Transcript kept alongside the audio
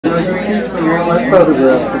My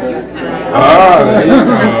photograph today. Ah, there you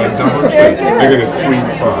go. Double check. Look at the sweet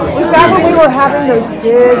spot. Was that when we were having those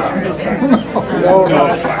big? No, no.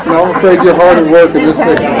 No, I'm afraid you're hard at work in this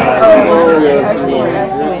picture. Oh, Yes, excellent, you are.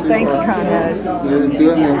 excellent. Thank you, Conrad. You're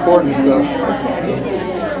doing the important stuff.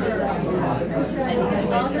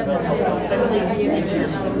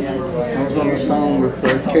 I was on the phone with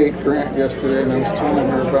Kate Grant yesterday, and I was telling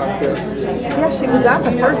her about this. Yeah, she was at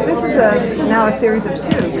the first. This is now a series of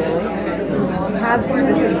two, really. We had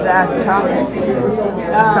this exact topic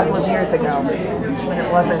a couple of years ago when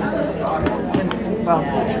it wasn't. Well,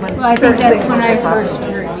 I think that's when I first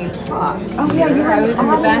heard you talk. Oh yeah, you were I was in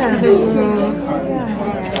the back of the room, Yeah.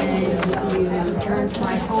 and you turned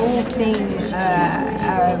my whole thing,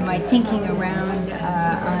 my thinking around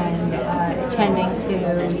on attending to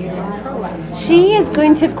your prolapse. She is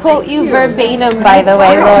going to quote you verbatim, by the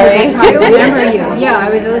way, Lori. I remember you. Yeah, I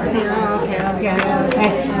was listening. Oh,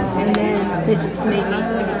 okay. And then this made me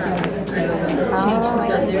change my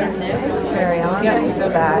Very honest. Thanks for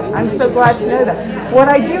that. I'm so glad to know that. What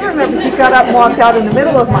I do remember is you got up and walked out in the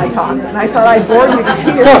middle of my talk, and I thought I'd bore you to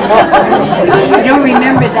tears. I don't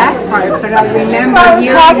remember that part, but I remember I was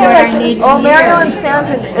hearing talking what I like, needed oh, to Marilyn hear.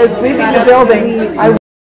 Stanton is leaving the building.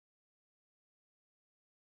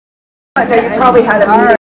 I know you probably had a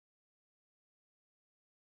meeting.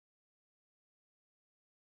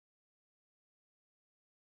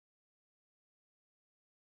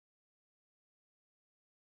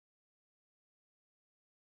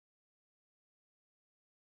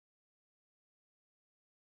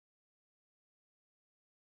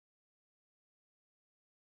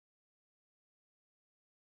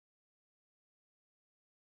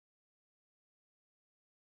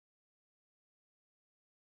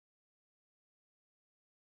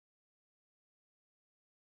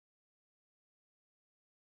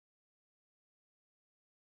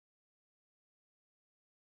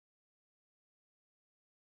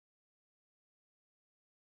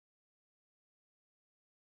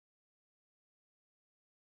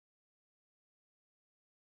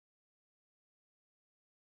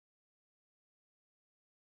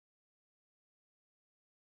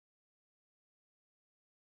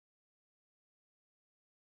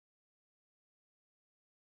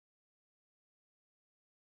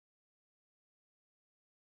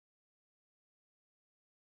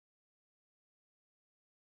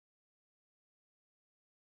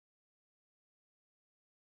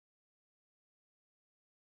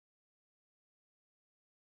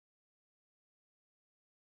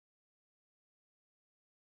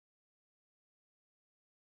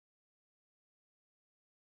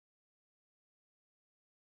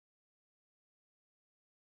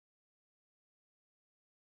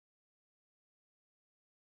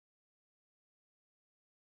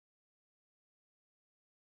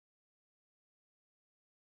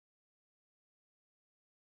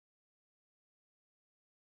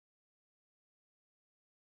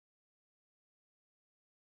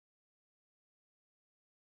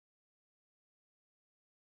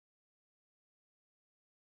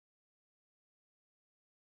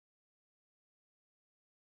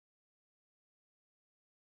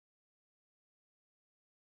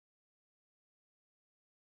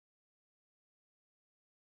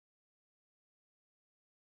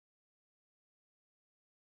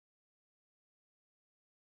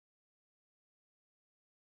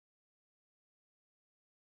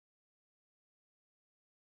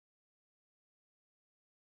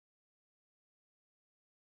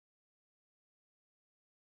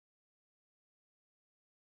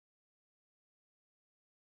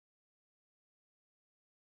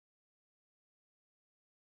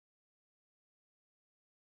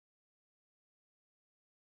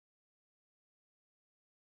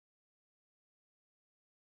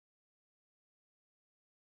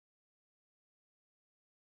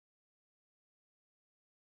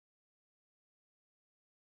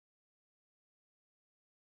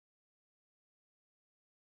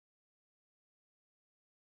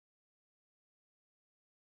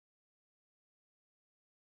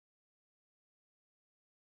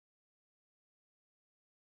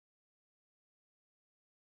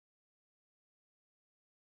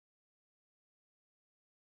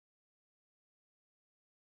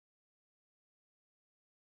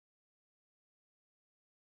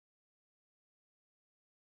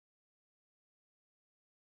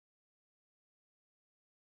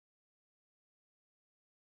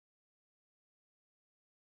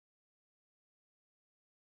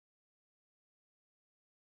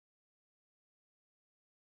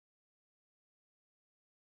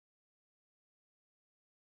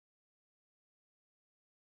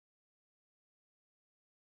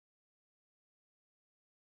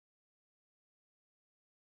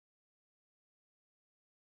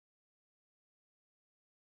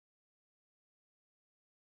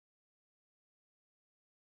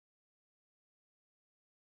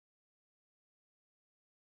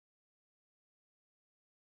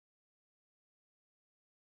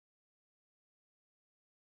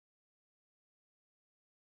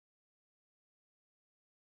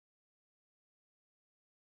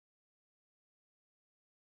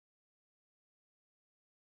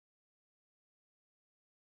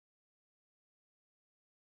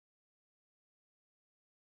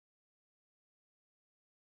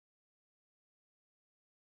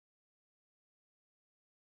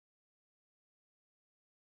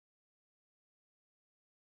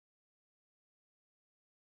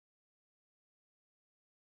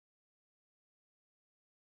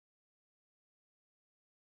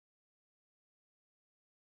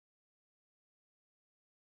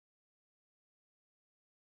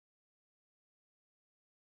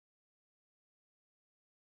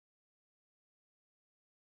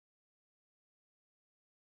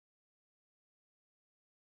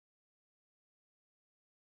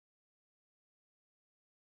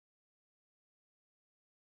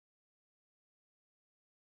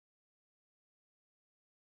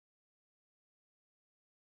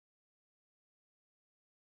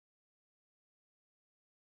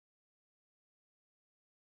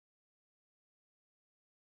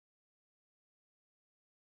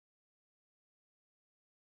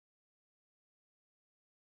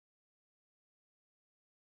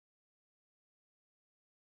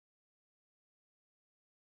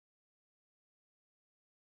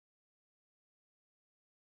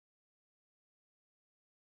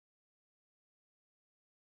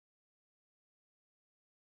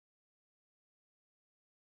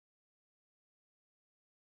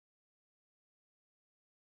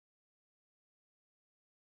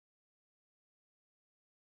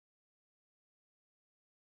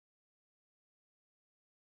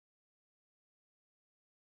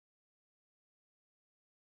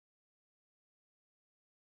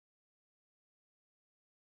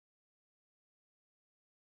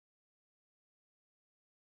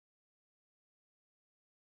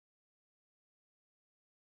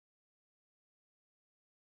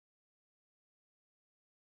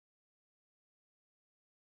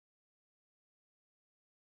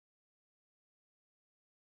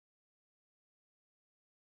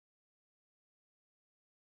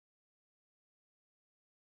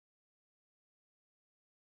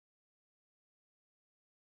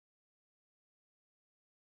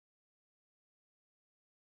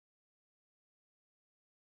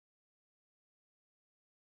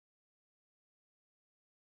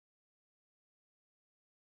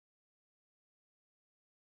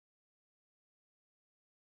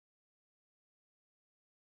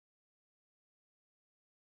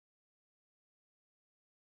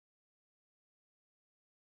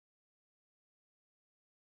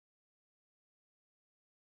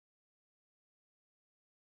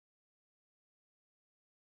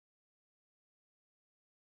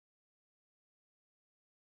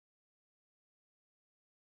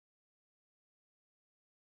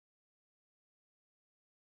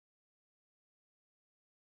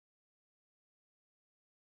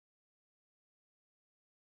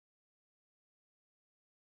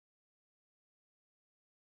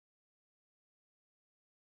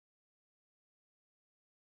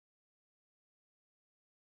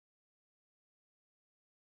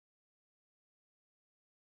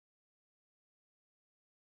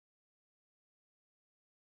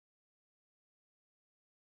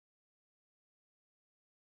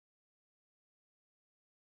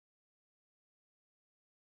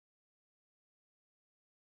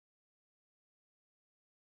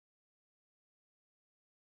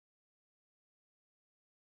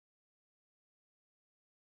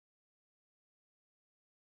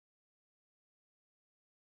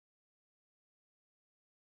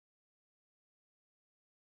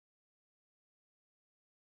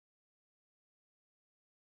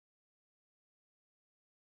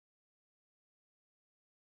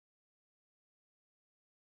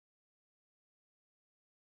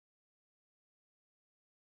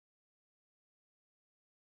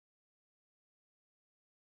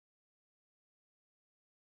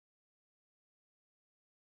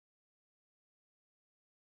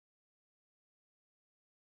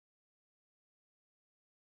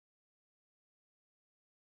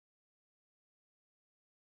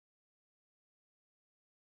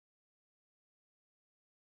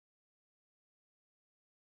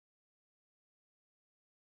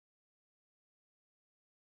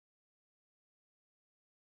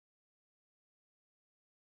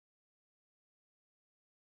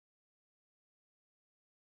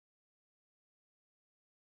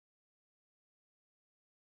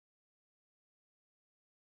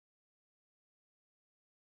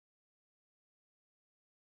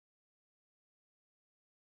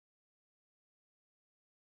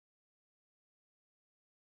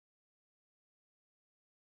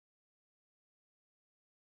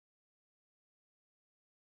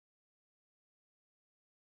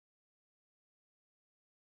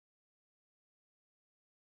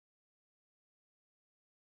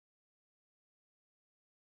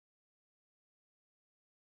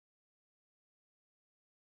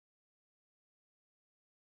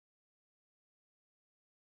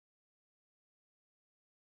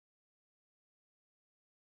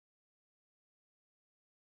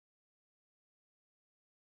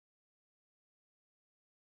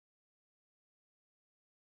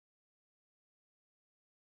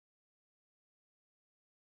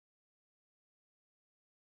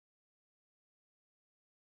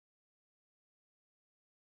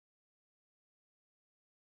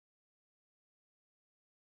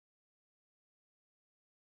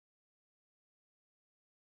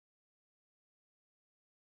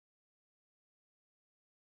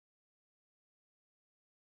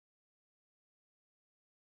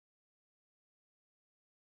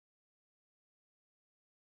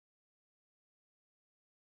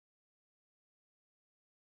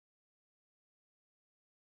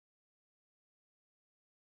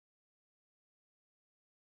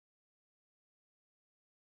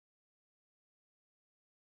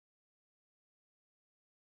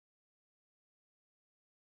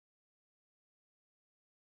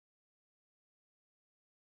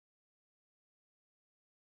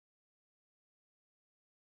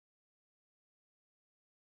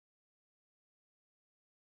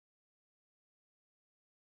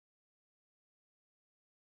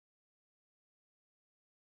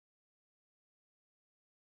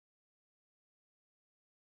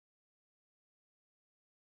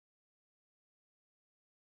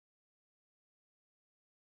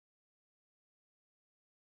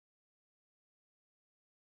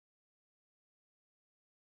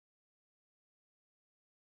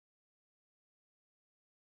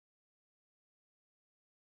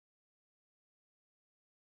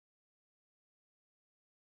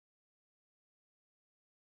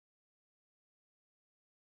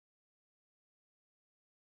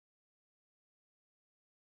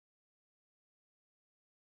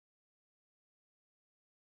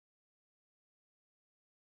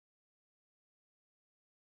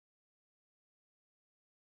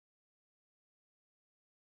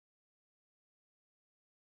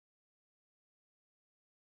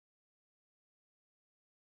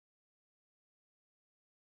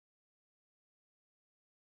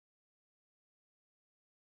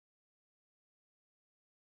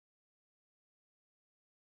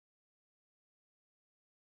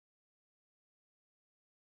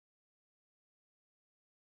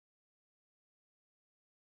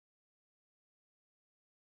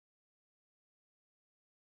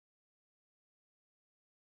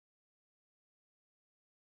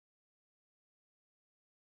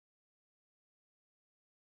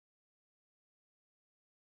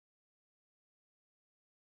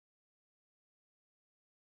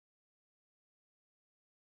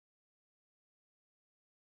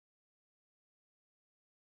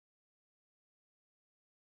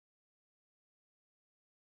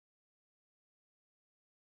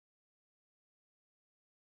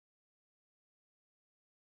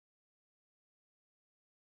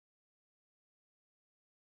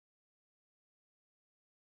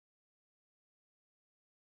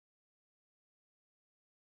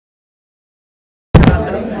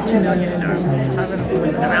 million or however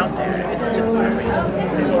many are out there. It's just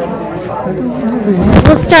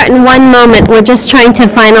We'll start in one moment. We're just trying to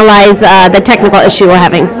finalize the technical issue we're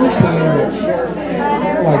having.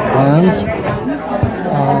 Like burns,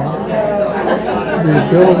 the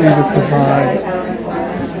ability to provide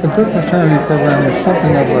a good maternity program is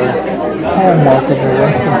something of a hallmark of the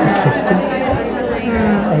rest of the system.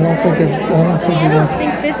 I don't think it. I don't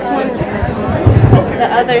think this one. The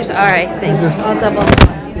others are. I think. I'll double.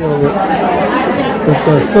 You know, that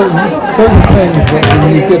there are certain things that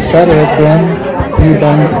when you get better at them, you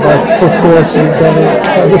by perforce you're better at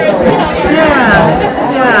other things.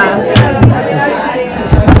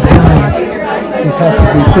 You have to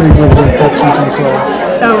be pretty good with infection control.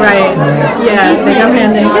 Oh, right. Yeah, they come in.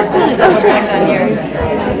 I just want to double check on yours.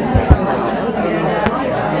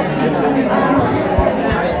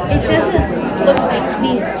 It doesn't look like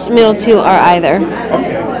these middle two are either.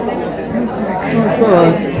 It's all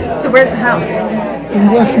right. So where's the house?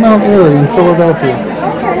 In West Mount Airy in Philadelphia. Yeah.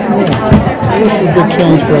 This is a big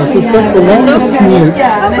change for us. It's like the longest commute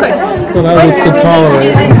that I could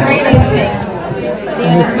tolerate.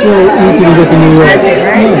 And it's so easy to get to New York.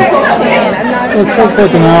 Yeah. It takes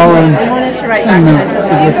like an hour and 10 minutes to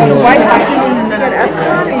get to work. Why not?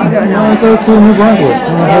 I go to New Brunswick,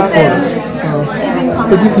 my headquarters.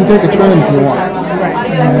 But you can take a train if you want.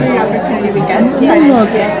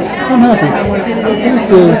 I'm happy. The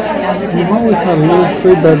fact is, we've always had a little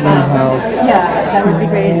 3-bedroom house. Yeah, that would be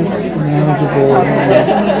great. Manageable.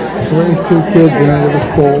 Raised 2 kids and it was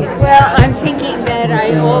full. Well, I'm thinking that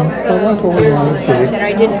I also, That's what we wanted to do. that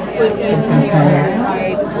I didn't put in here, I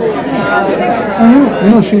You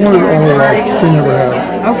know, she wanted all of that. She never had it.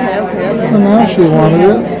 Okay. So now she wanted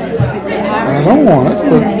it. I don't want it,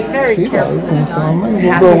 but she does, and so I might as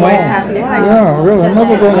well go along. Yeah, really, I might as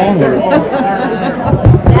well go along with it.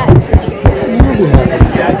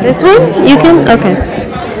 This one? You can? Okay.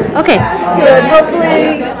 Okay. So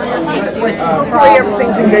hopefully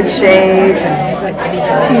everything's in good shape.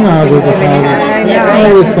 You know how good the house is. I know,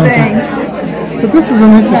 Always that's the something. But this is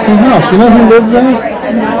an interesting house. You know who lives there?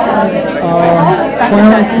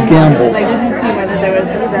 Clarence Gamble.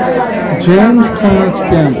 James Clarence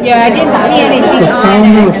Gamble. Yeah, I didn't see anything The on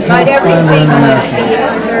founder of it, but Pathfinder everything must be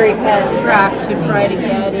International. very fast track to try to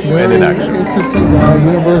get it. Very interesting guy,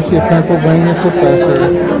 University of Pennsylvania professor,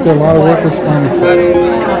 did a lot of work with spermicide.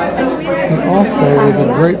 He also was a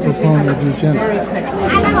great proponent of eugenics.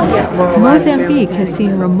 Mozambique has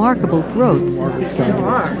seen remarkable growth since the end of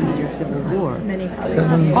its 20-year civil war.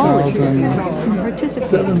 All its citizens can participate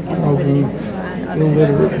 7,000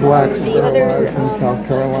 illiterate blacks sterilized in South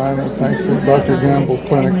Carolina thanks to Dr. Gamble's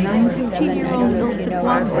clinics. 19-year-old Ilse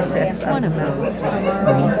Blanco is one of those.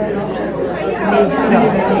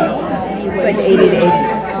 It's like 80 to 80.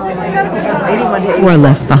 81 to 80 Or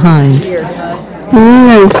left behind. years.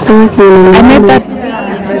 I met that.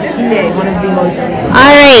 One of the most.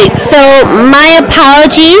 All right, so my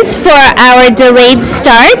apologies for our delayed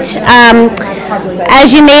start.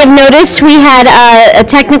 As you may have noticed, we had a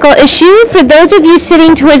technical issue. For those of you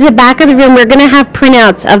sitting towards the back of the room, we're going to have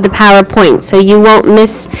printouts of the PowerPoint, so you won't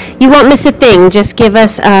miss a thing. Just give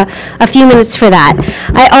us a few minutes for that.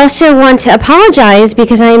 I also want to apologize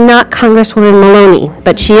because I am not Congresswoman Maloney,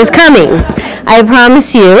 but she is coming. I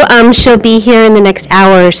promise you, she'll be here in the next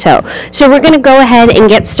hour or so. So we're going to go ahead and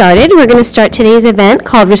get started. We're going to start today's event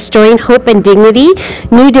called Restoring Hope and Dignity,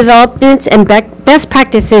 New Developments and Best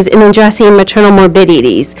Practices in Addressing Maternal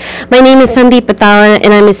Morbidities. My name is Sandeep Patala,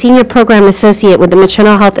 and I'm a Senior Program Associate with the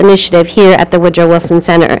Maternal Health Initiative here at the Woodrow Wilson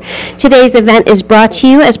Center. Today's event is brought to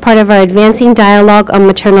you as part of our Advancing Dialogue on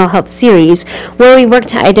Maternal Health series, where we work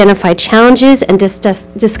to identify challenges and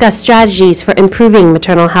discuss strategies for improving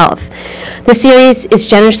maternal health. The series is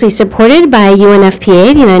generously supported by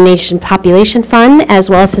UNFPA, the United Nations Population Fund, as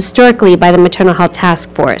well as historically by the Maternal Health Task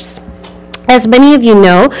Force. As many of you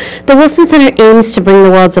know, the Wilson Center aims to bring the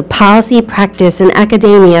worlds of policy, practice, and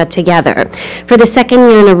academia together. For the second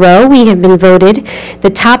year in a row, we have been voted the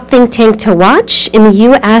top think tank to watch in the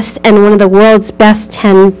U.S. and one of the world's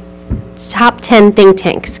top 10 think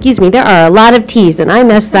tanks. Excuse me, there are a lot of T's, and I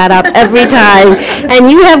mess that up every time,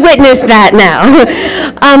 and you have witnessed that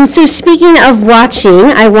now. So speaking of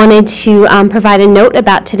watching, I wanted to provide a note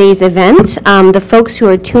about today's event. The folks who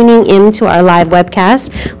are tuning in to our live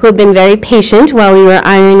webcast, who have been very patient while we were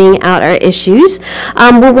ironing out our issues,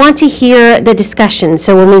 will want to hear the discussion.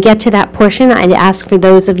 So when we get to that portion, I'd ask for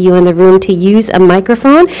those of you in the room to use a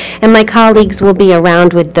microphone, and my colleagues will be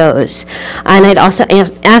around with those. And I'd also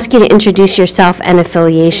ask you to introduce introduce yourself and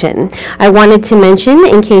affiliation. I wanted to mention,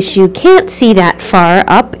 in case you can't see that far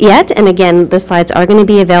up yet, and again, the slides are going to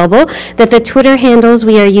be available, that the Twitter handles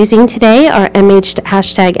we are using today are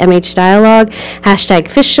hashtag MHDialogue,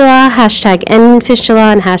 hashtag fistula, hashtag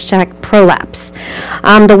NFistula, and hashtag prolapse.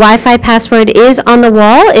 The Wi-Fi password is on the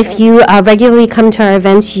wall. If you regularly come to our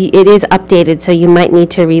events, it is updated, so you might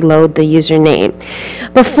need to reload the username.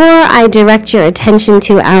 Before I direct your attention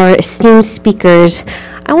to our esteemed speakers,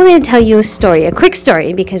 I wanted to tell you a quick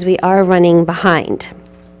story, because we are running behind.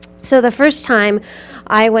 So the first time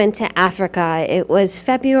I went to Africa, it was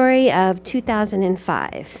February of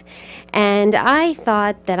 2005. And I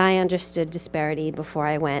thought that I understood disparity before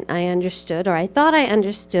I went. I thought I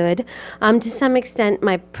understood, to some extent,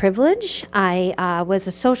 my privilege. I was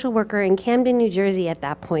a social worker in Camden, New Jersey at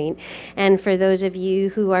that point. And for those of you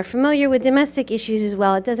who are familiar with domestic issues as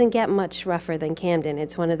well, it doesn't get much rougher than Camden.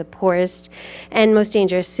 It's one of the poorest and most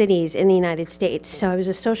dangerous cities in the United States. So I was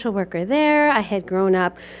a social worker there. I had grown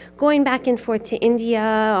up going back and forth to India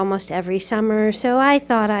almost every summer, so I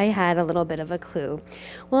thought I had a little bit of a clue.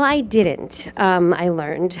 Well, I didn't. I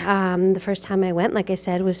learned. The first time I went, like I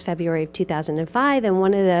said, was February of 2005, and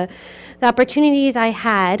one of the opportunities I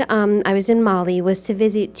had, I was in Mali, was to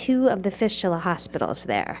visit 2 of the fistula hospitals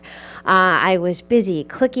there. I was busy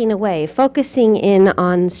clicking away, focusing in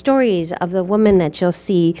on stories of the woman that you'll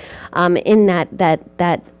see in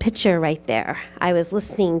that picture right there. I was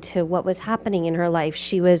listening to what was happening in her life.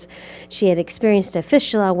 She had experienced a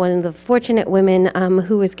fistula, one of the fortunate women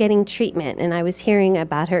who was getting treatment, and I was hearing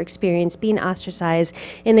about her experience being ostracized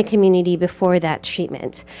in the community before that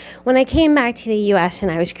treatment. When I came back to the U.S.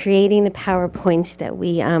 and I was creating the PowerPoints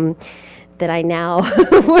that I now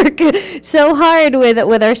work so hard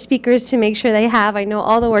with our speakers to make sure they have. I know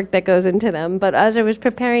all the work that goes into them, but as I was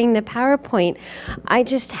preparing the PowerPoint, I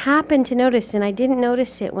just happened to notice, and I didn't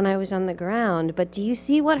notice it when I was on the ground, but do you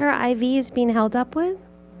see what her IV is being held up with?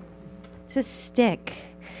 It's a stick.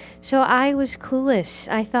 So I was clueless.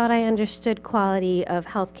 I thought I understood quality of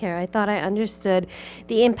healthcare. I thought I understood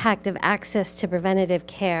the impact of access to preventative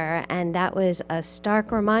care, and that was a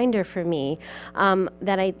stark reminder for me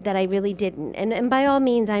that I really didn't. And by all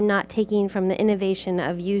means, I'm not taking from the innovation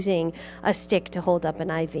of using a stick to hold up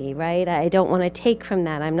an IV, right? I don't want to take from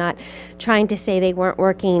that. I'm not trying to say they weren't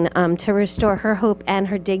working to restore her hope and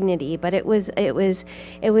her dignity, but it was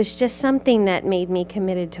just something that made me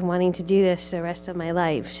committed to wanting to do this the rest of my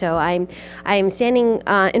life. So I'm standing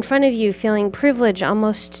in front of you feeling privileged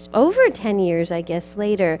almost over 10 years, I guess,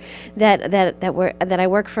 later, that I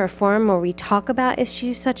work for a forum where we talk about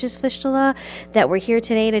issues such as fistula, that we're here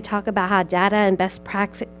today to talk about how data and best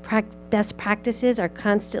practices are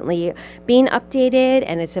constantly being updated,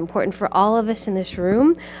 and it's important for all of us in this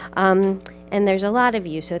room. And there's a lot of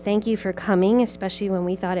you, so thank you for coming, especially when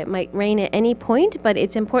we thought it might rain at any point, but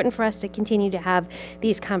it's important for us to continue to have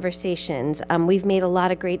these conversations. We've made a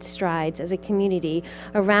lot of great strides as a community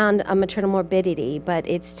around maternal morbidity, but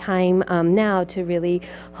it's time now to really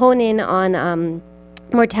hone in on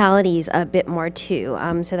mortalities a bit more too,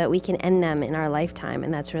 so that we can end them in our lifetime,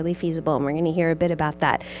 and that's really feasible, and we're going to hear a bit about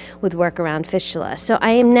that with work around fistula. So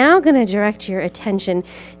I am now going to direct your attention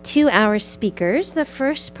to our speakers. The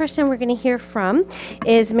first person we're going to hear from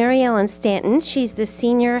is Mary Ellen Stanton. She's the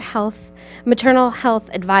Senior Maternal Health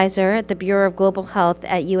Advisor at the Bureau of Global Health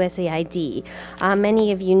at USAID.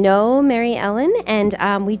 Many of you know Mary Ellen,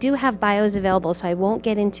 and we do have bios available, so I won't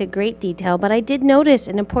get into great detail, but I did notice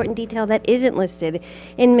an important detail that isn't listed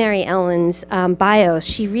in Mary Ellen's bio.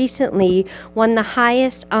 She recently won the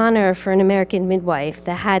highest honor for an American midwife,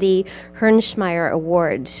 the Hattie Hernschmeyer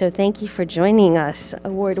Award. So thank you for joining us,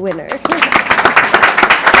 award winner.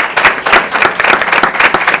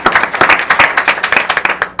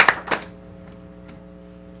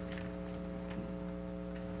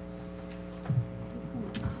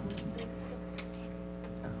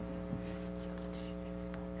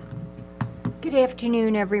 Good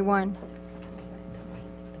afternoon, everyone.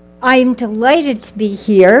 I'm delighted to be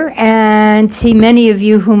here and see many of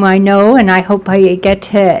you whom I know, and I hope I get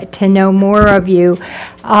to know more of you.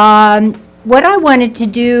 What I wanted to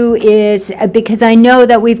do is, because I know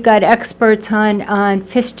that we've got experts on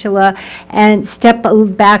fistula, and step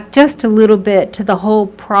back just a little bit to the whole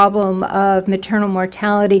problem of maternal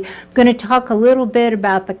mortality. I'm going to talk a little bit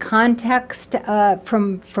about the context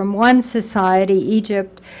from one society,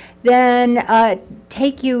 Egypt, then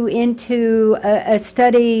take you into a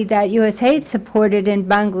study that USAID supported in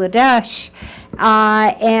Bangladesh,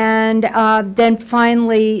 and then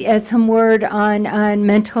finally some word on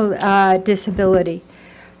mental disability.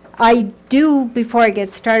 I do, before I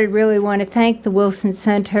get started, really want to thank the Wilson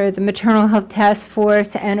Center, the Maternal Health Task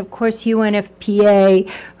Force, and of course UNFPA,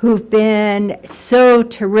 who've been so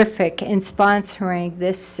terrific in sponsoring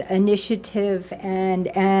this initiative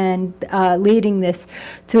and leading this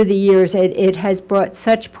through the years. It has brought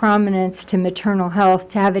such prominence to maternal health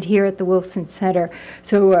to have it here at the Wilson Center,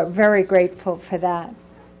 so we're very grateful for that.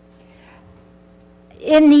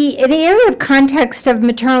 In the area of context of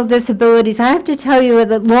maternal disabilities, I have to tell you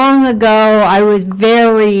that long ago I was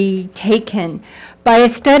very taken by a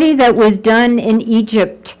study that was done in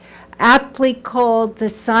Egypt, aptly called the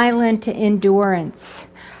silent endurance,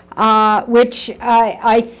 which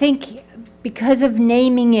I think, because of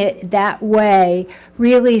naming it that way,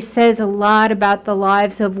 really says a lot about the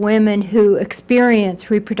lives of women who experience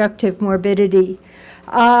reproductive morbidity.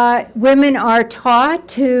 Women are taught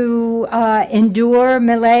to endure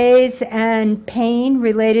malaise and pain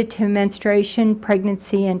related to menstruation,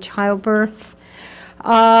 pregnancy, and childbirth.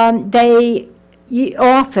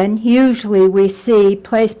 Usually we see,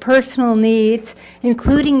 place personal needs,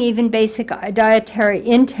 including even basic dietary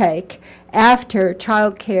intake, after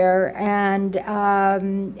childcare and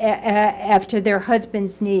after their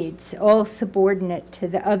husband's needs, all subordinate to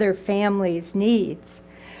the other family's needs.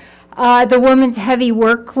 The woman's heavy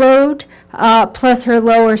workload, plus her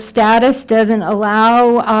lower status, doesn't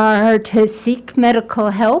allow her to seek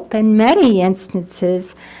medical help in many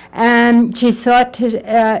instances, and she's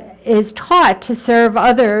is taught to serve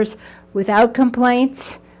others without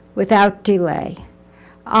complaints, without delay.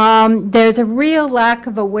 There's a real lack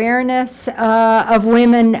of awareness of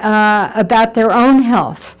women about their own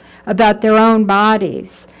health, about their own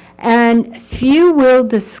bodies. And few will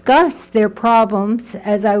discuss their problems,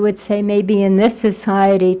 as I would say maybe in this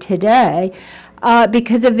society today,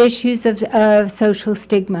 because of issues of social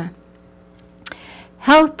stigma.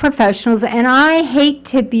 Health professionals, and I hate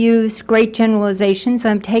to use great generalizations,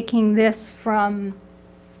 I'm taking this from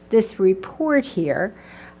this report here,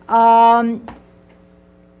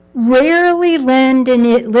 rarely lend a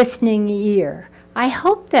listening ear. I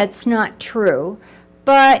hope that's not true,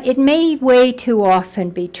 but it may way too often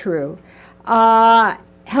be true.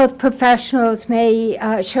 Health professionals may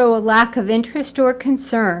show a lack of interest or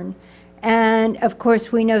concern, and of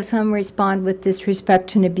course we know some respond with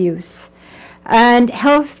disrespect and abuse. And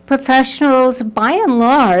health professionals, by and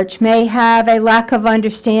large, may have a lack of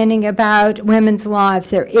understanding about women's lives.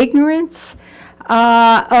 Their ignorance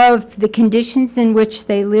of the conditions in which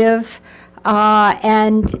they live,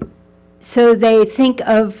 and so they think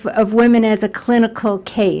of women as a clinical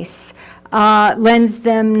case, lends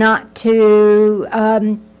them not to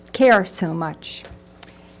care so much.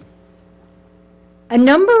 A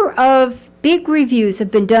number of big reviews have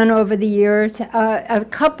been done over the years, a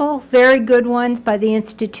couple very good ones by the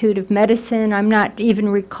Institute of Medicine. I'm not even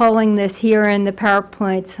recalling this here in the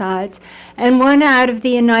PowerPoint slides. And one out of the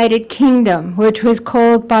United Kingdom, which was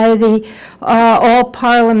called by the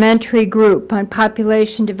All-Parliamentary Group on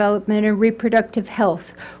Population Development and Reproductive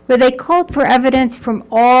Health, where they called for evidence from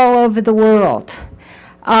all over the world.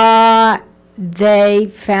 They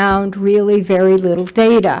found really very little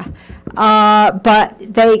data. But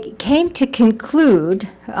they came to conclude,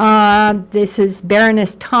 this is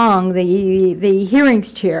Baroness Tong, the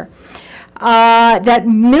hearings chair, that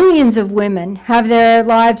millions of women have their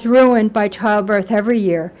lives ruined by childbirth every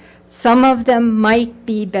year. Some of them might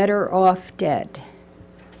be better off dead.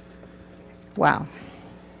 Wow.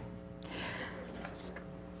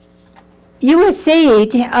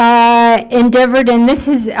 USAID endeavored, and this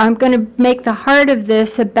is, I'm going to make the heart of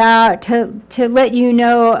this about, to let you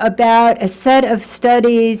know about a set of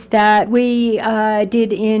studies that we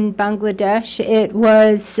did in Bangladesh. It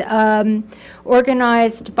was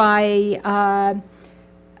organized by,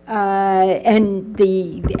 and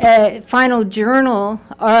the final journal,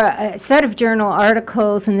 a set of journal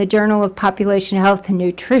articles in the Journal of Population Health and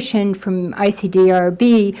Nutrition from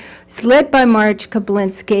ICDRB. It's led by Marge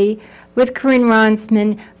Kablinsky, with Corinne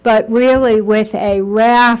Ronsman, but really with a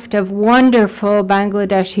raft of wonderful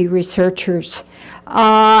Bangladeshi researchers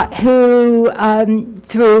who,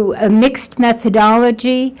 through a mixed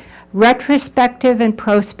methodology, retrospective and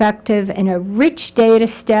prospective, and a rich data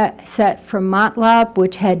set from MATLAB,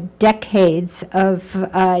 which had decades of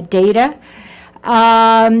data,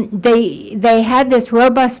 they had this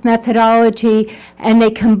robust methodology, and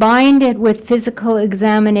they combined it with physical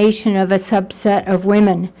examination of a subset of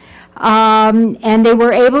women. And they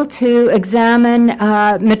were able to examine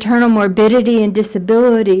maternal morbidity and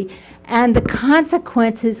disability and the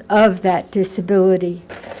consequences of that disability.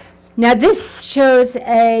 Now this shows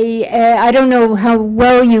I don't know how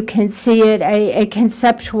well you can see it, a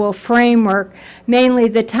conceptual framework. Mainly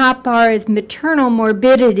the top bar is maternal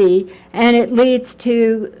morbidity, and it leads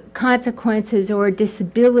to consequences or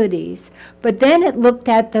disabilities. But then it looked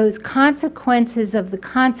at those consequences of the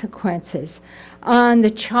consequences on the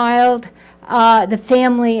child, the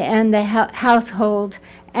family, and the household,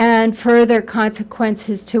 and further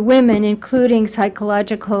consequences to women, including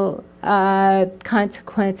psychological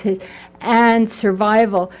consequences and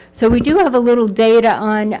survival. So we do have a little data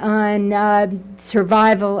on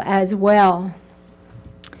survival as well.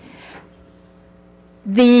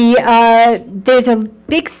 There's a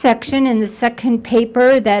big section in the second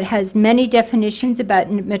paper that has many definitions about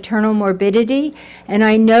maternal morbidity, and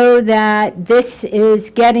I know that this is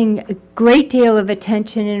getting a great deal of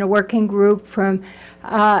attention in a working group from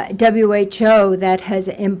WHO that has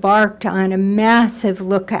embarked on a massive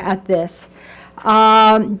look at this.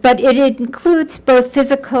 But it includes both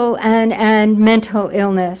physical and mental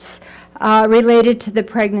illness related to the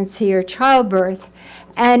pregnancy or childbirth.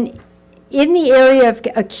 And in the area of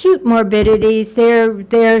acute morbidities,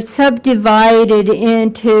 they're subdivided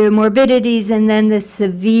into morbidities and then the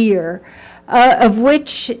severe, of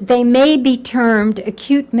which they may be termed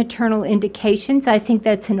acute maternal indications. I think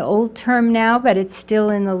that's an old term now, but it's still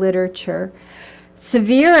in the literature.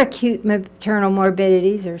 Severe acute maternal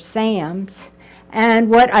morbidities, or SAMs, and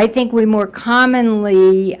what I think we more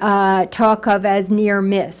commonly talk of as near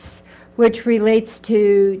miss, which relates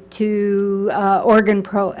to organ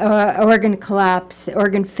collapse,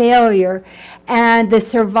 organ failure, and the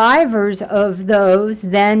survivors of those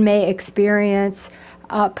then may experience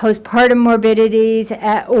postpartum morbidities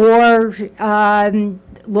or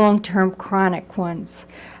long-term chronic ones.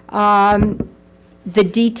 The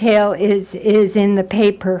detail is in the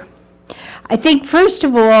paper. I think, first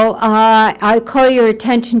of all, I'll call your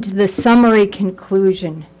attention to the summary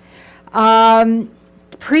conclusion.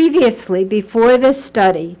 Previously, before this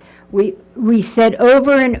study, we said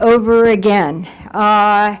over and over again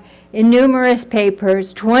in numerous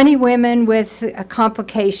papers, 20 women with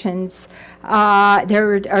complications.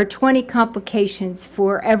 There are 20 complications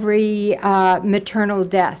for every maternal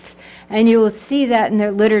death. And you will see that in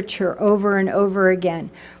the literature over and over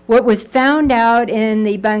again. What was found out in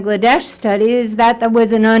the Bangladesh study is that there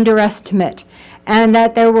was an underestimate, and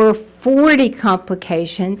that there were 40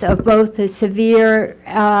 complications of both the severe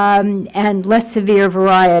and less severe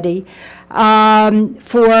variety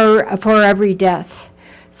for every death.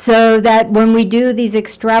 So that when we do these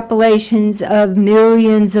extrapolations of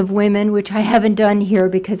millions of women, which I haven't done here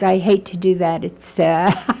because I hate to do that, it's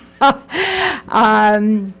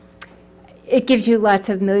it gives you lots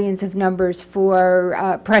of millions of numbers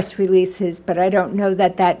for press releases, but I don't know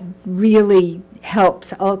that that really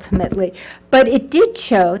helps ultimately. But it did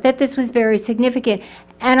show that this was very significant.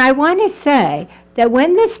 And I want to say that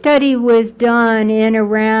when this study was done in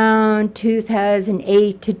around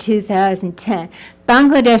 2008 to 2010,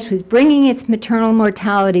 Bangladesh was bringing its maternal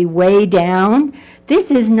mortality way down.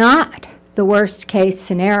 This is not the worst case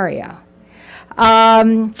scenario.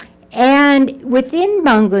 And within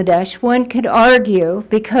Bangladesh, one could argue,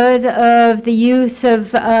 because of the use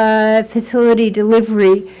of facility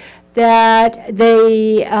delivery, that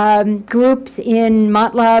the groups in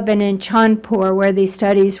Matlab and in Chandpur, where these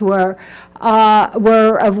studies were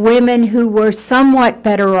of women who were somewhat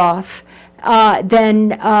better off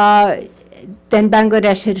than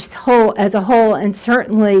Bangladesh as a whole, and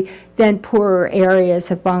certainly than poorer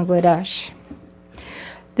areas of Bangladesh.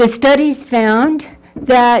 The studies found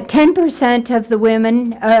that 10% of the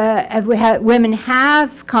women have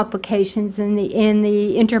complications in the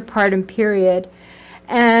interpartum period,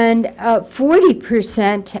 and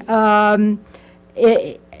 40%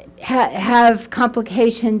 have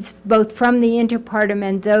complications both from the interpartum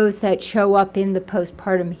and those that show up in the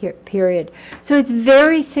postpartum period. So it's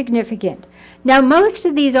very significant. Now, most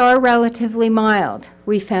of these are relatively mild,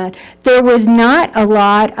 we found. There was not a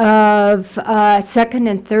lot of second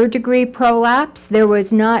and third degree prolapse. There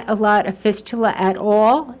was not a lot of fistula at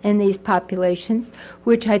all in these populations,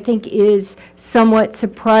 which I think is somewhat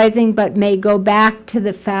surprising, but may go back to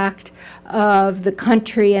the fact of the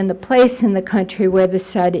country and the place in the country where the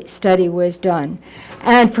study was done.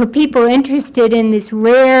 And for people interested in this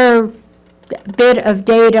rare bit of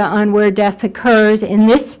data on where death occurs, in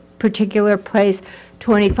this particular place,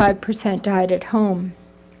 25% died at home.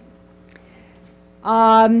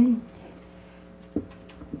 I'm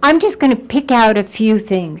just going to pick out a few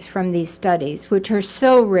things from these studies, which are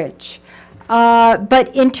so rich.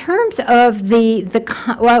 But in terms of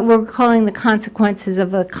what we're calling the consequences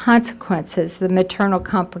of the consequences, the maternal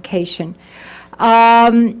complication,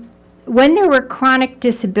 when there were chronic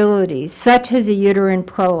disabilities, such as a uterine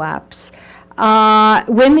prolapse,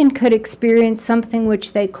 women could experience something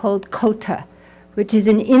which they called kota, which is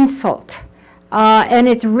an insult, and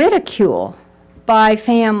it's ridicule by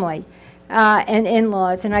family and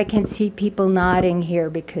in-laws, and I can see people nodding here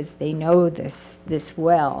because they know this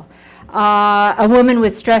well. A woman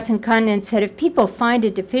with stress incontinence said, if people find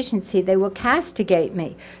a deficiency, they will castigate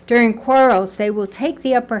me. During quarrels, they will take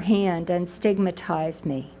the upper hand and stigmatize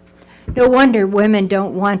me. No wonder women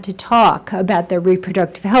don't want to talk about their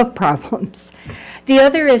reproductive health problems. The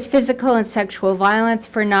other is physical and sexual violence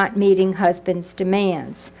for not meeting husband's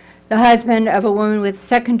demands. The husband of a woman with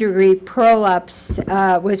second-degree prolapse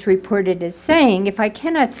was reported as saying, if I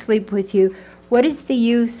cannot sleep with you, what is the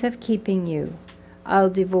use of keeping you? I'll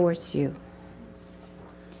divorce you.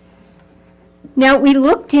 Now, we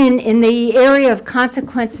looked in the area of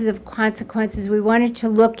consequences, we wanted to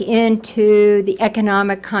look into the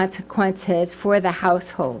economic consequences for the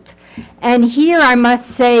household. And here I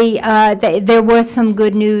must say that there was some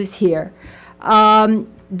good news here.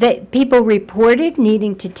 That people reported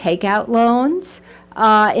needing to take out loans,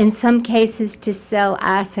 in some cases to sell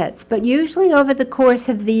assets. But usually over the course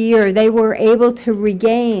of the year, they were able to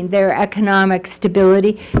regain their economic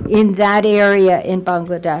stability in that area in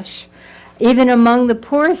Bangladesh. Even among the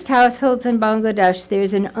poorest households in Bangladesh,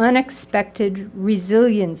 there's an unexpected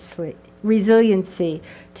resiliency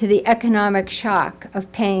to the economic shock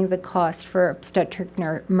of paying the cost for obstetric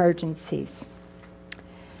emergencies.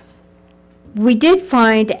 We did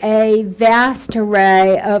find a vast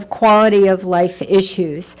array of quality of life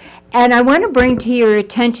issues, and I want to bring to your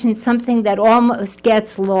attention something that almost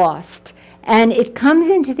gets lost. And it comes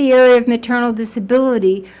into the area of maternal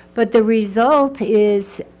disability, but the result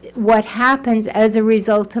is what happens as a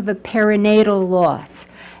result of a perinatal loss,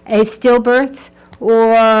 a stillbirth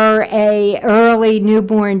or a early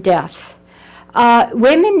newborn death.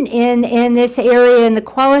 Women in this area in the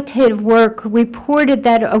qualitative work reported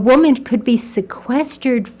that a woman could be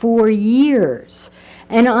sequestered for years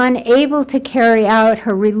and unable to carry out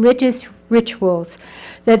her religious rituals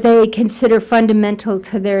that they consider fundamental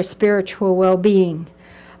to their spiritual well-being.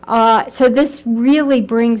 So this really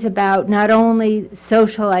brings about not only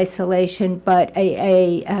social isolation, but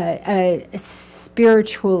a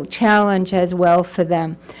spiritual challenge as well for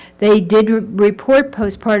them. They did report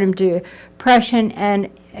postpartum depression and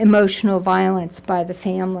emotional violence by the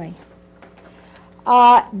family.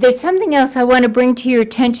 There's something else I want to bring to your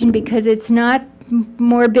attention because it's not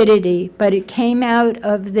morbidity, but it came out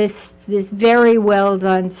of this very well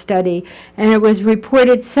done study, and it was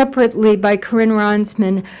reported separately by Corinne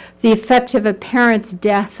Ronsman, the effect of a parent's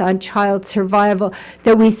death on child survival,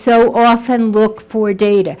 that we so often look for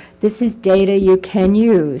data. This is data you can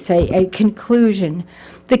use, a conclusion.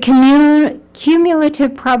 The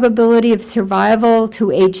cumulative probability of survival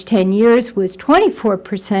to age 10 years was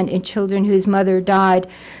 24% in children whose mother died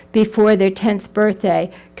before their 10th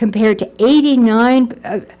birthday, compared to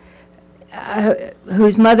 89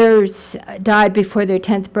 whose mothers died before their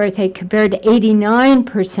 10th birthday, compared to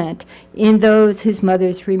 89% in those whose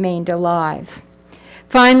mothers remained alive.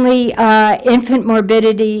 Finally, infant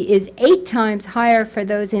morbidity is 8 times higher for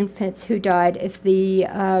those infants who died if the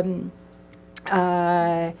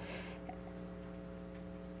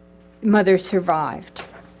mother survived.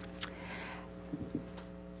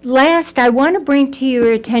 Last, I want to bring to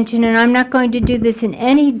your attention, and I'm not going to do this in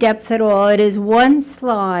any depth at all, it is one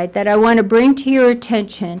slide that I want to bring to your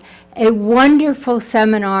attention, a wonderful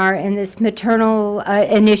seminar in this maternal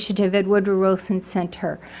initiative at Woodrow Wilson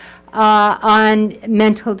Center on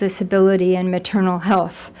mental disability and maternal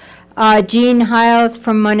health. Jean Hiles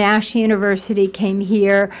from Monash University came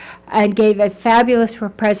here and gave a fabulous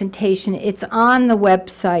presentation. It's on the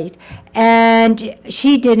website. And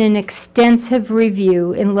she did an extensive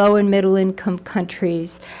review in low and middle income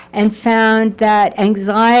countries and found that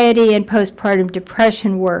anxiety and postpartum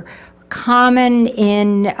depression were common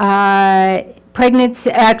in pregnancy,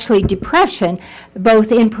 actually depression,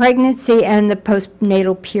 both in pregnancy and the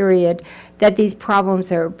postnatal period, that these problems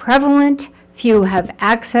are prevalent. Few have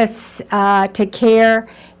access to care,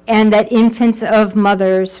 and that infants of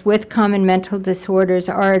mothers with common mental disorders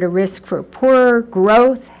are at a risk for poorer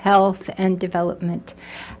growth, health, and development.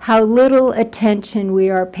 How little attention we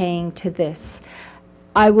are paying to this.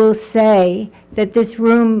 I will say that this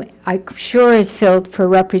room, I'm sure, is filled for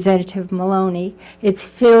Representative Maloney. It's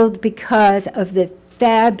filled because of the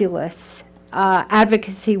fabulous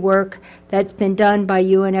advocacy work that's been done by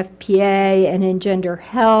UNFPA and Engender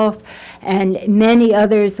Health and many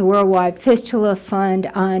others, the Worldwide Fistula Fund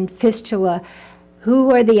on fistula,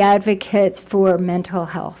 who are the advocates for mental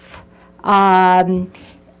health.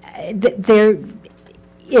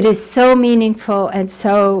 it is so meaningful and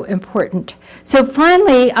so important. So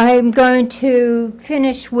finally, I'm going to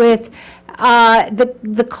finish with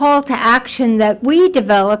the call to action that we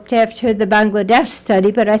developed after the Bangladesh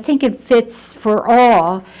study, but I think it fits for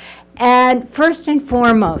all. And first and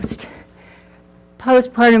foremost,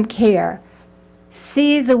 postpartum care.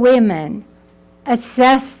 See the women,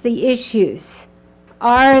 assess the issues.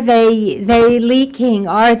 Are they leaking?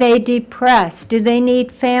 Are they depressed? Do they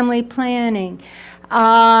need family planning?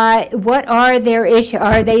 What are their issues?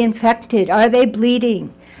 Are they infected? Are they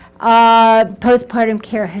bleeding? Postpartum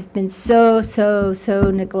care has been so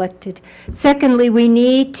neglected. Secondly, we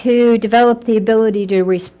need to develop the ability to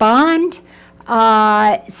respond.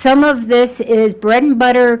 Some of this is bread and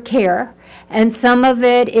butter care, and some of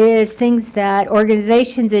it is things that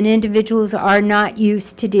organizations and individuals are not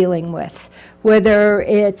used to dealing with, whether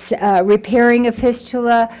it's repairing a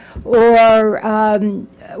fistula or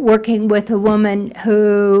working with a woman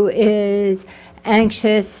who is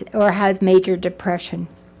anxious or has major depression.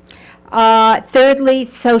 Thirdly,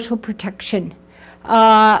 social protection.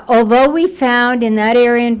 Although we found in that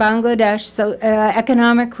area in Bangladesh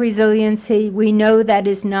economic resiliency, we know that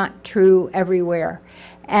is not true everywhere.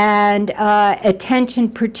 And attention,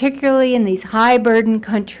 particularly in these high-burden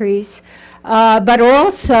countries, but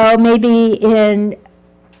also maybe in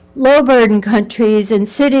low-burden countries and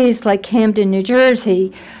cities like Camden, New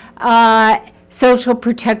Jersey, social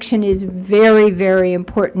protection is very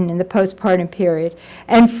important in the postpartum period.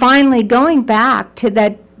 And finally, going back to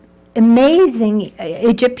that amazing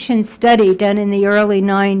Egyptian study done in the early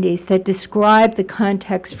 90s that described the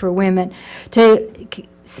context for women to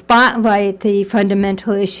spotlight the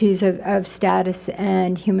fundamental issues of status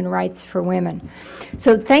and human rights for women.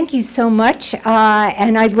 So thank you so much,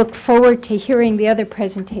 and I look forward to hearing the other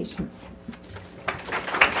presentations.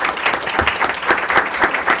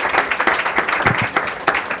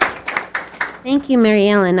 Thank you, Mary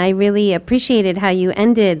Ellen. I really appreciated how you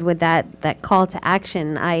ended with that call to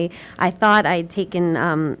action. I thought I'd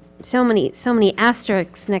taken so many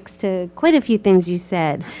asterisks next to quite a few things you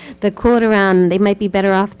said. The quote around they might be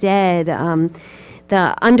better off dead,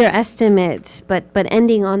 the underestimate, but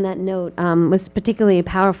ending on that note was particularly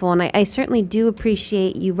powerful, and I certainly do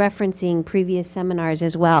appreciate you referencing previous seminars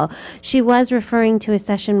as well. She was referring to a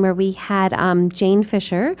session where we had Jane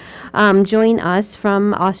Fisher join us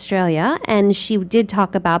from Australia, and she did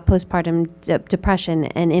talk about postpartum depression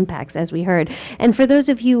and impacts, as we heard. And for those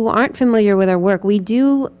of you who aren't familiar with our work, we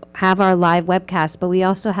do have our live webcast, but we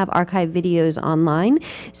also have archive videos online,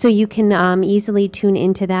 so you can easily tune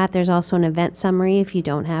into that. There's also an event summary if you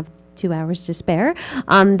don't have 2 hours to spare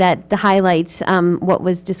that highlights what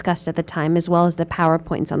was discussed at the time, as well as the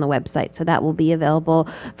PowerPoints on the website, so that will be available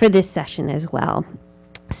for this session as well.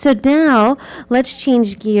 So now let's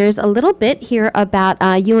change gears a little bit here about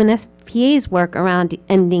UNFPA's work around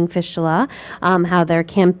ending fistula, how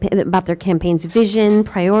about their campaign's vision,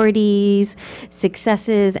 priorities,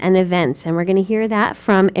 successes, and events. And we're going to hear that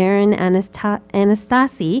from Erin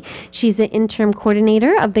Anastasi. She's the interim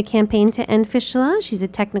coordinator of the campaign to end fistula. She's a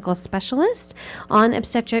technical specialist on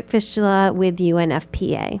obstetric fistula with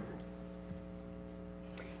UNFPA.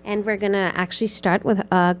 And we're going to actually start with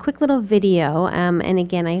a quick little video. And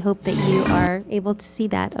again, I hope that you are able to see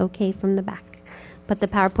that okay from the back. But the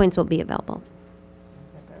PowerPoints will be available.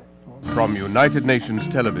 From United Nations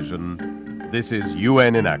Television, this is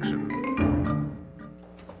UN in Action.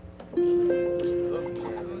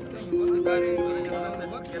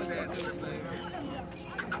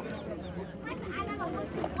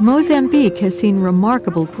 Mozambique has seen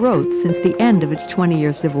remarkable growth since the end of its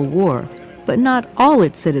 20-year civil war, but not all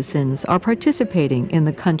its citizens are participating in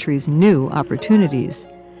the country's new opportunities.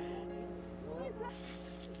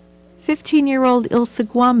 15-year-old Ilse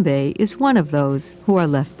Gwambe is one of those who are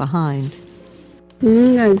left behind.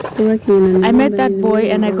 I met that boy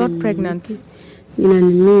and I got pregnant.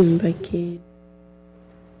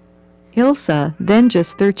 Ilse, then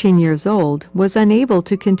just 13 years old, was unable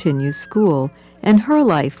to continue school, and her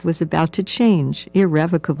life was about to change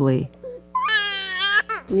irrevocably.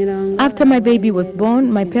 After my baby was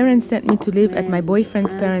born, my parents sent me to live at my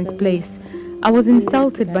boyfriend's parents' place. I was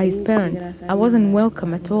insulted by his parents. I wasn't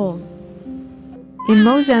welcome at all. In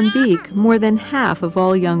Mozambique, more than half of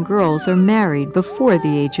all young girls are married before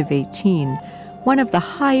the age of 18, one of the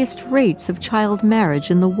highest rates of child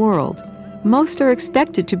marriage in the world. Most are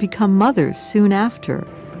expected to become mothers soon after.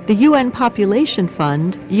 The UN Population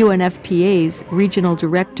Fund, UNFPA's regional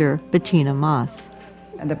director, Bettina Maas.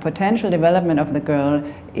 The potential development of the girl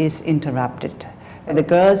is interrupted The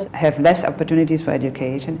girls have less opportunities for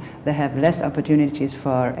education, they have less opportunities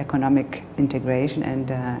for economic integration and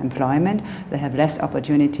employment, they have less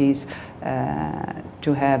opportunities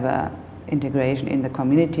to have integration in the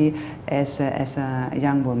community as a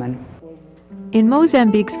young woman. In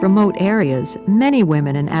Mozambique's remote areas, many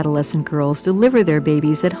women and adolescent girls deliver their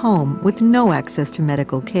babies at home with no access to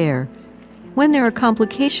medical care. When there are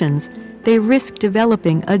complications, they risk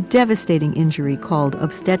developing a devastating injury called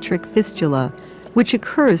obstetric fistula, which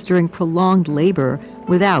occurs during prolonged labor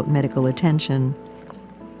without medical attention.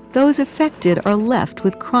 Those affected are left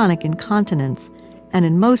with chronic incontinence, and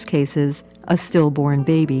in most cases, a stillborn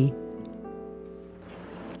baby.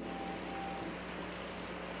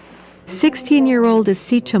 16-year-old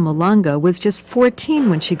Asita Malanga was just 14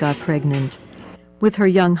 when she got pregnant. With her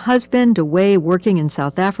young husband away working in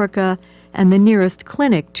South Africa and the nearest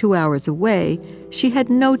clinic 2 hours away, she had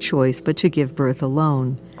no choice but to give birth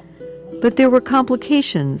alone. But there were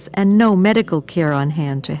complications and no medical care on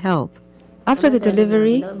hand to help. After the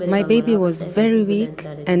delivery, my baby was very weak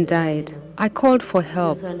and died. I called for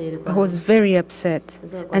help. I was very upset,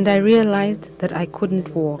 and I realized that I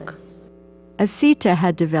couldn't walk. Asita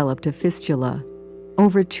had developed a fistula.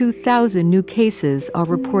 Over 2,000 new cases are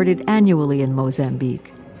reported annually in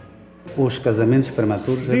Mozambique.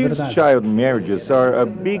 These child marriages are a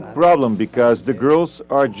big problem because the girls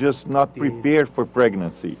are just not prepared for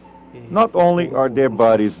pregnancy. Not only are their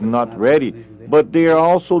bodies not ready, but they are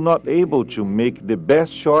also not able to make the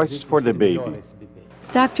best choice for the baby.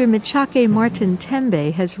 Dr. Michake Martin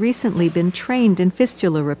Tembe has recently been trained in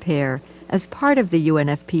fistula repair as part of the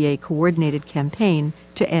UNFPA coordinated campaign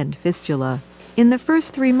to end fistula. In the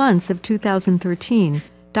first 3 months of 2013,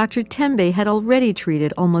 Dr. Tembe had already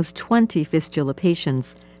treated almost 20 fistula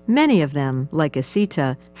patients, many of them, like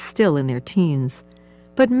Asita, still in their teens.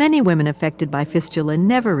 But many women affected by fistula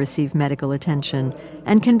never receive medical attention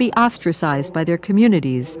and can be ostracized by their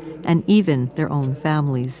communities and even their own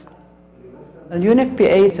families.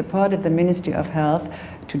 UNFPA supported the Ministry of Health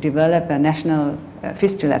to develop a national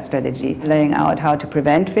fistula strategy, laying out how to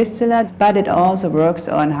prevent fistula, but it also works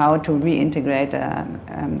on how to reintegrate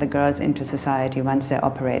the girls into society once they're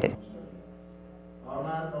operated.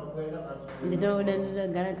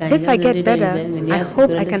 If I get better, I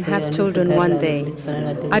hope I can have children one day.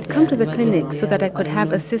 I'd come to the clinic so that I could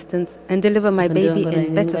have assistance and deliver my baby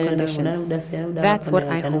in better conditions. That's what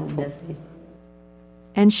I hope for.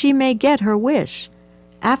 And she may get her wish.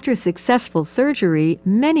 After successful surgery,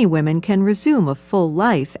 many women can resume a full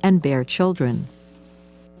life and bear children.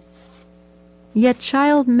 Yet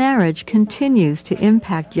child marriage continues to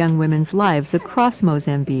impact young women's lives across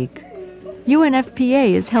Mozambique.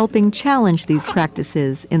 UNFPA is helping challenge these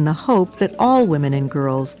practices in the hope that all women and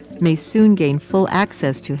girls may soon gain full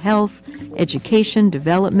access to health, education,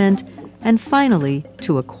 development, and finally,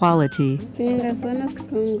 to equality.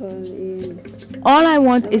 All I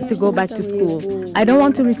want is to go back to school. I don't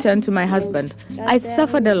want to return to my husband. I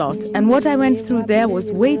suffered a lot, and what I went through there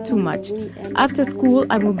was way too much. After school,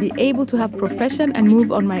 I will be able to have a profession and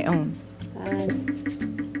move on my own.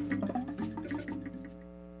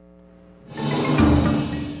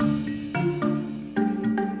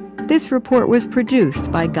 This report was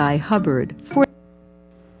produced by Guy Hubbard for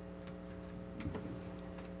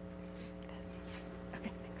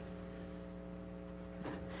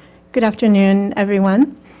Good afternoon,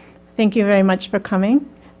 everyone. Thank you very much for coming.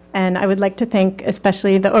 And I would like to thank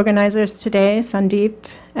especially the organizers today, Sandeep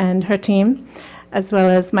and her team, as well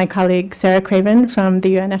as my colleague Sarah Craven from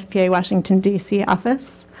the UNFPA Washington, D.C.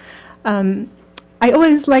 office. I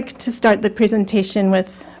always like to start the presentation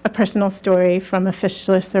with a personal story from a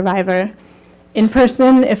fistula survivor, in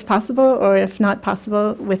person if possible, or if not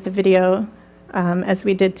possible, with the video, as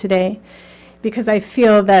we did today, because I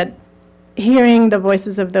feel that hearing the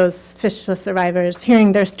voices of those fistula survivors,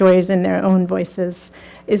 hearing their stories in their own voices,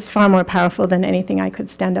 is far more powerful than anything I could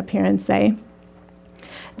stand up here and say.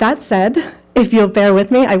 That said, if you'll bear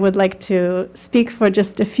with me, I would like to speak for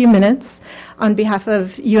just a few minutes on behalf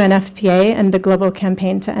of UNFPA and the global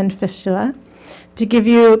campaign to end fistula, to give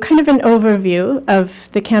you kind of an overview of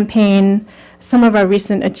the campaign, some of our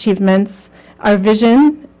recent achievements, our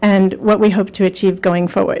vision, and what we hope to achieve going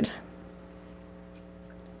forward.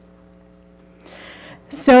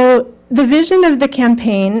 So the vision of the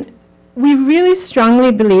campaign, we really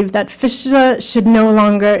strongly believe that fistula should no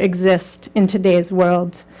longer exist in today's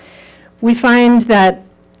world. We find that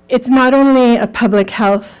it's not only a public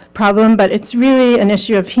health problem, but it's really an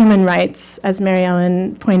issue of human rights, as Mary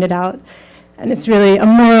Ellen pointed out. And it's really a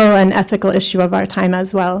moral and ethical issue of our time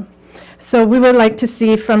as well. So we would like to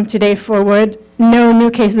see from today forward no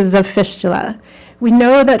new cases of fistula. We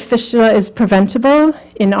know that fistula is preventable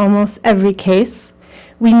in almost every case.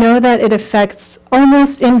 We know that it affects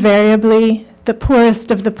almost invariably the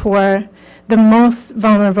poorest of the poor, the most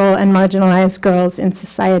vulnerable and marginalized girls in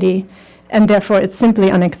society, and therefore it's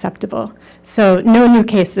simply unacceptable. So no new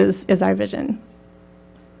cases is our vision.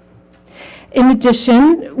 In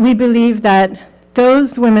addition, we believe that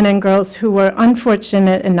those women and girls who were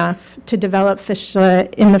unfortunate enough to develop fistula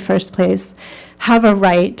in the first place have a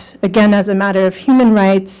right, again, as a matter of human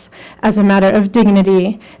rights, as a matter of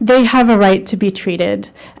dignity, they have a right to be treated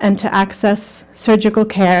and to access surgical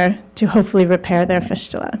care to hopefully repair their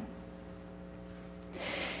fistula.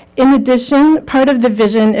 In addition, part of the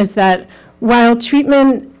vision is that while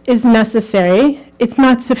treatment is necessary, it's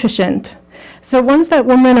not sufficient. So once that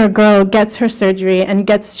woman or girl gets her surgery and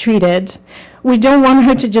gets treated, we don't want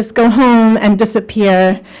her to just go home and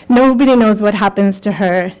disappear. Nobody knows what happens to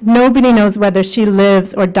her. Nobody knows whether she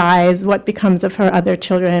lives or dies, what becomes of her other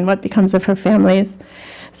children, what becomes of her families.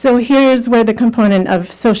 So here's where the component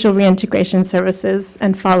of social reintegration services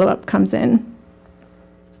and follow-up comes in.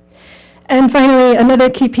 And finally,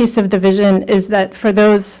 another key piece of the vision is that for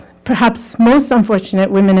those perhaps most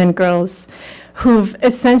unfortunate women and girls who've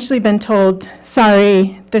essentially been told,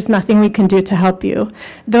 sorry, there's nothing we can do to help you,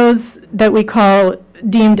 those that we call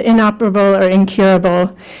deemed inoperable or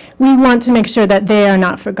incurable, we want to make sure that they are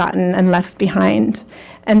not forgotten and left behind,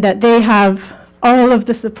 and that they have all of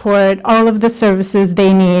the support, all of the services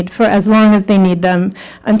they need for as long as they need them,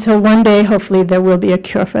 until one day, hopefully, there will be a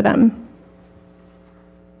cure for them.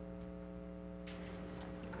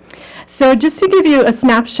 So just to give you a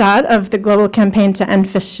snapshot of the global campaign to end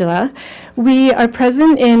fistula, we are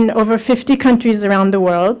present in over 50 countries around the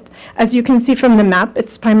world. As you can see from the map,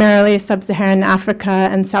 it's primarily sub-Saharan Africa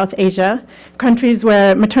and South Asia, countries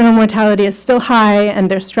where maternal mortality is still high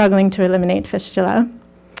and they're struggling to eliminate fistula.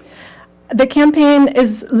 The campaign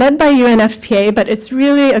is led by UNFPA, but it's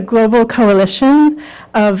really a global coalition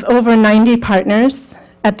of over 90 partners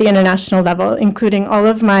at the international level, including all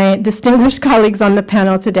of my distinguished colleagues on the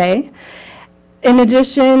panel today. In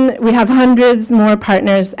addition, we have hundreds more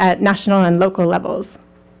partners at national and local levels.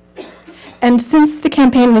 And since the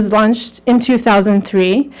campaign was launched in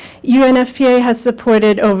 2003, UNFPA has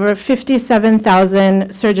supported over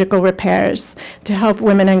 57,000 surgical repairs to help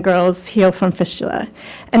women and girls heal from fistula.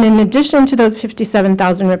 And in addition to those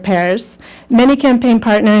 57,000 repairs, many campaign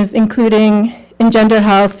partners, including Engender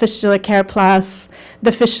Health, Fistula Care Plus,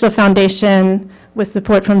 the Fistula Foundation, with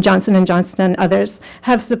support from Johnson & Johnson and others,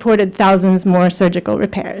 have supported thousands more surgical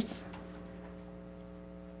repairs.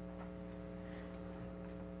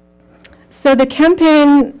 So the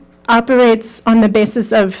campaign operates on the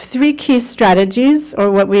basis of three key strategies, or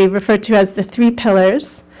what we refer to as the three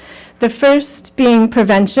pillars. The first being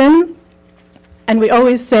prevention. And we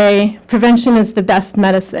always say prevention is the best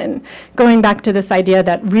medicine, going back to this idea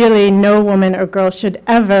that really no woman or girl should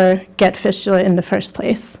ever get fistula in the first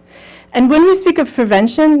place. And when we speak of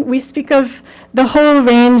prevention, we speak of the whole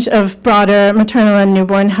range of broader maternal and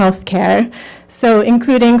newborn health care. So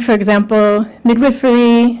including, for example,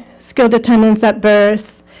 midwifery, skilled attendance at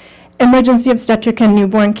birth, emergency obstetric and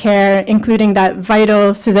newborn care, including that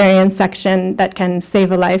vital cesarean section that can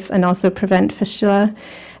save a life and also prevent fistula,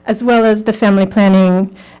 as well as the family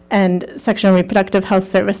planning and sexual and reproductive health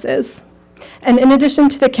services. And in addition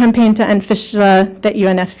to the campaign to end fistula that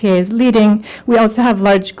UNFPA is leading, we also have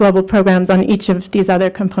large global programs on each of these other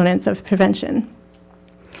components of prevention.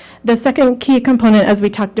 The second key component, as we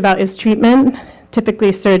talked about, is treatment,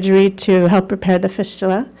 typically surgery to help repair the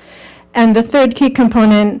fistula. And the third key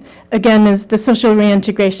component, again, is the social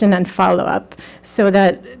reintegration and follow-up, so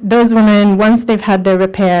that those women, once they've had their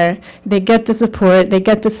repair, they get the support, they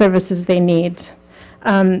get the services they need.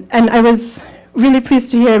 And I was really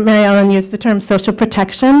pleased to hear Mary Ellen use the term social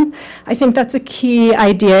protection. I think that's a key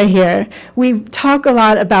idea here. We talk a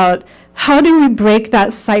lot about how do we break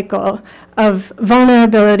that cycle of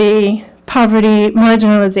vulnerability, poverty,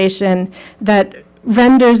 marginalization that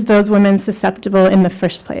renders those women susceptible in the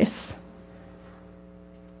first place.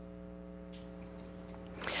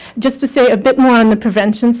 Just to say a bit more on the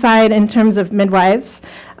prevention side in terms of midwives,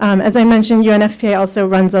 as I mentioned, UNFPA also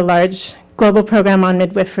runs a large global program on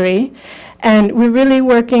midwifery, and we're really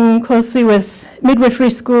working closely with midwifery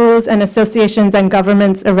schools and associations and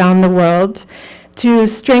governments around the world to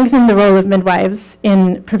strengthen the role of midwives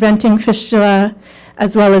in preventing fistula,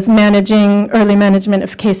 as well as managing early management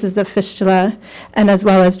of cases of fistula, and as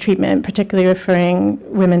well as treatment, particularly referring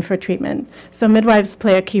women for treatment. So midwives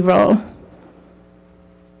play a key role.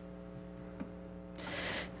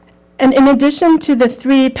 And in addition to the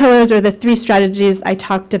 3 pillars or the 3 strategies I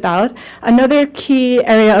talked about, another key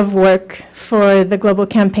area of work for the global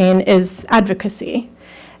campaign is advocacy.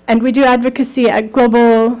 And we do advocacy at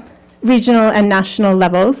global, regional, and national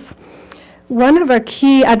levels. One of our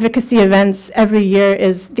key advocacy events every year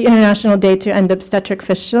is the International Day to End Obstetric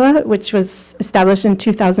Fistula, which was established in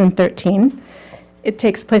 2013. It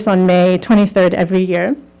takes place on May 23rd every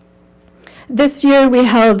year. This year we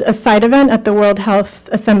held a side event at the World Health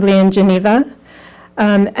Assembly in Geneva.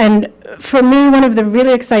 And for me, one of the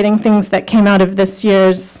really exciting things that came out of this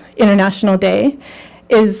year's International Day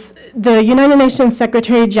is the United Nations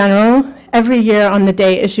Secretary General every year on the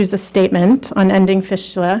day issues a statement on ending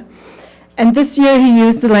fistula. And this year he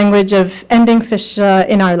used the language of ending fistula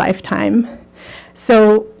in our lifetime.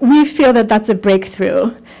 So we feel that that's a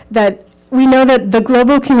breakthrough, that we know that the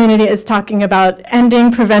global community is talking about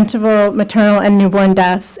ending preventable maternal and newborn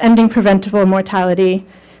deaths, ending preventable mortality,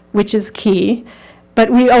 which is key. But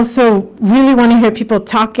we also really want to hear people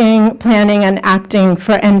talking, planning, and acting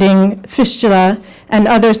for ending fistula and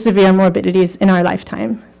other severe morbidities in our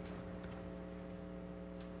lifetime.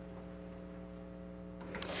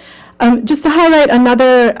 Just to highlight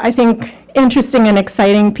another, I think, interesting and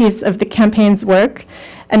exciting piece of the campaign's work,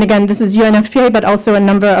 and again, this is UNFPA, but also a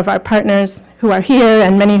number of our partners who are here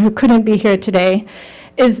and many who couldn't be here today,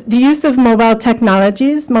 is the use of mobile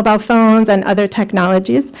technologies, mobile phones and other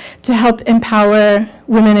technologies, to help empower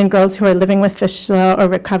women and girls who are living with fistula or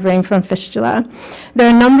recovering from fistula. There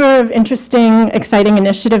are a number of interesting, exciting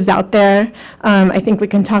initiatives out there. I think we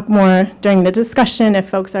can talk more during the discussion if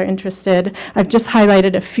folks are interested. I've just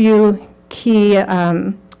highlighted a few key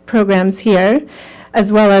programs here, as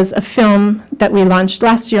well as a film that we launched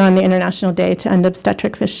last year on the International Day to End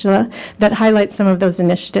Obstetric Fistula that highlights some of those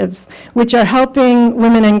initiatives, which are helping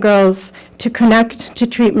women and girls to connect to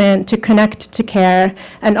treatment, to connect to care,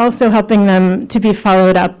 and also helping them to be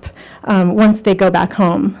followed up once they go back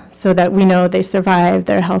home so that we know they survive,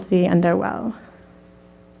 they're healthy, and they're well.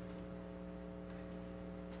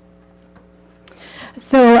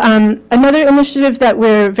 So another initiative that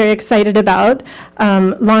we're very excited about,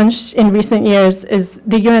 launched in recent years, is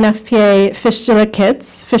the UNFPA fistula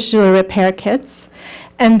kits, fistula repair kits.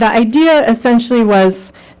 And the idea essentially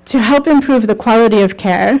was to help improve the quality of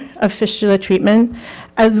care of fistula treatment,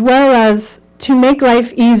 as well as to make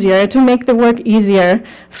life easier, to make the work easier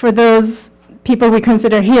for those people we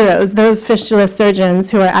consider heroes, those fistula surgeons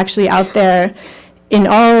who are actually out there in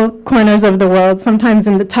all corners of the world, sometimes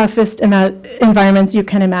in the toughest environments you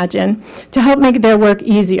can imagine, to help make their work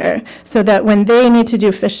easier so that when they need to do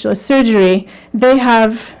fistula surgery, they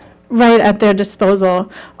have right at their disposal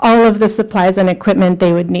all of the supplies and equipment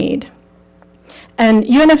they would need. And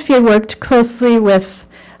UNFPA worked closely with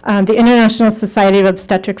the International Society of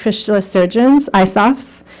Obstetric Fistula Surgeons,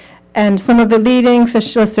 ISOFs, and some of the leading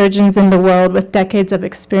fistula surgeons in the world with decades of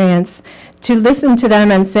experience, to listen to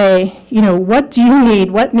them and say, you know, what do you need?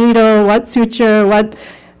 What needle, what suture,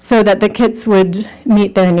 so that the kits would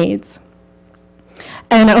meet their needs.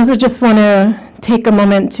 And I also just want to take a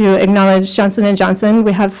moment to acknowledge Johnson & Johnson.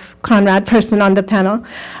 We have Conrad Person on the panel,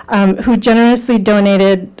 who generously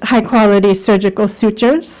donated high-quality surgical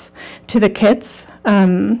sutures to the kits,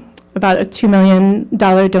 about a $2 million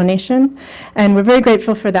donation. And we're very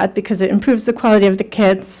grateful for that because it improves the quality of the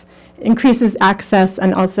kits, increases access,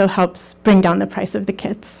 and also helps bring down the price of the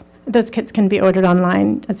kits. Those kits can be ordered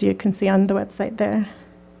online, as you can see on the website there.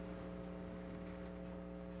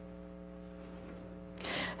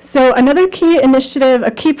 So another key initiative, a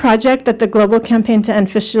key project that the Global Campaign to End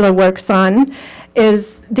Fistula works on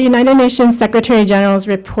is the United Nations Secretary General's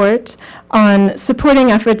report on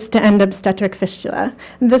supporting efforts to end obstetric fistula.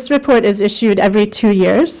 This report is issued every 2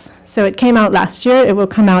 years. So it came out last year, it will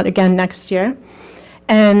come out again next year.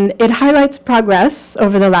 And it highlights progress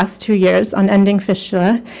over the last 2 years on ending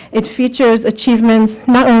fistula. It features achievements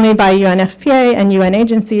not only by UNFPA and UN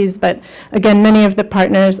agencies, but again, many of the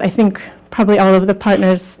partners, I think probably all of the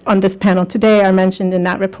partners on this panel today are mentioned in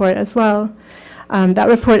that report as well. That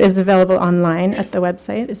report is available online at the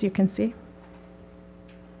website, as you can see.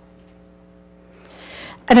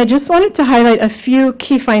 And I just wanted to highlight a few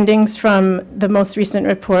key findings from the most recent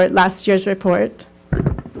report, last year's report.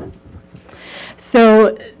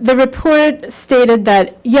 So the report stated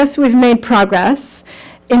that, yes, we've made progress.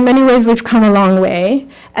 In many ways, we've come a long way.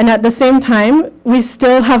 And at the same time, we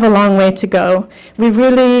still have a long way to go. We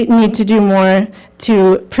really need to do more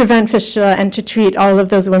to prevent fistula and to treat all of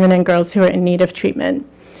those women and girls who are in need of treatment.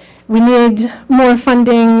 We need more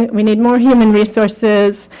funding. We need more human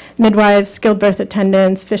resources, midwives, skilled birth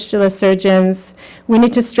attendants, fistula surgeons. We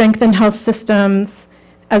need to strengthen health systems,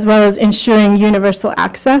 as well as ensuring universal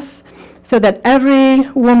access. so that every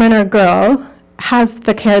woman or girl has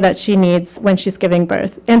the care that she needs when she's giving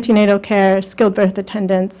birth. Antenatal care, skilled birth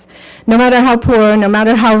attendants, no matter how poor, no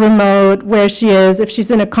matter how remote, where she is, if she's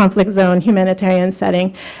in a conflict zone, humanitarian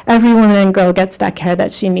setting, every woman and girl gets that care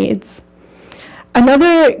that she needs.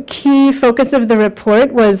 Another key focus of the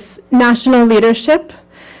report was national leadership.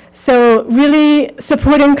 So really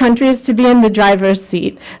supporting countries to be in the driver's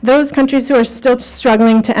seat. Those countries who are still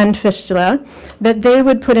struggling to end fistula, that they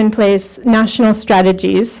would put in place national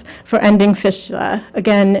strategies for ending fistula,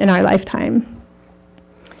 again, in our lifetime.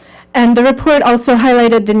 And the report also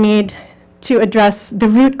highlighted the need to address the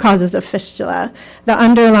root causes of fistula, the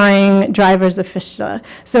underlying drivers of fistula.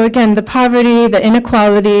 So again, the poverty, the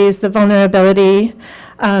inequalities, the vulnerability.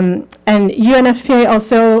 And UNFPA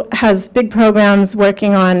also has big programs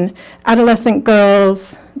working on adolescent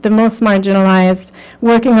girls, the most marginalized,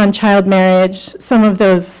 working on child marriage, some of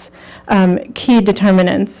those key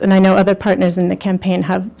determinants. And I know other partners in the campaign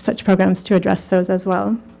have such programs to address those as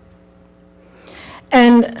well.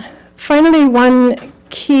 And finally, one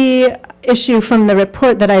key issue from the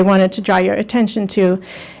report that I wanted to draw your attention to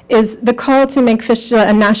is the call to make fistula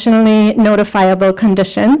a nationally notifiable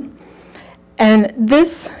condition. And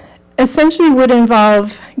this essentially would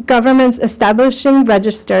involve governments establishing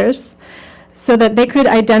registers so that they could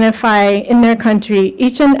identify in their country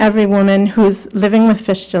each and every woman who's living with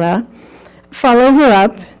fistula, follow her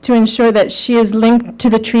up to ensure that she is linked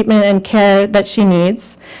to the treatment and care that she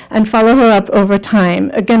needs, and follow her up over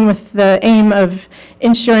time, again with the aim of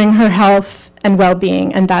ensuring her health and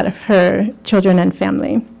well-being and that of her children and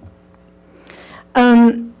family.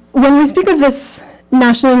 When we speak of this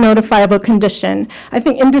nationally notifiable condition, I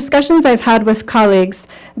think in discussions I've had with colleagues,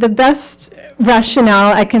 the best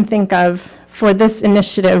rationale I can think of for this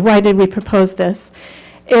initiative, why did we propose this,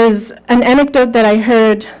 is an anecdote that I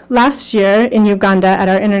heard last year in Uganda at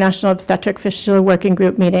our International Obstetric Fistula Working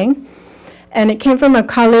Group meeting. And it came from a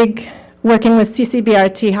colleague working with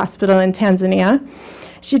CCBRT Hospital in Tanzania.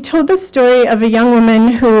 She told the story of a young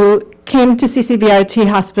woman who came to CCBRT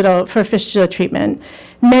Hospital for fistula treatment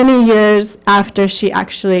many years after she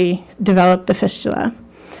actually developed the fistula.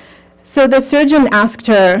 So the surgeon asked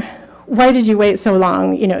her, why did you wait so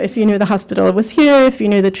long? You know, if you knew the hospital was here, if you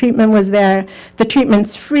knew the treatment was there, the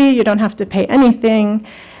treatment's free, you don't have to pay anything.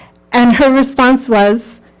 And her response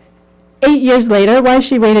was, 8 years later, why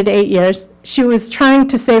she waited 8 years, she was trying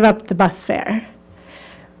to save up the bus fare.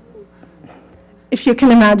 If you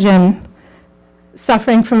can imagine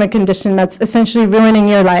suffering from a condition that's essentially ruining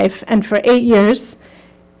your life, and for 8 years,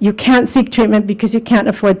 you can't seek treatment because you can't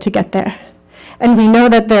afford to get there. And we know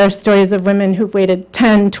that there are stories of women who've waited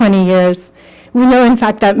 10, 20 years. We know, in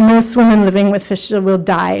fact, that most women living with fistula will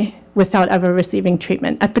die without ever receiving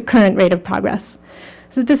treatment at the current rate of progress.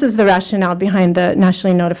 So this is the rationale behind the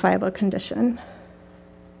nationally notifiable condition.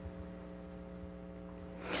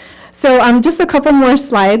 So just a couple more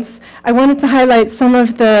slides. I wanted to highlight some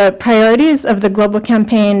of the priorities of the global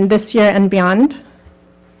campaign this year and beyond.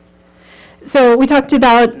 So we talked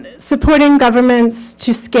about supporting governments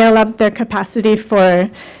to scale up their capacity for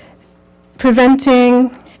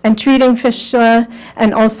preventing and treating fistula,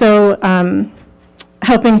 and also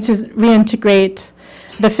helping to reintegrate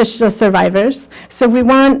the fistula survivors. So we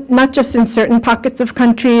want, not just in certain pockets of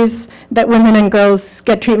countries, that women and girls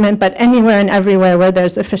get treatment, but anywhere and everywhere where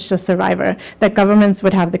there's a fistula survivor, that governments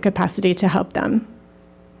would have the capacity to help them.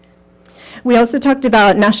 We also talked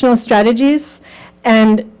about national strategies,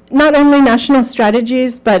 and not only national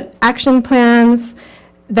strategies, but action plans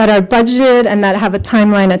that are budgeted and that have a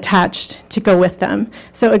timeline attached to go with them.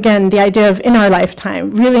 So again, the idea of in our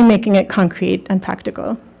lifetime, really making it concrete and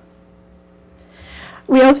practical.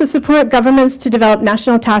 We also support governments to develop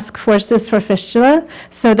national task forces for fistula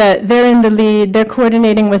so that they're in the lead, they're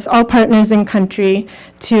coordinating with all partners in country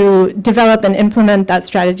to develop and implement that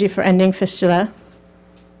strategy for ending fistula.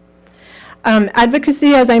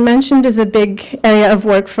 Advocacy, as I mentioned, is a big area of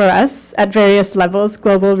work for us at various levels,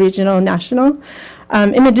 global, regional, national.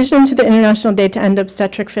 In addition to the International Day to End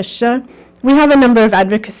Obstetric Fistula, we have a number of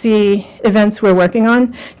advocacy events we're working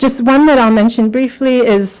on. Just one that I'll mention briefly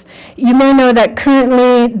is, you may know that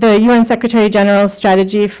currently the UN Secretary General's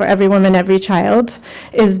strategy for Every Woman, Every Child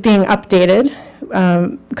is being updated.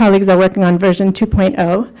 Colleagues are working on version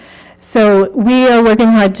 2.0. So we are working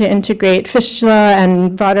hard to integrate fistula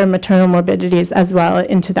and broader maternal morbidities as well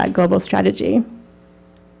into that global strategy.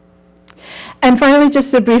 And finally,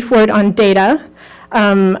 just a brief word on data.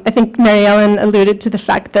 I think Mary Ellen alluded to the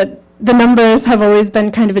fact that the numbers have always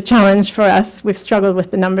been kind of a challenge for us. We've struggled with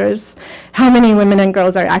the numbers. How many women and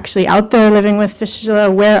girls are actually out there living with fistula?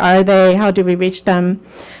 Where are they? How do we reach them?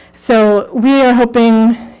 So we are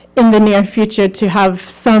hoping in the near future to have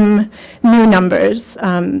some new numbers,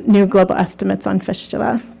 new global estimates on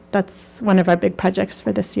fistula. That's one of our big projects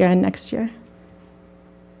for this year and next year.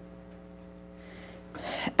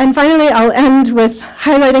 And finally, I'll end with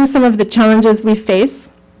highlighting some of the challenges we face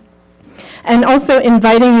and also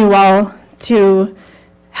inviting you all to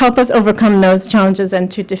help us overcome those challenges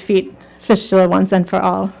and to defeat fistula once and for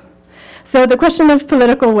all. So the question of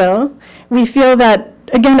political will, we feel that,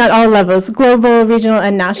 again, at all levels, global, regional,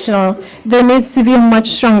 and national, there needs to be a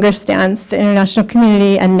much stronger stance, the international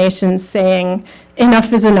community and nations saying,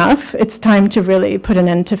 enough is enough. It's time to really put an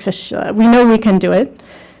end to fistula. We know we can do it,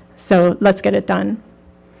 so let's get it done.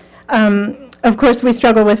 Of course, we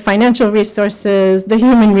struggle with financial resources, the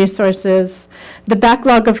human resources, the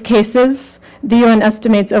backlog of cases. The UN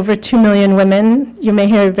estimates over 2 million women, you may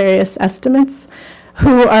hear various estimates,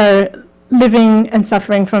 who are living and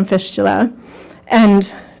suffering from fistula.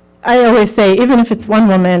 And I always say, even if it's 1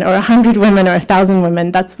 woman or 100 women or 1,000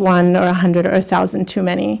 women, that's 1 or 100 or 1,000 too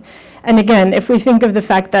many. And again, if we think of the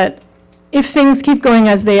fact that if things keep going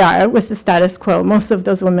as they are with the status quo, most of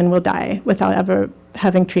those women will die without ever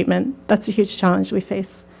having treatment. That's a huge challenge we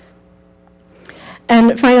face.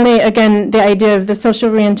 And finally, again, the idea of the social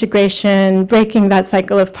reintegration, breaking that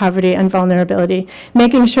cycle of poverty and vulnerability,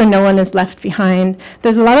 making sure no one is left behind.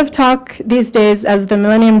 There's a lot of talk these days as the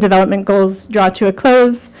Millennium Development Goals draw to a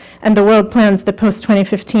close and the world plans the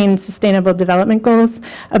post-2015 Sustainable Development Goals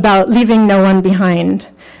about leaving no one behind.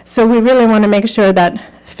 So we really want to make sure that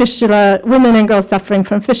fistula, women and girls suffering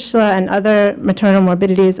from fistula and other maternal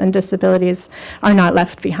morbidities and disabilities are not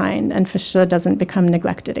left behind and fistula doesn't become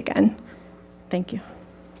neglected again. Thank you.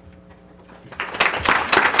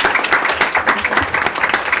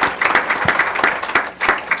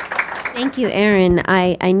 Thank you, Erin.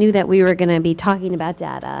 I knew that we were going to be talking about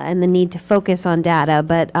data and the need to focus on data,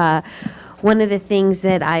 but one of the things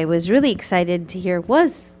that I was really excited to hear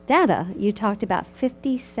was data. You talked about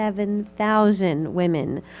 57,000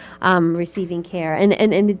 women receiving care, and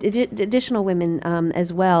additional women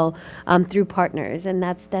as well through partners, and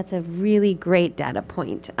that's a really great data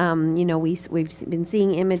point. You know, we've been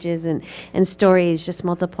seeing images and stories. Just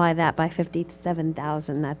multiply that by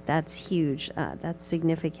 57,000. That's huge. That's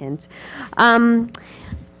significant.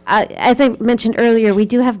 As I mentioned earlier, we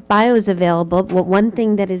do have bios available. But one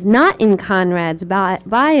thing that is not in Conrad's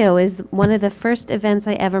bio is one of the first events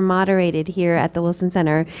I ever moderated here at the Wilson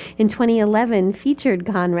Center in 2011 featured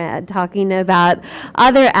Conrad talking about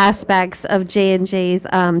other aspects of J&J's,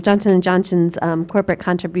 Johnson & Johnson's corporate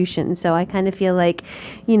contribution. So I kind of feel like,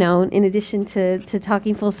 you know, in addition to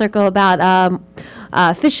talking full circle about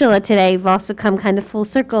fistula today, we've also come kind of full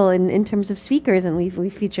circle in terms of speakers, and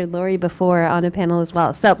we've featured Lori before on a panel as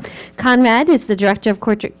well. So Conrad is the Director of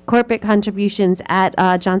Corporate Contributions at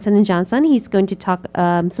Johnson & Johnson. He's going to talk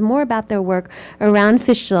some more about their work around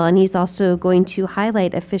fistula, and he's also going to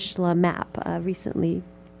highlight a fistula map, recently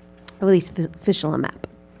released fistula map.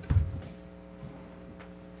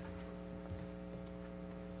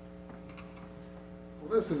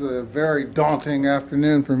 Well, this is a very daunting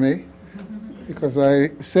afternoon for me, because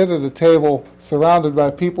I sit at a table surrounded by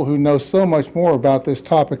people who know so much more about this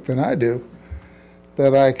topic than I do,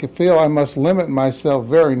 that I feel I must limit myself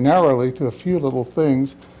very narrowly to a few little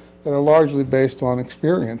things that are largely based on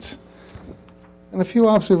experience. And a few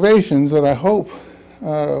observations that I hope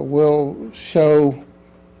will show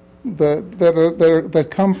that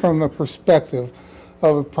come from the perspective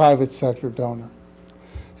of a private sector donor.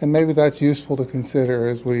 And maybe that's useful to consider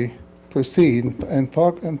as we proceed and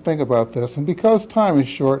talk and think about this. And because time is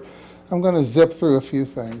short, I'm going to zip through a few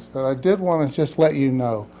things, but I did want to just let you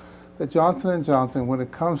know that Johnson & Johnson, when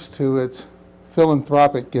it comes to its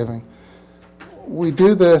philanthropic giving, we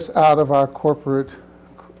do this out of our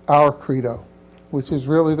credo, which is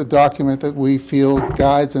really the document that we feel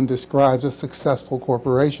guides and describes a successful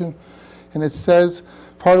corporation. And it says,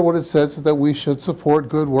 part of what it says is that we should support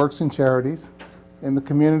good works and charities in the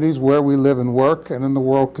communities where we live and work, and in the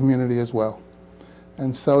world community as well.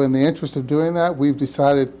 And so in the interest of doing that, we've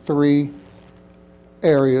decided 3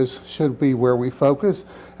 areas should be where we focus.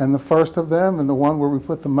 And the first of them, and the one where we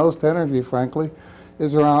put the most energy, frankly,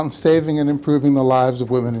 is around saving and improving the lives of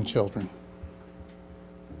women and children.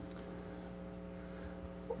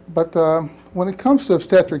 But when it comes to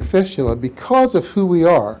obstetric fistula, because of who we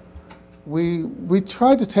are, we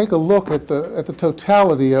tried to take a look at the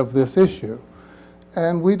totality of this issue.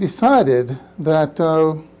 And we decided that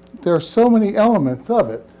there are so many elements of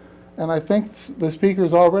it. And I think the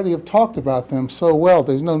speakers already have talked about them so well,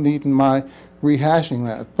 there's no need in my rehashing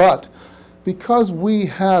that. But because we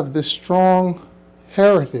have this strong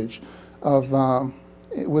heritage of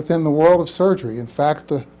within the world of surgery. In fact,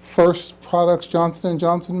 the first products Johnson &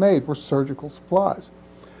 Johnson made were surgical supplies.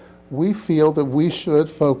 We feel that we should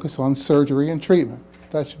focus on surgery and treatment.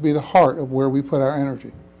 That should be the heart of where we put our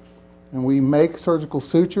energy. And we make surgical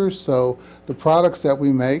sutures, so the products that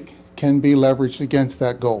we make can be leveraged against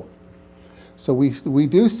that goal. So we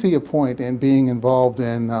do see a point in being involved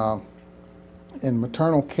in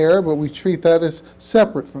maternal care, but we treat that as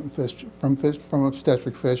separate from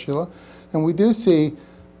obstetric fistula. And we do see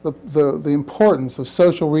the importance of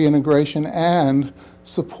social reintegration and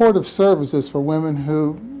supportive services for women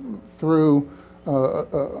who,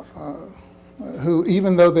 who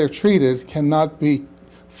even though they're treated, cannot be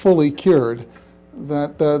fully cured.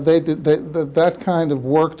 That kind of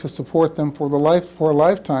work to support them for a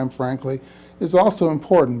lifetime, frankly, is also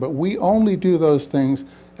important. But we only do those things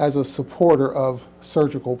as a supporter of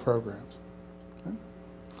surgical programs. Okay?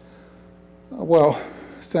 Well,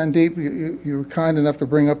 Sandeep, you were kind enough to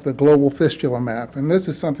bring up the global fistula map, and this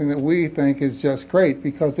is something that we think is just great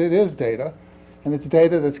because it is data, and it's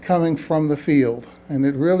data that's coming from the field, and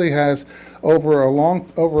it really has over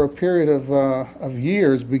a period of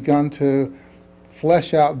years begun to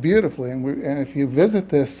flesh out beautifully. And if you visit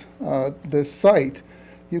this site,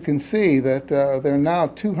 you can see that there are now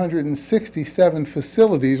 267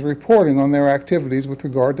 facilities reporting on their activities with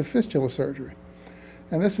regard to fistula surgery.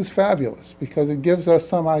 And this is fabulous because it gives us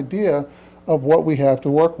some idea of what we have to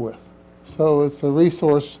work with. So it's a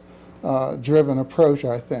resource-driven approach,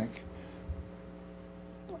 I think.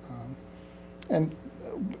 And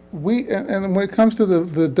when it comes to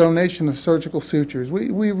the donation of surgical sutures,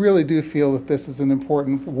 we really do feel that this is an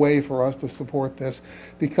important way for us to support this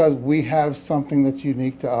because we have something that's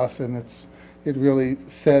unique to us, and it really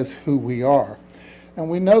says who we are. And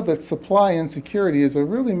we know that supply insecurity is a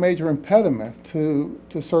really major impediment to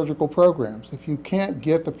surgical programs. If you can't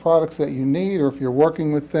get the products that you need, or if you're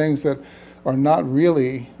working with things that are not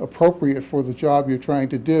really appropriate for the job you're trying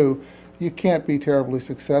to do, you can't be terribly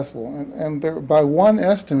successful. And there, by one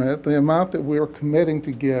estimate, the amount that we're committing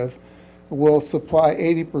to give will supply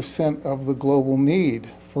 80% of the global need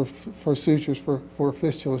for sutures for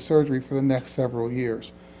fistula surgery for the next several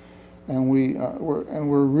years. And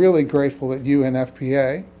we're really grateful that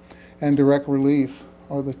UNFPA and Direct Relief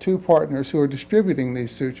are the two partners who are distributing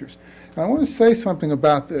these sutures. And I want to say something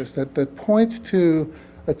about this that points to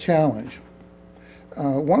a challenge.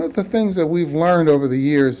 One of the things that we've learned over the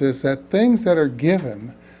years is that things that are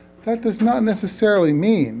given, that does not necessarily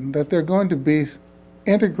mean that they're going to be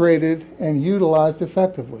integrated and utilized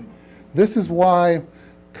effectively. This is why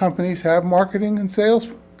companies have marketing and sales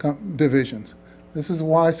divisions. This is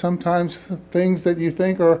why sometimes things that you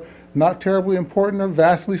think are not terribly important are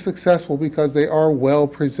vastly successful because they are well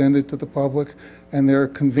presented to the public and they're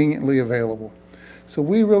conveniently available. So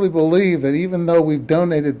we really believe that even though we've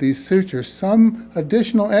donated these sutures, some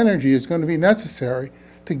additional energy is going to be necessary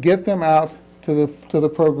to get them out to the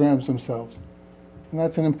programs themselves. And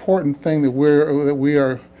that's an important thing that we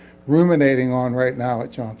are ruminating on right now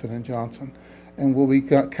at Johnson & Johnson. And we'll be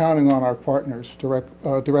counting on our partners,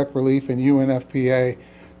 Direct Relief and UNFPA,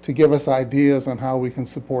 to give us ideas on how we can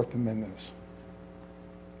support them in this.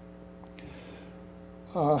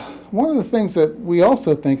 One of the things that we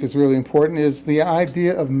also think is really important is the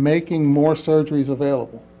idea of making more surgeries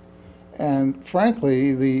available. And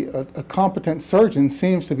frankly, a competent surgeon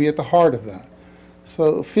seems to be at the heart of that.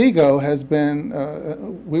 So FIGO has been,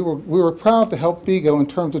 we were proud to help FIGO in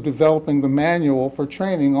terms of developing the manual for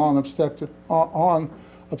training on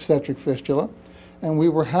obstetric fistula. And we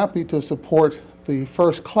were happy to support the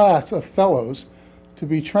first class of fellows to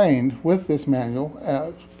be trained with this manual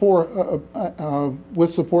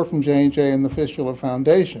with support from J&J and the Fistula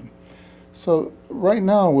Foundation. So right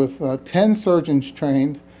now with 10 surgeons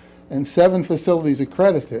trained and 7 facilities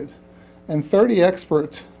accredited and 30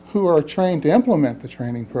 experts who are trained to implement the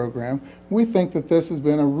training program, we think that this has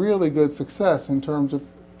been a really good success in terms of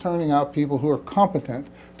turning out people who are competent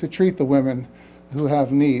to treat the women who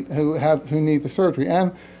need the surgery.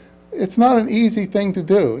 And it's not an easy thing to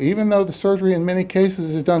do. Even though the surgery in many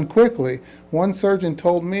cases is done quickly, one surgeon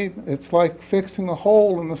told me it's like fixing a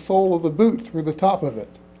hole in the sole of the boot through the top of it.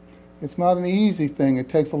 It's not an easy thing. It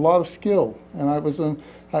takes a lot of skill. And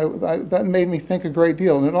that made me think a great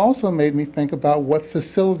deal. And it also made me think about what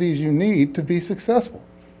facilities you need to be successful.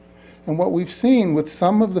 And what we've seen with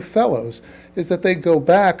some of the fellows is that they go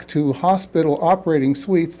back to hospital operating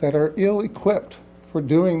suites that are ill-equipped for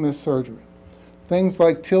doing this surgery. Things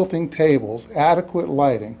like tilting tables, adequate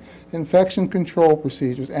lighting, infection control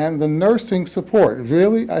procedures, and the nursing support.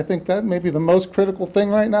 Really, I think that may be the most critical thing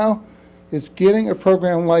right now, is getting a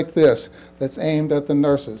program like this that's aimed at the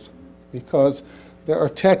nurses, because There are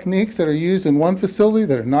techniques that are used in one facility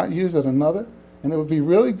that are not used at another, and it would be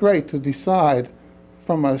really great to decide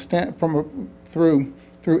through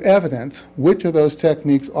evidence which of those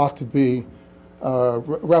techniques ought to be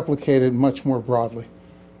replicated much more broadly.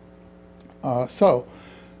 And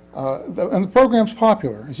the program's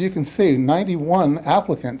popular. As you can see, 91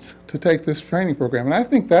 applicants to take this training program, and I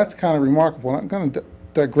think that's kind of remarkable. I'm going to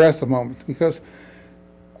digress a moment because,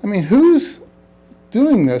 I mean, who's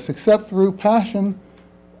doing this except through passion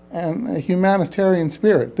and a humanitarian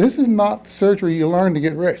spirit? This is not surgery you learn to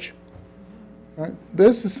get rich. Right?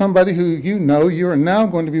 This is somebody who you are now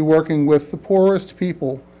going to be working with the poorest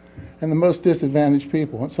people and the most disadvantaged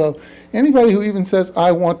people. And so anybody who even says,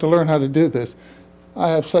 I want to learn how to do this, I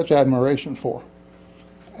have such admiration for.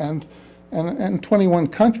 And 21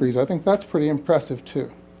 countries, I think that's pretty impressive too.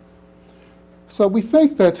 So we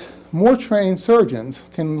think that more trained surgeons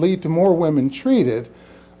can lead to more women treated,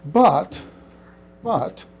 but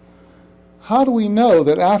how do we know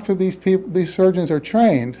that after these surgeons are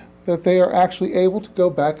trained, that they are actually able to go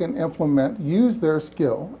back and implement, use their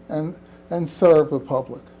skill, and serve the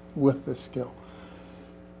public with this skill?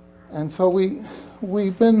 And so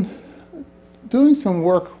we've been doing some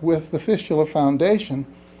work with the Fistula Foundation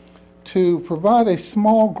to provide a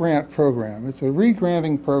small grant program. It's a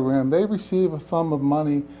re-granting program. They receive a sum of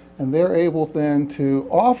money, and they're able then to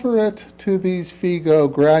offer it to these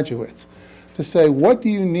FIGO graduates to say, what do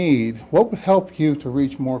you need? What would help you to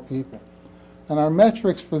reach more people? And our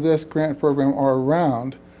metrics for this grant program are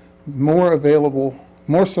around more available,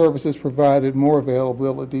 more services provided, more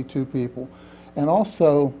availability to people. And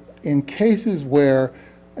also in cases where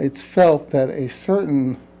it's felt that a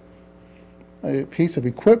certain piece of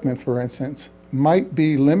equipment, for instance, might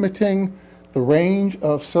be limiting the range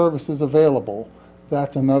of services available,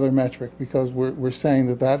 that's another metric, because we're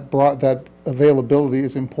saying that availability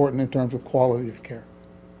is important in terms of quality of care.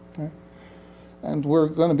 Okay? And we're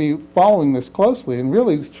going to be following this closely and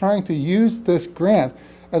really trying to use this grant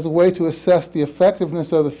as a way to assess the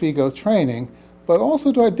effectiveness of the FIGO training, but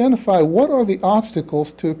also to identify what are the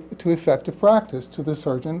obstacles to effective practice to the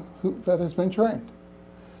surgeon that has been trained.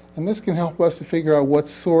 And this can help us to figure out what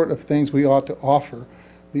sort of things we ought to offer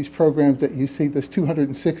these programs that you see, this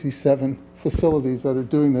 267 facilities that are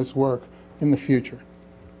doing this work in the future.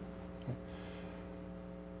 Okay.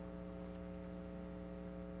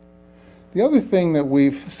 The other thing that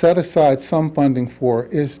we've set aside some funding for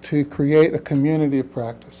is to create a community of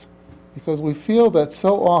practice, because we feel that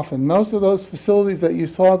so often, most of those facilities that you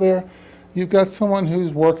saw there, you've got someone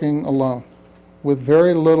who's working alone with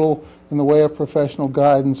very little in the way of professional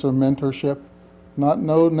guidance or mentorship, not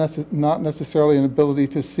necessarily an ability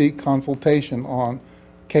to seek consultation on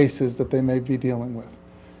cases that they may be dealing with.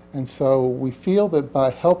 And so we feel that by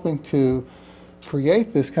helping to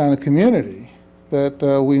create this kind of community, that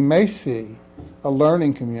we may see a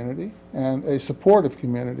learning community and a supportive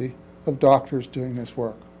community of doctors doing this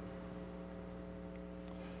work.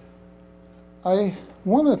 I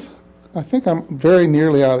think I'm very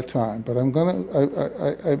nearly out of time, but I'm going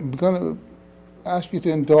to ask you to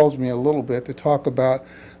indulge me a little bit to talk about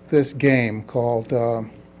this game called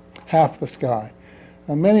Half the Sky.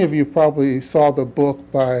 Now, many of you probably saw the book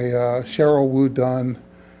by Cheryl Wu Dunn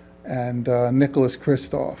and Nicholas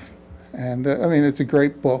Kristof. And I mean, it's a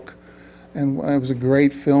great book, and it was a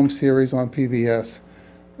great film series on PBS.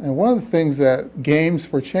 And one of the things that Games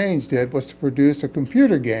for Change did was to produce a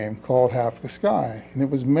computer game called Half the Sky. And it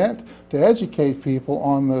was meant to educate people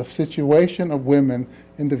on the situation of women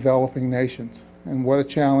in developing nations and what a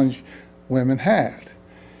challenge women had.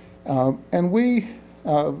 And we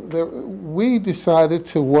decided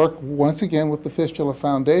to work once again with the Fistula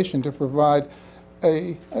Foundation to provide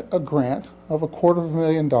a grant of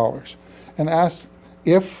 $250,000 and ask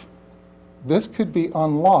if this could be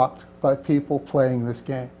unlocked by people playing this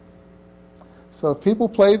game. So if people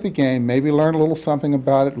played the game, maybe learn a little something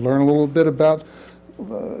about it, learn a little bit about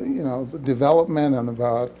the development and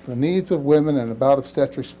about the needs of women and about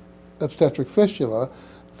obstetric fistula,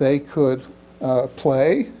 they could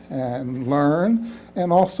play and learn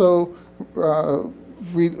and also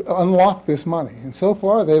unlock this money. And so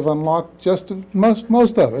far they've unlocked just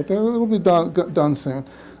most of it. It'll be done soon.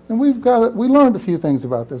 And we learned a few things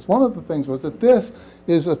about this. One of the things was that this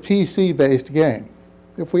is a PC-based game.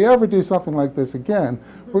 If we ever do something like this again,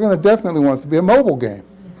 we're going to definitely want it to be a mobile game,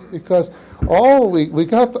 because we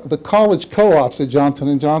got the college co-ops at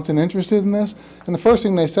Johnson & Johnson interested in this, and the first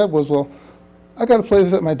thing they said was, well, I got to play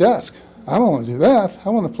this at my desk. I don't want to do that. I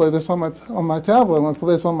want to play this on my tablet. I want to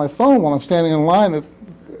play this on my phone while I'm standing in line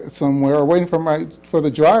somewhere or waiting for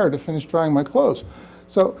the dryer to finish drying my clothes.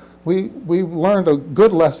 So we learned a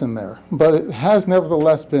good lesson there, but it has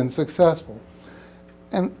nevertheless been successful.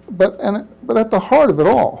 But at the heart of it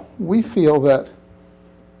all, we feel that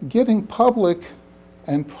getting public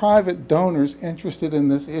and private donors interested in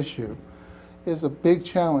this issue is a big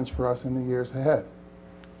challenge for us in the years ahead.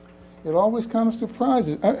 It always kind of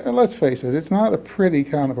surprises, and let's face it, it's not a pretty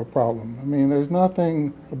kind of a problem. I mean, there's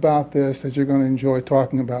nothing about this that you're going to enjoy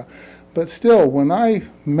talking about. But still, when I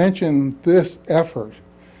mention this effort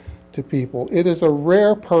to people, it is a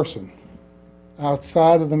rare person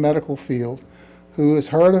outside of the medical field who has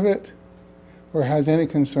heard of it or has any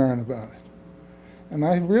concern about it. And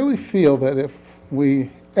I really feel that if we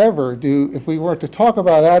were to talk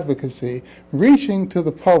about advocacy, reaching to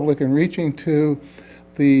the public and reaching to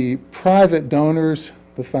the private donors,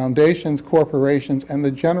 the foundations, corporations, and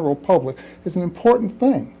the general public is an important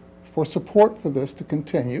thing for support for this to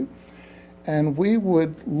continue. And we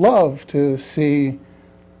would love to see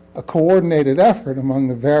a coordinated effort among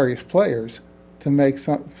the various players to make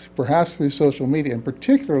some, perhaps through social media, and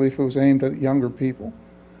particularly if it was aimed at younger people,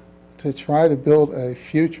 to try to build a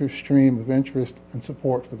future stream of interest and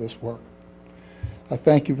support for this work. I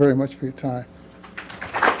thank you very much for your time.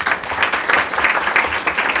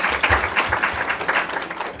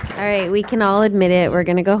 All right, we can all admit it. We're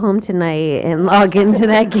going to go home tonight and log into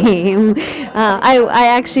that game. I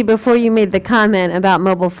actually, before you made the comment about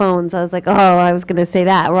mobile phones, I was like, oh, I was going to say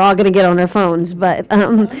that. We're all going to get on our phones, but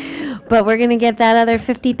we're going to get that other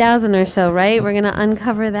 50,000 or so, right? We're going to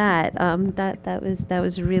uncover that. That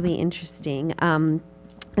was really interesting.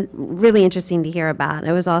 Really interesting to hear about.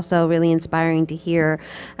 It was also really inspiring to hear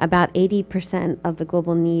about 80% of the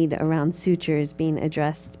global need around sutures being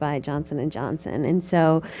addressed by Johnson & Johnson. And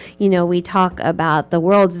so, you know, we talk about the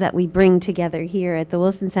worlds that we bring together here at the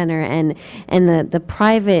Wilson Center, and the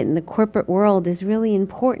private and the corporate world is really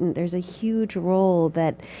important. There's a huge role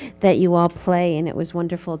that you all play, and it was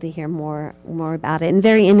wonderful to hear more about it, and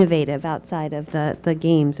very innovative outside of the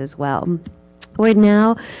games as well. We're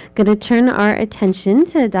now going to turn our attention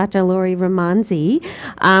to Dr. Lori Ramanzi.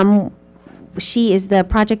 She is the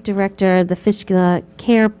project director of the Fistula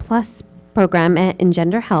Care Plus program in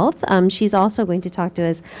gender health. She's also going to talk to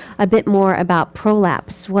us a bit more about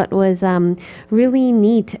prolapse. What was really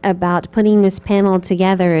neat about putting this panel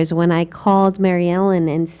together is when I called Mary Ellen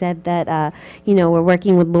and said that, you know, we're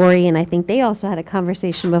working with Lori, and I think they also had a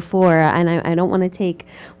conversation before, and I don't want to take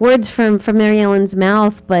words from Mary Ellen's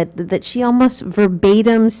mouth, but that she almost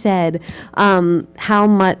verbatim said how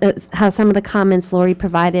some of the comments Lori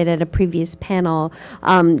provided at a previous panel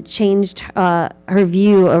changed her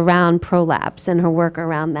view around prolapse and her work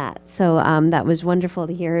around that. So that was wonderful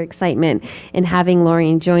to hear her excitement in having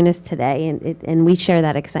Lori join us today, and we share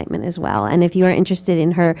that excitement as well. And if you are interested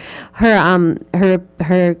in her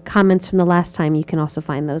comments from the last time, you can also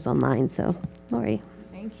find those online. So, Lori.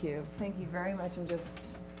 Thank you very much. I'm just,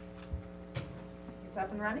 it's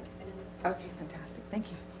up and running? It is. Okay, fantastic.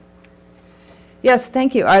 Thank you. Yes,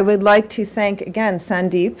 thank you. I would like to thank again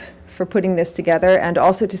Sandeep for putting this together, and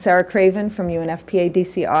also to Sarah Craven from UNFPA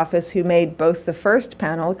DC office, who made both the first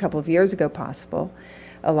panel a couple of years ago possible,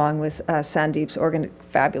 along with Sandeep's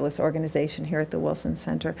fabulous organization here at the Wilson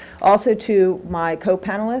Center. Also to my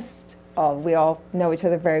co-panelists, we all know each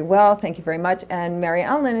other very well, thank you very much, and Mary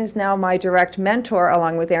Ellen is now my direct mentor,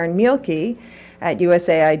 along with Erin Mielke at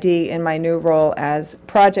USAID in my new role as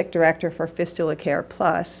project director for Fistula Care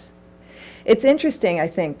Plus. It's interesting, I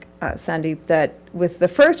think, Sandeep, that with the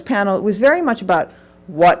first panel, it was very much about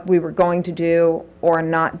what we were going to do or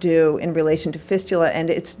not do in relation to fistula, and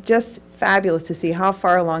it's just fabulous to see how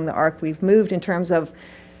far along the arc we've moved in terms of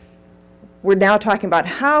we're now talking about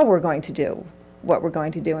how we're going to do what we're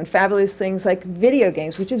going to do, and fabulous things like video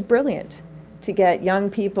games, which is brilliant to get young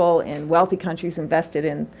people in wealthy countries invested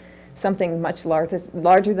in something much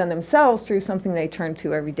larger than themselves through something they turn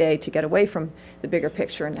to every day to get away from the bigger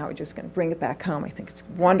picture, and now we're just going to bring it back home. I think it's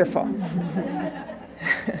wonderful.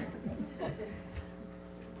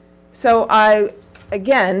 So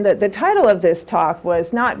again, the title of this talk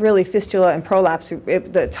was not really fistula and prolapse.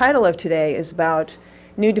 The title of today is about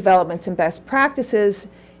new developments and best practices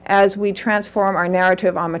as we transform our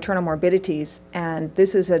narrative on maternal morbidities, and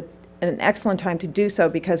this is an excellent time to do so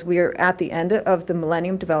because we are at the end of the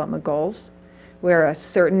Millennium Development Goals, where a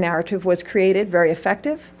certain narrative was created, very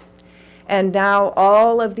effective, and now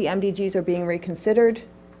all of the MDGs are being reconsidered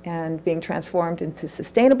and being transformed into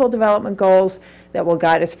sustainable development goals that will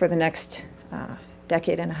guide us for the next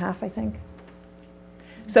decade and a half, I think.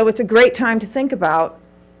 So it's a great time to think about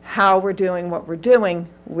how we're doing what we're doing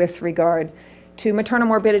with regard to maternal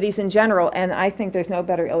morbidities in general, and I think there's no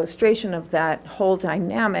better illustration of that whole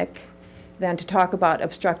dynamic than to talk about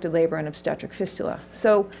obstructed labor and obstetric fistula.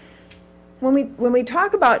 So when we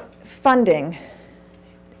talk about funding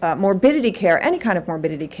morbidity care, any kind of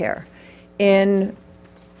morbidity care in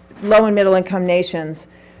low and middle income nations,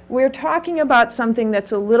 we're talking about something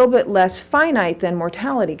that's a little bit less finite than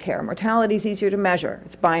mortality care. Mortality is easier to measure.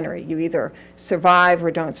 It's binary. You either survive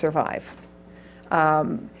or don't survive.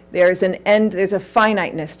 There's a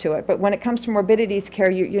finiteness to it. But when it comes to morbidities care,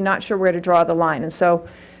 you're not sure where to draw the line. And so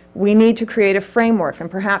we need to create a framework.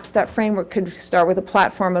 And perhaps that framework could start with a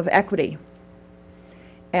platform of equity.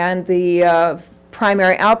 And the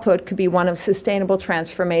primary output could be one of sustainable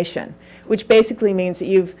transformation, which basically means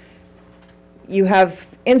that you have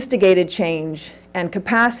instigated change and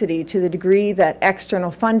capacity to the degree that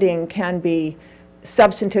external funding can be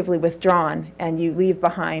substantively withdrawn, and you leave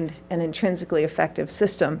behind an intrinsically effective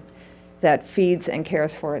system that feeds and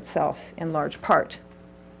cares for itself in large part.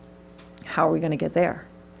 How are we going to get there?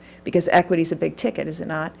 Because equity is a big ticket, is it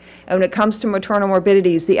not? And when it comes to maternal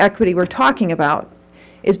morbidities, the equity we're talking about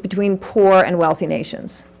is between poor and wealthy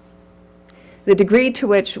nations. The degree to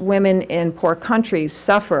which women in poor countries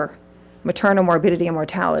suffer maternal morbidity and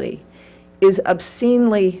mortality is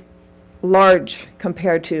obscenely large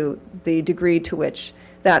compared to the degree to which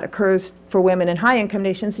that occurs for women in high-income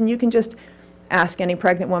nations. And you can just ask any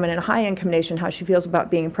pregnant woman in a high-income nation how she feels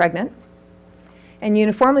about being pregnant. And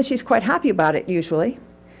uniformly, she's quite happy about it, usually.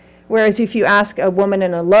 Whereas if you ask a woman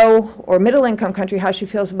in a low or middle-income country how she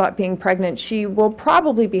feels about being pregnant, she will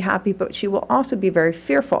probably be happy, but she will also be very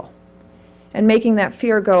fearful. And making that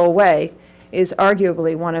fear go away is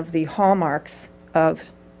arguably one of the hallmarks of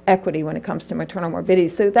equity when it comes to maternal morbidity.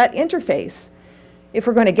 So that interface, if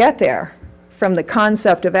we're going to get there, from the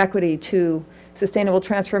concept of equity to sustainable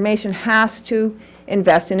transformation, has to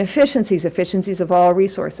invest in efficiencies of all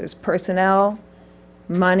resources: personnel,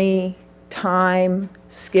 money, time,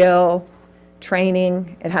 skill,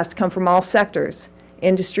 training. It has to come from all sectors: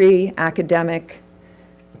 industry, academic,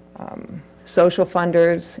 social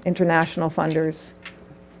funders, international funders.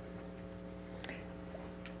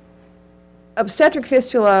 Obstetric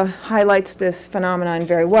fistula highlights this phenomenon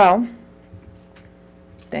very well.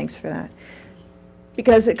 Thanks for that.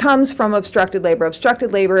 Because it comes from obstructed labor.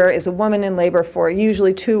 Obstructed labor is a woman in labor for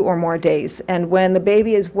usually 2 or more days. And when the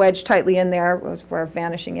baby is wedged tightly in there, was our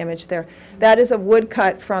vanishing image there, that is a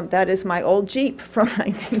woodcut from, that is my old Jeep from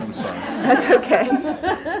 19. I'm sorry. That's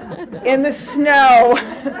okay. In the snow.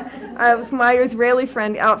 I was my Israeli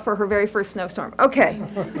friend out for her very first snowstorm. Okay.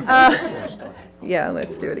 Yeah,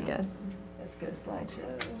 let's do it again. Let's get a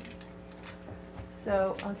slideshow.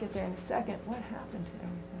 So I'll get there in a second. What happened to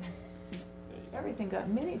everything? Everything got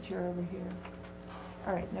miniature over here.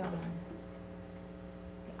 All right, no.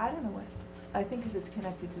 I don't know what. I think because it's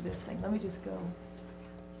connected to this thing. Let me just go.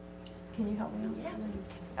 Can you help me out? Yes.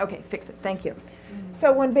 Okay, fix it. Thank you.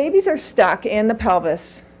 So when babies are stuck in the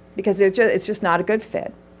pelvis, because it's just not a good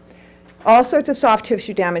fit, all sorts of soft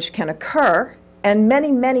tissue damage can occur, and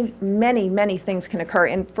many, many, many, many things can occur.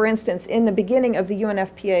 And for instance, in the beginning of the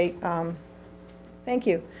UNFPA, thank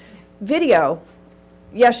you, video,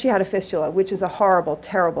 yes, she had a fistula, which is a horrible,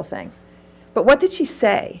 terrible thing. But what did she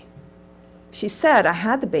say? She said, I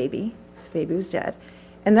had the baby was dead,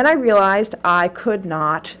 and then I realized I could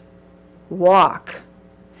not walk.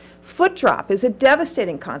 Foot drop is a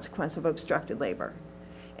devastating consequence of obstructed labor.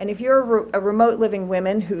 And if you're a remote living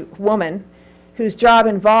woman whose job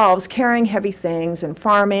involves carrying heavy things and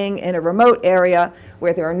farming in a remote area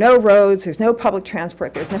where there are no roads, there's no public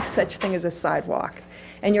transport, there's no such thing as a sidewalk,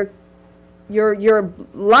 and your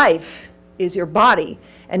life is your body,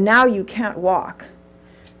 and now you can't walk.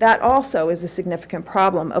 That also is a significant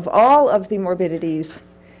problem of all of the morbidities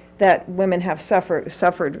that women have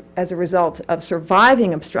suffered as a result of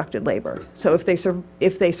surviving obstructed labor. So if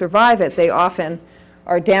they survive it, they often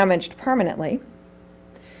are damaged permanently.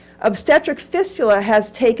 Obstetric fistula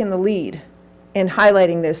has taken the lead in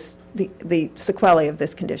highlighting the sequelae of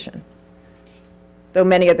this condition, though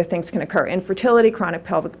many other things can occur: infertility, chronic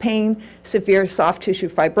pelvic pain, severe soft tissue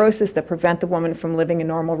fibrosis that prevent the woman from living a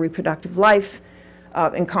normal reproductive life,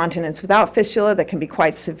 incontinence without fistula that can be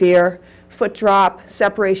quite severe, foot drop,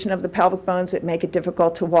 separation of the pelvic bones that make it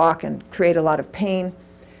difficult to walk and create a lot of pain.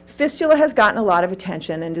 Fistula has gotten a lot of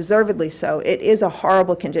attention, and deservedly so. It is a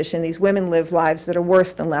horrible condition. These women live lives that are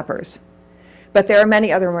worse than lepers. But there are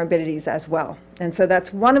many other morbidities as well. And so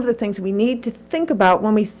that's one of the things we need to think about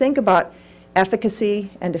when we think about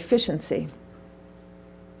efficacy and efficiency.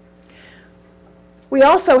 We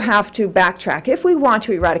also have to backtrack. If we want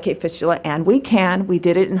to eradicate fistula, and we can, we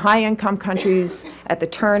did it in high-income countries at the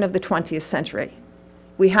turn of the 20th century.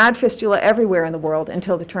 We had fistula everywhere in the world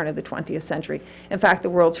until the turn of the 20th century. In fact, the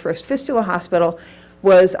world's first fistula hospital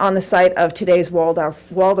was on the site of today's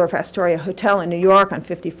Waldorf Astoria Hotel in New York on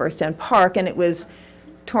 51st and Park, and it was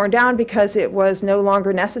torn down because it was no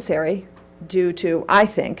longer necessary due to, I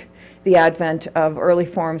think, the advent of early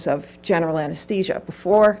forms of general anesthesia.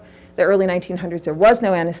 Before the early 1900s, there was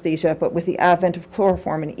no anesthesia, but with the advent of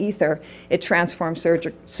chloroform and ether, it transformed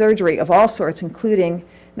surgery of all sorts, including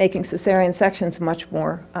making cesarean sections much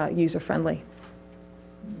more user-friendly.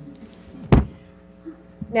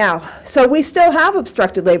 Now, so we still have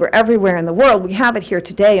obstructed labor everywhere in the world. We have it here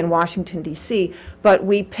today in Washington, D.C., but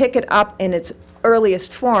we pick it up in its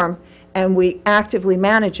earliest form and we actively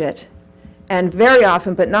manage it. And very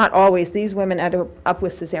often, but not always, these women end up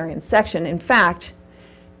with cesarean section. In fact,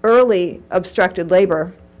 early obstructed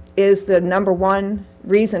labor is the #1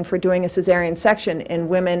 reason for doing a cesarean section in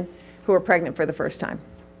women who are pregnant for the first time,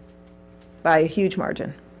 by a huge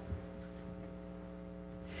margin.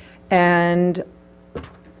 And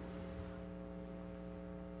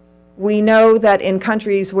we know that in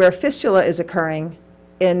countries where fistula is occurring,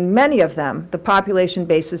 in many of them, the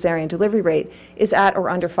population-based cesarean delivery rate is at or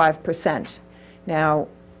under 5%. Now,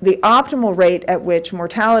 the optimal rate at which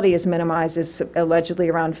mortality is minimized is allegedly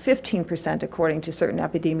around 15%, according to certain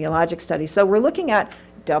epidemiologic studies. So we're looking at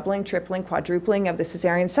doubling, tripling, quadrupling of the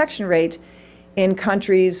cesarean section rate in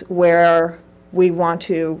countries where we want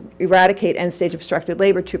to eradicate end-stage obstructed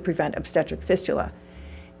labor to prevent obstetric fistula.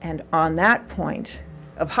 And on that point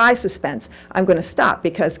of high suspense, I'm going to stop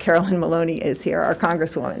because Carolyn Maloney is here, our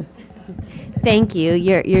Congresswoman. Thank you.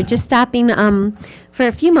 You're just stopping for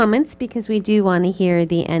a few moments because we do want to hear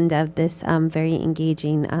the end of this very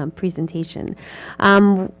engaging presentation.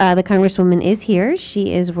 The Congresswoman is here.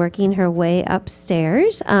 She is working her way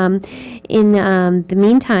upstairs. In the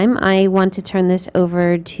meantime, I want to turn this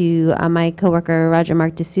over to my coworker, Roger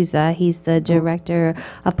Mark D'Souza. He's the Director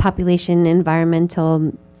of Population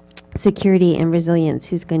Environmental Security and Resilience,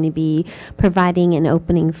 who's going to be providing an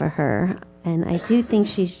opening for her. And I do think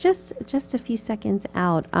she's just a few seconds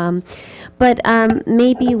out. But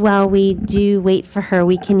maybe while we do wait for her,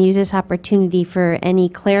 we can use this opportunity for any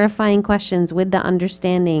clarifying questions, with the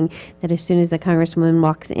understanding that as soon as the Congresswoman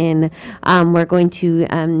walks in, we're going to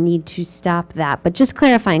need to stop that. But just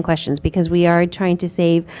clarifying questions, because we are trying to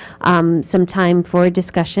save some time for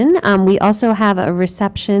discussion. We also have a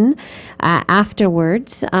reception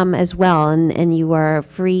afterwards as well, and you are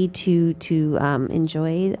free to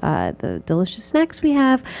enjoy the delicious snacks we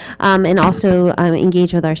have, and also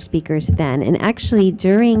engage with our speakers then. And actually,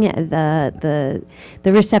 during the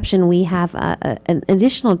reception, we have an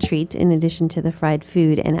additional treat in addition to the fried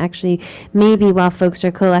food. And actually, maybe while folks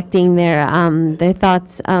are collecting their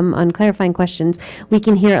thoughts on clarifying questions, we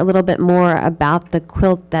can hear a little bit more about the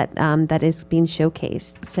quilt that is being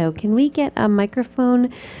showcased. So, can we get a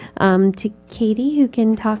microphone to Katie, who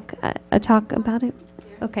can talk about it?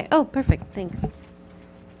 Okay. Oh, perfect. Thanks.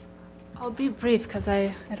 I'll be brief because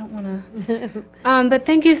I don't want to. But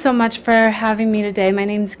thank you so much for having me today. My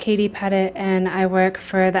name is Katie Pettit, and I work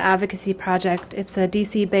for the Advocacy Project. It's a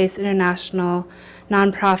DC-based international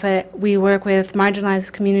nonprofit. We work with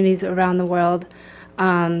marginalized communities around the world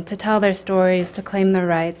to tell their stories, to claim their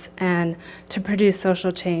rights, and to produce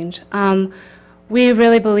social change. We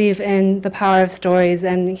really believe in the power of stories,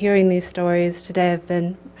 and hearing these stories today have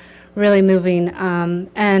been really moving.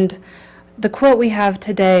 And the quote we have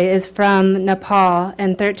today is from Nepal,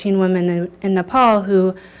 and 13 women in Nepal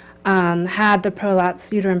who had the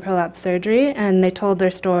uterine prolapse surgery, and they told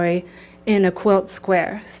their story in a quilt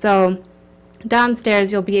square. So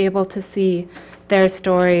downstairs you'll be able to see their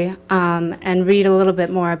story and read a little bit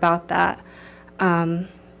more about that. And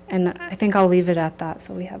I think I'll leave it at that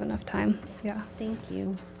so we have enough time. Yeah. Thank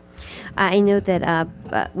you. I know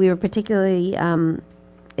that we were particularly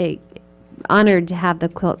honored to have the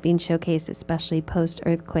quilt being showcased, especially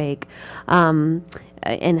post-earthquake, and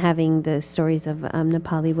having the stories of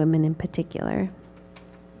Nepali women in particular.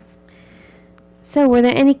 So were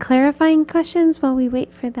there any clarifying questions while we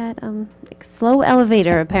wait for that slow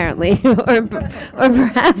elevator, apparently? or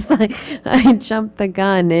perhaps I jumped the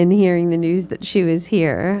gun in hearing the news that she was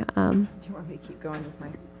here. Do you want me to keep going with my...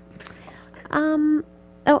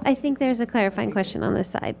 Oh, I think there's a clarifying question on the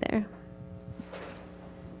side there.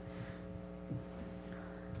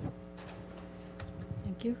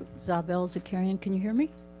 Thank you. Zabel Zakarian, can you hear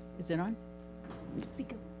me? Is it on?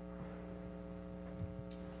 Speak up.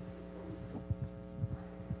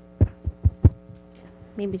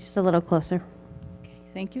 Maybe just a little closer. Okay,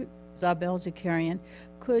 thank you. Zabel Zakarian.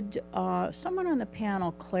 Could someone on the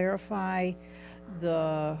panel clarify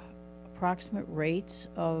the approximate rates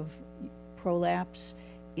of prolapse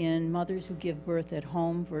in mothers who give birth at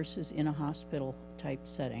home versus in a hospital type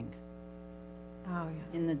setting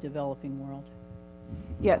in the developing world?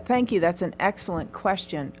 Yeah, thank you. That's an excellent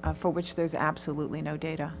question for which there's absolutely no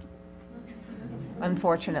data,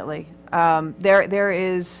 unfortunately. There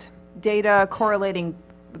is data correlating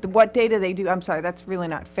what data they do. I'm sorry, that's really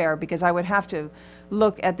not fair because I would have to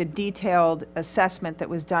look at the detailed assessment that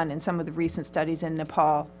was done in some of the recent studies in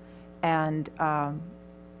Nepal and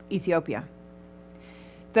Ethiopia.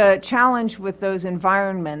 The challenge with those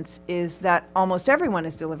environments is that almost everyone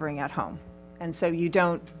is delivering at home. And so you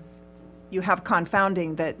have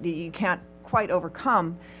confounding that you can't quite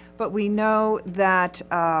overcome. But we know that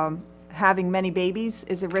having many babies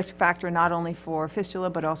is a risk factor not only for fistula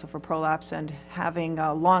but also for prolapse, and having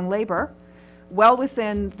long labor, well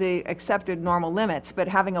within the accepted normal limits, but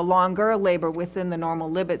having a longer labor within the normal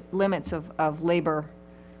limits of labor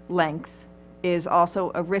length is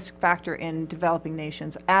also a risk factor in developing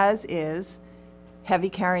nations, as is heavy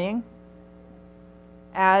carrying,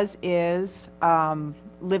 as is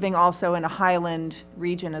living also in a highland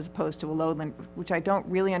region as opposed to a lowland, which I don't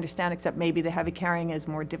really understand, except maybe the heavy carrying is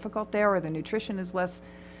more difficult there or the nutrition is less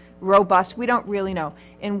robust. We don't really know.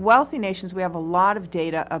 In wealthy nations, we have a lot of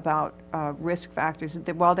data about risk factors.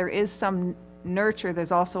 That while there is some nurture,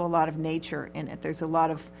 there's also a lot of nature in it. There's a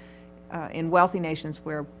lot of, in wealthy nations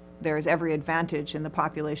where there is every advantage in the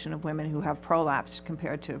population of women who have prolapse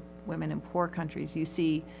compared to women in poor countries. You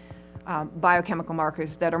see biochemical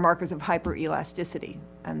markers that are markers of hyperelasticity.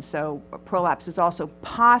 And so prolapse is also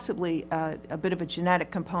possibly a bit of a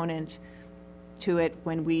genetic component to it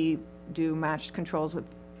when we do matched controls with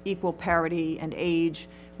equal parity and age,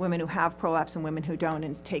 women who have prolapse and women who don't,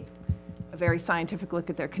 and take a very scientific look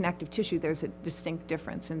at their connective tissue. There's a distinct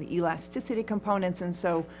difference in the elasticity components. And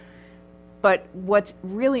so, but what's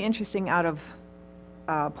really interesting out of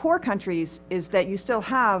poor countries is that you still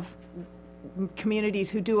have communities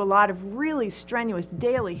who do a lot of really strenuous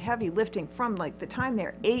daily heavy lifting from like the time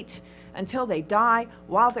they're 8 until they die,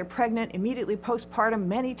 while they're pregnant, immediately postpartum,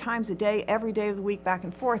 many times a day, every day of the week, back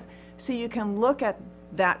and forth. So you can look at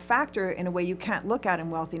that factor in a way you can't look at in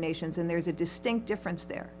wealthy nations, and there's a distinct difference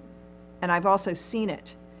there. And I've also seen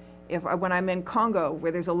it. When I'm in Congo,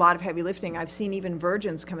 where there's a lot of heavy lifting, I've seen even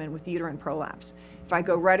virgins come in with uterine prolapse. If I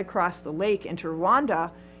go right across the lake into Rwanda,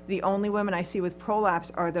 the only women I see with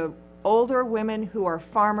prolapse are the older women who are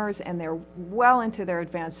farmers, and they're well into their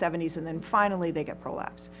advanced 70s, and then finally they get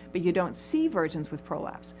prolapse. But you don't see virgins with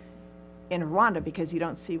prolapse in Rwanda because you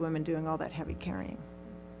don't see women doing all that heavy carrying.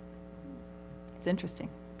 It's interesting.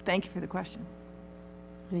 Thank you for the question.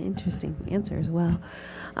 An interesting answer as well.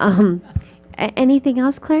 Anything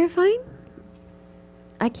else clarifying?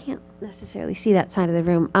 I can't necessarily see that side of the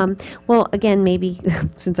room. Well, again, maybe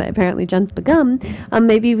since I apparently jumped the gun,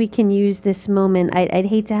 maybe we can use this moment. I'd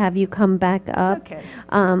hate to have you come back up. It's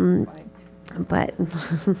okay. But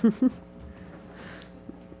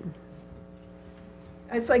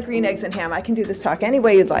it's like green eggs and ham. I can do this talk any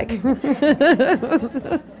way you'd like.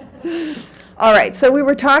 All right, so we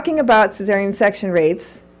were talking about cesarean section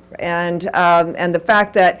rates and the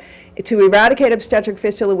fact that to eradicate obstetric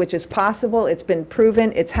fistula, which is possible, it's been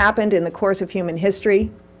proven, it's happened in the course of human history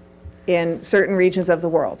in certain regions of the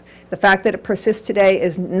world. The fact that it persists today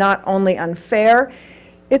is not only unfair,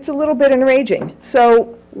 it's a little bit enraging.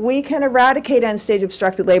 So we can eradicate end-stage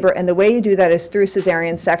obstructed labor, and the way you do that is through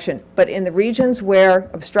cesarean section. But in the regions where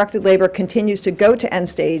obstructed labor continues to go to end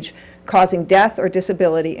stage, causing death or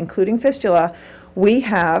disability, including fistula, we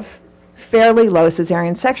have fairly low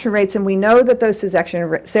cesarean section rates, and we know that those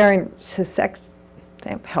cesarean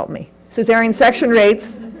section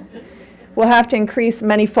rates will have to increase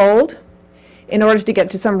many-fold in order to get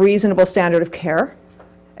to some reasonable standard of care.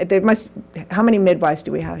 How many midwives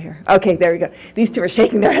do we have here? Okay, there we go. These two are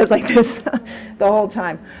shaking their heads like this the whole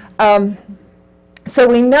time. So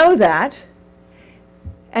we know that,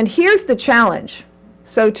 and here's the challenge.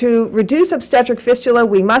 So to reduce obstetric fistula,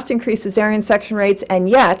 we must increase cesarean section rates, and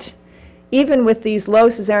yet, even with these low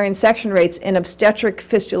cesarean section rates in obstetric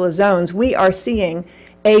fistula zones, we are seeing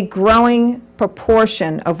a growing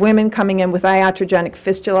proportion of women coming in with iatrogenic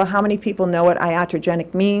fistula. How many people know what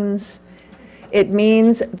iatrogenic means? It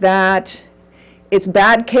means that it's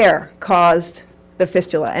bad care caused the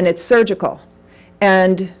fistula, and it's surgical.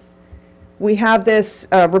 And we have this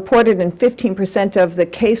reported in 15% of the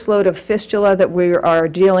caseload of fistula that we are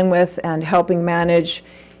dealing with and helping manage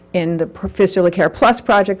in the Fistula Care Plus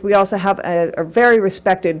project. We also have a very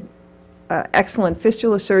respected, excellent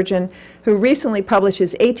fistula surgeon who recently published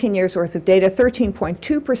his 18 years worth of data.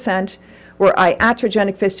 13.2% were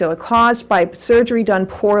iatrogenic fistula caused by surgery done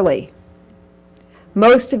poorly.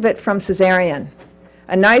 most of it from cesarean,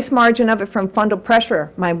 a nice margin of it from fundal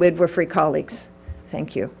pressure, my midwifery colleagues.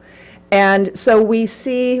 Thank you. And so we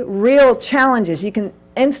see real challenges. You can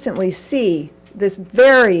instantly see this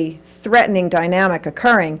very threatening dynamic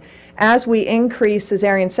occurring as we increase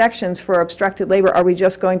cesarean sections for obstructed labor. Are we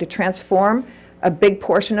just going to transform a big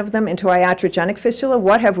portion of them into iatrogenic fistula?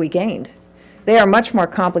 What have we gained? They are much more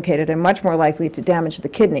complicated and much more likely to damage the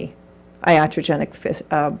kidney,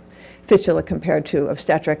 iatrogenic fistula compared to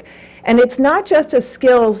obstetric. And it's not just a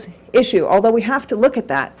skills issue, although we have to look at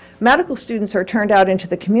that. Medical students are turned out into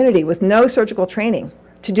the community with no surgical training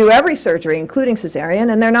to do every surgery, including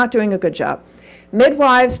cesarean, and they're not doing a good job.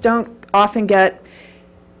 Midwives don't often get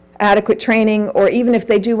adequate training, or even if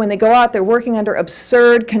they do, when they go out, they're working under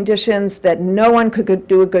absurd conditions that no one could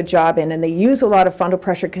do a good job in, and they use a lot of fundal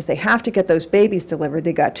pressure because they have to get those babies delivered.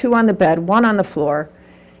 They got 2 on the bed, 1 on the floor.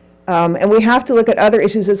 And we have to look at other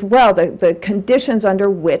issues as well, the conditions under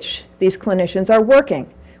which these clinicians are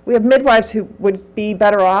working. We have midwives who would be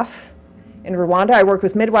better off. In Rwanda, I worked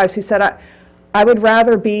with midwives who said, I would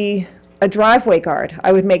rather be a driveway guard.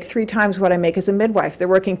 I would make 3 times what I make as a midwife. They're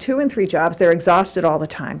working 2 and 3 jobs. They're exhausted all the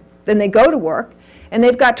time. Then they go to work, and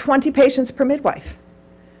they've got 20 patients per midwife.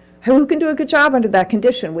 Who can do a good job under that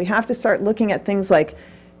condition? We have to start looking at things like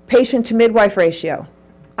patient to midwife ratio.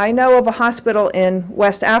 I know of a hospital in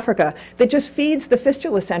West Africa that just feeds the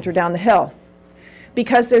fistula center down the hill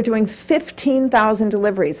because they're doing 15,000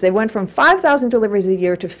 deliveries. They went from 5,000 deliveries a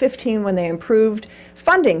year to 15 when they improved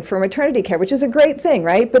funding for maternity care, which is a great thing,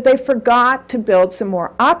 right? But they forgot to build some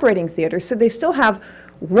more operating theaters, so they still have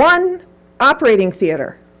 1 operating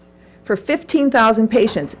theater for 15,000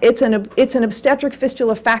 patients. It's an obstetric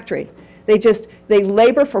fistula factory. They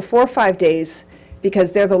labor for 4 or 5 days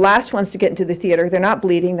because they're the last ones to get into the theater. They're not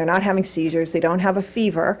bleeding, they're not having seizures, they don't have a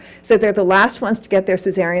fever, so they're the last ones to get their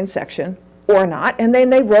cesarean section, or not, and then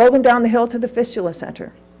they roll them down the hill to the fistula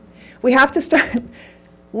center. We have to start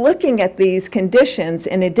looking at these conditions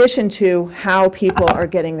in addition to how people are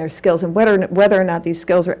getting their skills and whether or not these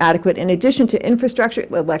skills are adequate, in addition to infrastructure,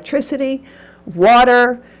 electricity,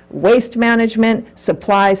 water, waste management,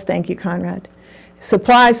 supplies. Thank you, Conrad.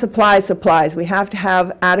 Supplies, supplies, supplies. We have to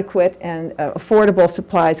have adequate and affordable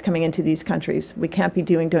supplies coming into these countries. We can't be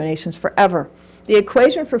doing donations forever. The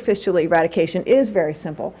equation for fistula eradication is very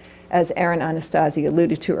simple, as Erin Anastasi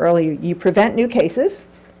alluded to earlier. You prevent new cases,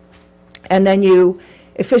 and then you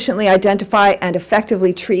efficiently identify and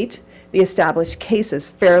effectively treat the established cases.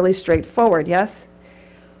 Fairly straightforward, yes?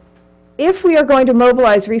 If we are going to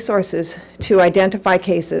mobilize resources to identify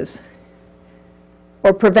cases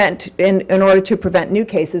or prevent, in order to prevent new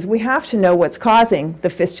cases, we have to know what's causing the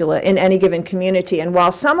fistula in any given community. And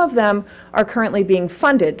while some of them are currently being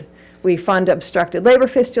funded, we fund obstructed labor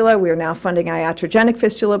fistula, we are now funding iatrogenic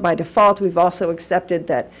fistula by default. We've also accepted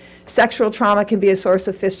that sexual trauma can be a source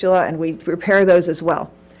of fistula, and we repair those as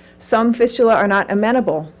well. Some fistula are not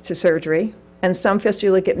amenable to surgery, and some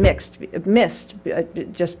fistula get missed,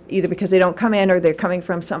 just either because they don't come in or they're coming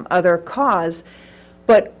from some other cause.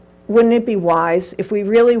 But wouldn't it be wise, if we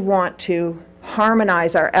really want to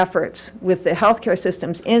harmonize our efforts with the healthcare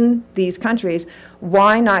systems in these countries,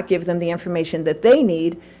 why not give them the information that they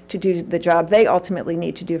need to do the job they ultimately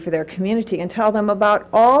need to do for their community, and tell them about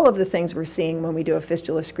all of the things we're seeing when we do a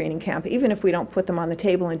fistula screening camp, even if we don't put them on the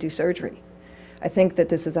table and do surgery. I think that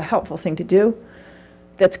this is a helpful thing to do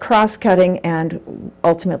that's cross-cutting and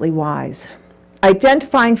ultimately wise.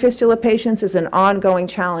 Identifying fistula patients is an ongoing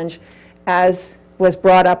challenge, as was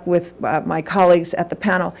brought up with my colleagues at the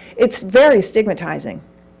panel. It's very stigmatizing,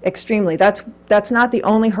 extremely. That's not the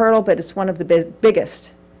only hurdle, but it's one of the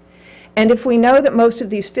biggest. And if we know that most of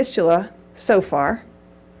these fistula, so far,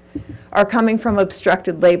 are coming from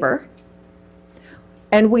obstructed labor,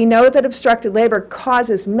 and we know that obstructed labor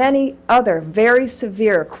causes many other very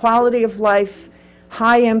severe quality of life,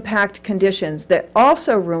 high impact conditions that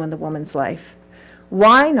also ruin the woman's life,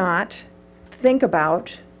 why not think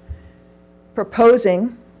about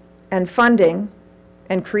proposing and funding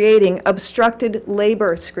and creating obstructed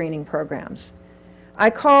labor screening programs? I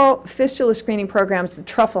call fistula screening programs the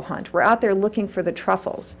truffle hunt. We're out there looking for the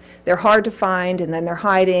truffles. They're hard to find, and then they're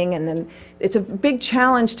hiding, and then it's a big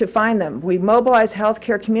challenge to find them. We mobilize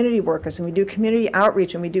healthcare community workers, and we do community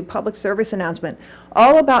outreach, and we do public service announcement,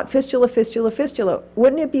 all about fistula, fistula, fistula.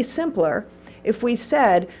 Wouldn't it be simpler if we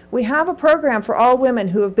said, we have a program for all women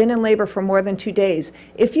who have been in labor for more than 2 days.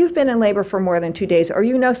 If you've been in labor for more than 2 days, or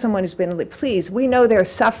you know someone who's been in labor, please, we know they're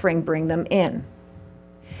suffering, bring them in.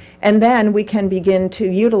 And then we can begin to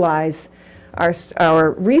utilize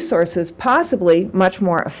our resources possibly much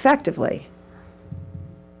more effectively.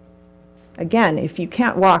 Again, if you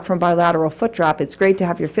can't walk from bilateral foot drop, it's great to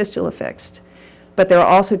have your fistula fixed. But there are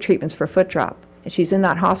also treatments for foot drop. And she's in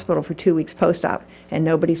that hospital for 2 weeks post-op, and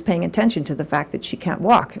nobody's paying attention to the fact that she can't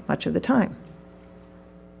walk much of the time.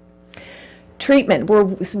 Treatment. We're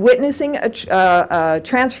witnessing a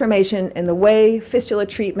transformation in the way fistula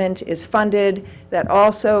treatment is funded that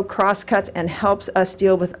also cross-cuts and helps us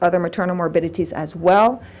deal with other maternal morbidities as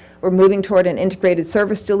well. We're moving toward an integrated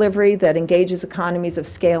service delivery that engages economies of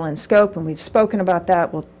scale and scope, and we've spoken about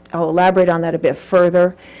that. I'll elaborate on that a bit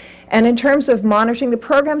further. And in terms of monitoring the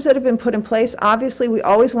programs that have been put in place, obviously we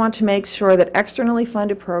always want to make sure that externally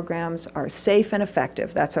funded programs are safe and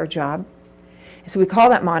effective. That's our job. So we call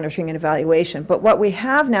that monitoring and evaluation. But what we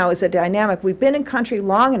have now is a dynamic. We've been in country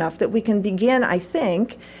long enough that we can begin, I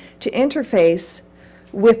think, to interface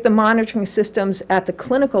with the monitoring systems at the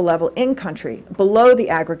clinical level in country, below the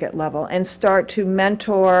aggregate level, and start to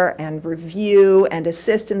mentor and review and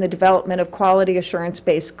assist in the development of quality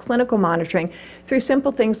assurance-based clinical monitoring through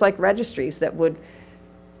simple things like registries that would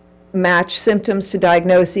match symptoms to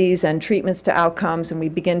diagnoses and treatments to outcomes, and we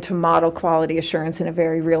begin to model quality assurance in a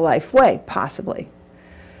very real-life way, possibly.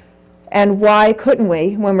 And why couldn't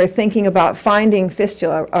we, when we're thinking about finding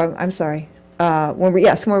fistula, when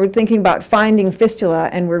we're thinking about finding fistula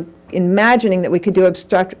and we're imagining that we could do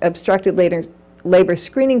obstructed labor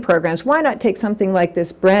screening programs, why not take something like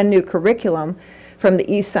this brand new curriculum from the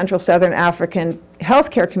East Central Southern African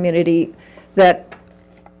healthcare community that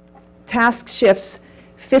task shifts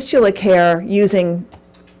fistula care using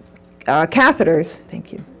catheters,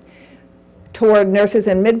 thank you, toward nurses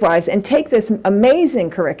and midwives, and take this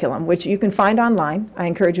amazing curriculum, which you can find online. I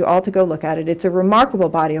encourage you all to go look at it. It's a remarkable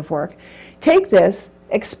body of work. Take this,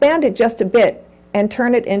 expand it just a bit, and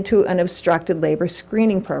turn it into an obstructed labor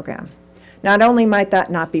screening program. Not only might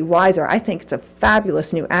that not be wiser, I think it's a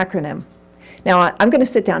fabulous new acronym. Now, I'm going to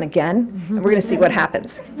sit down again, and we're going to see what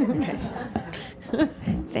happens. Okay.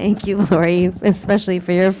 Thank you, Lori, especially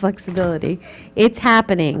for your flexibility. It's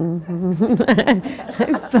happening.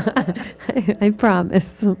 I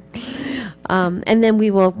promise. And then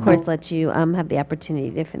we will, of course, let you have the opportunity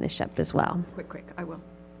to finish up as well. Quick, I will.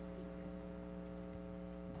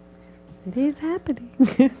 It is happening.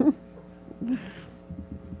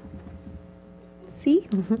 See?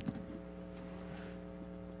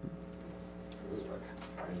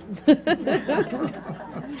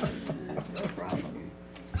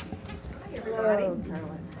 Hello,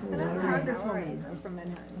 Carolyn. And I'm Congresswoman. I'm from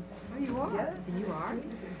Manhattan. Oh, you are? Yes. You are?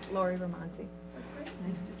 Lori Romanzi.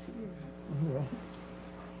 Nice to see you. Well,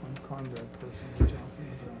 I'm Conrad person.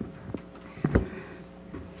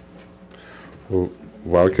 Well,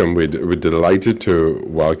 welcome. We're delighted to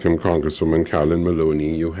welcome Congresswoman Carolyn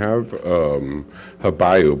Maloney. You have her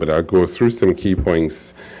bio, but I'll go through some key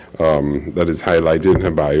points that is highlighted in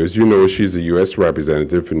her bio. As you know, she's a U.S.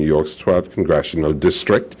 representative for New York's 12th Congressional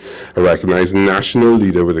District, a recognized national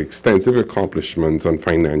leader with extensive accomplishments on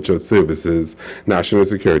financial services, national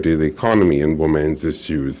security, the economy, and women's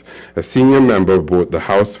issues. A senior member of both the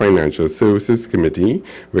House Financial Services Committee,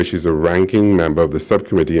 where she's a ranking member of the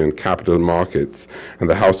Subcommittee on Capital Markets, and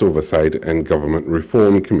the House Oversight and Government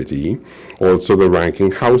Reform Committee, also the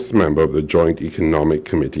ranking House member of the Joint Economic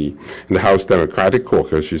Committee. In the House Democratic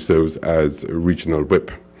Caucus, she serves as regional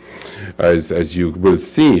whip. As you will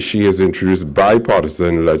see, she has introduced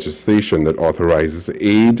bipartisan legislation that authorizes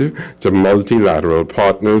aid to multilateral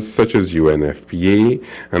partners such as UNFPA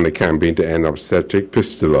and the Campaign to End Obstetric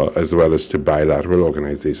Fistula, as well as to bilateral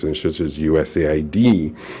organizations such as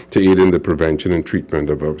USAID to aid in the prevention and treatment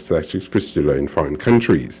of obstetric fistula in foreign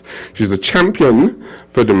countries. She's a champion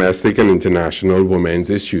for domestic and international women's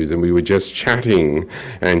issues, and we were just chatting,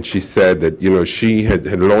 and she said that, you know, she had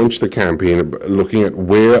launched the campaign looking at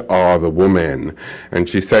where are the women, and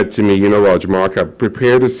she said to me, you know, Roger Mark, I've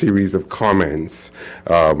prepared a series of comments,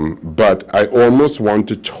 but I almost want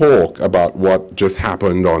to talk about what just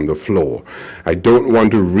happened on the floor. I don't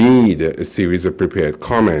want to read a series of prepared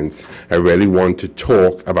comments. I really want to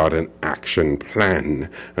talk about an action plan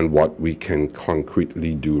and what we can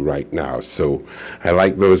concretely do right now. So I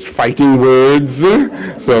like those fighting words.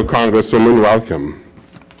 So Congresswoman, welcome.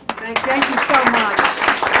 Thank you so much.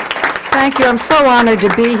 Thank you. I'm so honored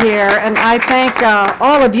to be here, and I thank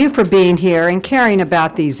all of you for being here and caring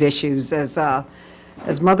about these issues. As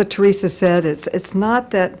Mother Teresa said, it's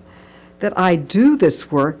not that I do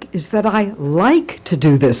this work, is that I like to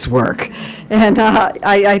do this work. And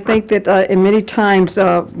I think that in many times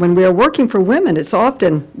when we are working for women, it's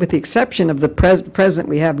often, with the exception of the president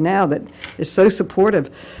we have now that is so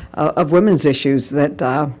supportive of women's issues,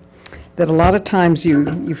 that that a lot of times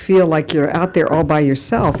you feel like you're out there all by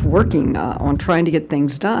yourself working on trying to get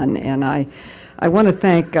things done. And I want to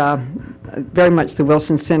thank very much the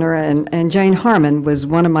Wilson Center, and Jane Harmon was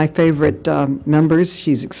one of my favorite members.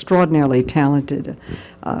 She's extraordinarily talented,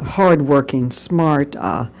 hardworking, smart.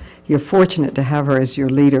 You're fortunate to have her as your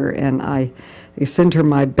leader, and I send her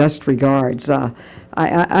my best regards.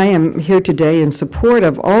 I am here today in support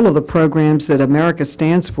of all of the programs that America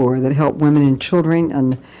stands for that help women and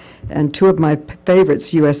children, and two of my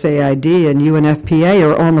favorites, USAID and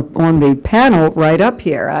UNFPA, are on the panel right up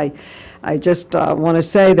here. I just want to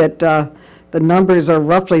say that the numbers are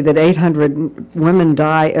roughly that 800 women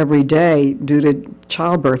die every day due to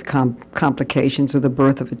childbirth complications of the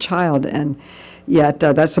birth of a child, and yet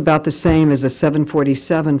that's about the same as a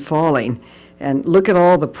 747 falling. And look at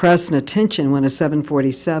all the press and attention when a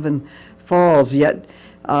 747 falls, yet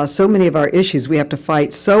so many of our issues, we have to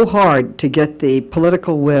fight so hard to get the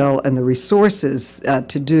political will and the resources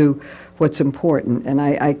to do what's important. And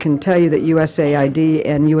I can tell you that USAID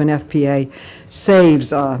and UNFPA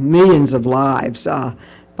saves millions of lives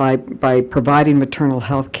by providing maternal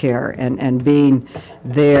health care and being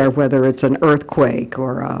there, whether it's an earthquake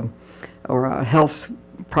or a health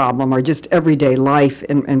problem or just everyday life,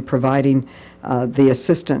 and providing the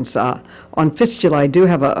assistance. On fistula, I do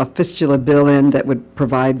have a fistula bill in that would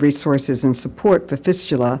provide resources and support for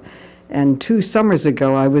fistula. And 2 summers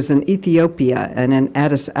ago, I was in Ethiopia and in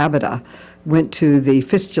Addis Ababa, went to the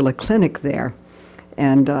fistula clinic there.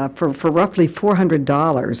 And for roughly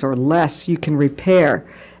 $400 or less, you can repair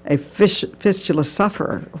a fistula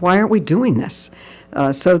sufferer. Why aren't we doing this?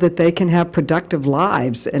 So that they can have productive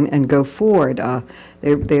lives and go forward.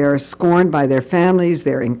 They are scorned by their families,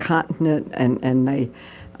 they're incontinent, and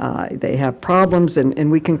they have problems,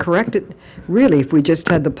 and we can correct it, really, if we just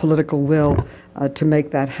had the political will to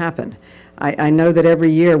make that happen. I know that every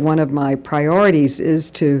year one of my priorities is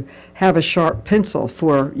to have a sharp pencil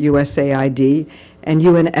for USAID and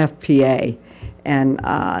UNFPA. And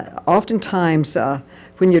oftentimes,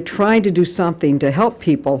 when you're trying to do something to help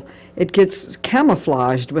people, it gets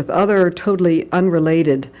camouflaged with other totally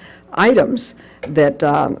unrelated items that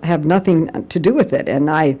have nothing to do with it. And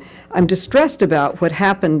I'm distressed about what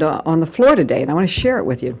happened on the floor today, and I want to share it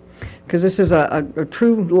with you, because this is a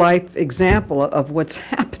true life example of what's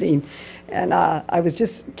happening. And I was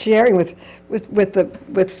just sharing with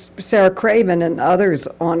Sarah Craven and others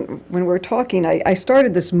when we were talking. I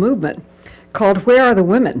started this movement called Where Are the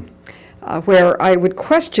Women, where I would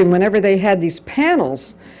question whenever they had these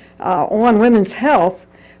panels on women's health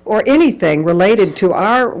or anything related to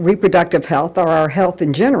our reproductive health or our health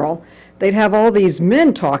in general. They'd have all these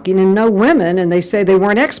men talking and no women, and they say they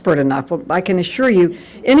weren't expert enough. Well, I can assure you,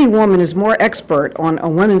 any woman is more expert on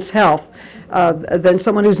women's health than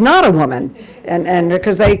someone who's not a woman, and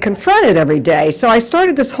because they confront it every day. So I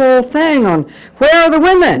started this whole thing on where are the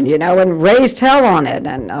women, you know, and raised hell on it,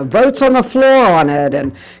 and votes on the floor on it,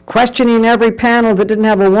 and questioning every panel that didn't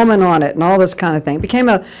have a woman on it, and all this kind of thing. It became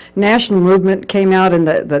a national movement, came out in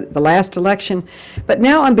the last election. But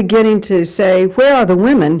now I'm beginning to say, where are the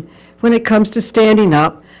women when it comes to standing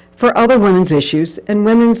up for other women's issues and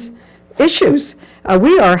women's issues?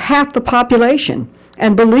 We are half the population.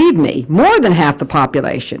 And believe me, more than half the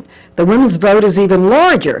population. The women's vote is even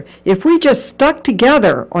larger. If we just stuck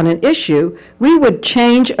together on an issue, we would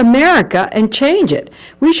change America and change it.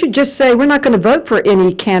 We should just say we're not going to vote for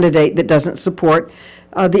any candidate that doesn't support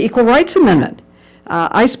the Equal Rights Amendment.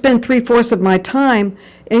 I spend 3/4 of my time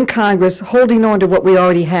in Congress holding on to what we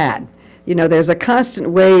already had. You know, there's a constant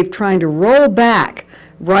wave trying to roll back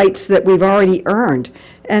rights that we've already earned.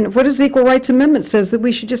 And what does the Equal Rights Amendment says? That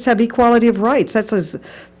we should just have equality of rights. That's as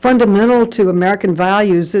fundamental to American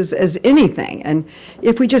values as anything. And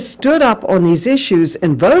if we just stood up on these issues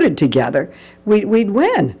and voted together, we'd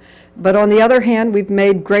win. But on the other hand, we've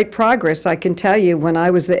made great progress. I can tell you, when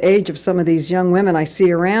I was the age of some of these young women I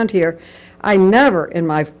see around here, I never in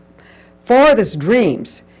my farthest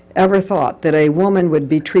dreams ever thought that a woman would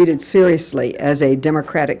be treated seriously as a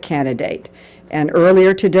Democratic candidate. And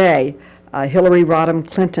earlier today, Hillary Rodham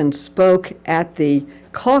Clinton spoke at the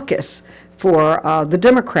caucus for the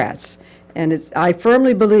Democrats. And I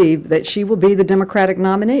firmly believe that she will be the Democratic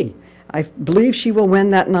nominee. I believe she will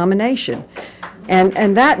win that nomination.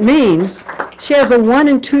 And that means she has a 1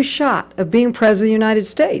 in 2 shot of being President of the United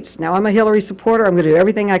States. Now, I'm a Hillary supporter. I'm going to do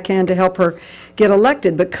everything I can to help her get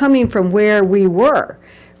elected. But coming from where we were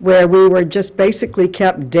just basically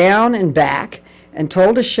kept down and back and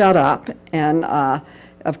told to shut up, and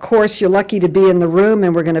of course, you're lucky to be in the room,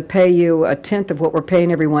 and we're going to pay you 1/10 of what we're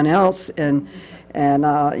paying everyone else. And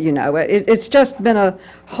you know, it's just been a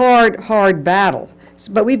hard battle.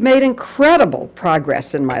 But we've made incredible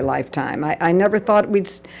progress in my lifetime. I never thought we'd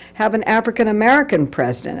have an African-American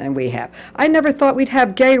president, and we have. I never thought we'd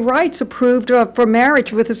have gay rights approved for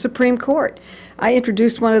marriage with the Supreme Court. I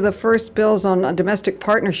introduced one of the first bills on domestic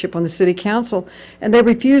partnership on the City Council, and they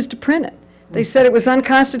refused to print it. They said it was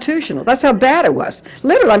unconstitutional. That's how bad it was.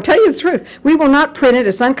 Literally, I'm telling you the truth. We will not print it.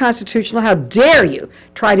 It's unconstitutional. How dare you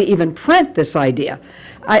try to even print this idea?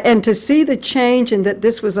 And to see the change and that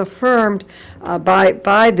this was affirmed by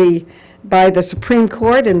the Supreme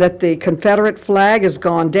Court, and that the Confederate flag has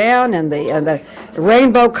gone down and the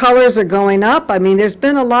rainbow colors are going up. I mean, there's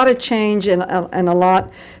been a lot of change and a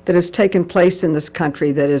lot that has taken place in this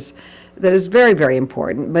country that is very, very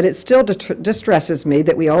important. But it still distresses me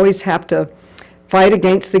that we always have to fight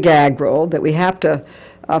against the gag rule, that we have to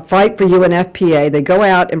fight for UNFPA. They go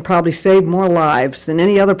out and probably save more lives than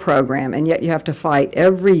any other program, and yet you have to fight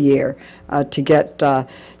every year to get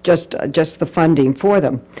just the funding for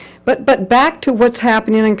them. But back to what's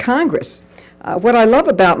happening in Congress. What I love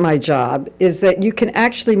about my job is that you can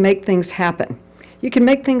actually make things happen. You can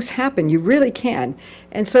make things happen. You really can.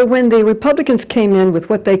 And so when the Republicans came in with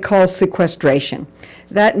what they call sequestration,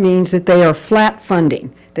 that means that they are flat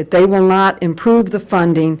funding, that they will not improve the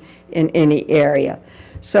funding in any area.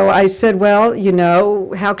 So I said, well, you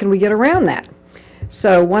know, how can we get around that?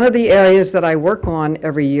 So one of the areas that I work on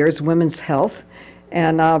every year is women's health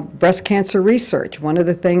and breast cancer research. One of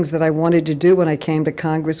the things that I wanted to do when I came to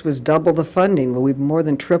Congress was double the funding. Well, we've more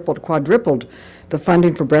than quadrupled the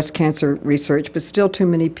funding for breast cancer research, but still too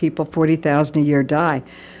many people, 40,000 a year, die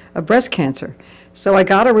of breast cancer. So I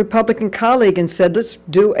got a Republican colleague and said, let's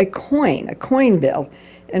do a coin bill.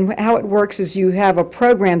 And how it works is you have a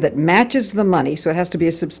program that matches the money, so it has to be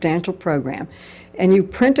a substantial program. And you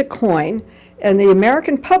print a coin, and the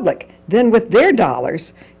American public, then with their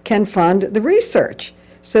dollars, can fund the research.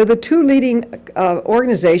 So the two leading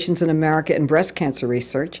organizations in America in breast cancer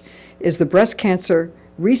research is the Breast Cancer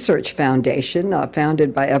Research Foundation,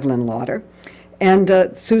 founded by Evelyn Lauder, and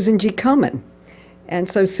Susan G. Komen. And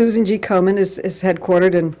so Susan G. Komen is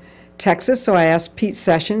headquartered in Texas, so I asked Pete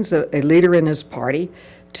Sessions, a leader in his party,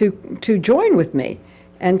 to join with me.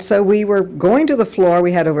 And so we were going to the floor.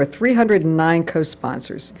 We had over 309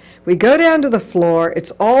 co-sponsors. We go down to the floor.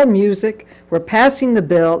 It's all music. We're passing the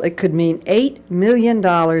bill. It could mean $8 million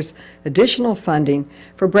additional funding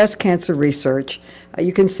for breast cancer research.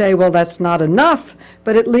 You can say, well, that's not enough,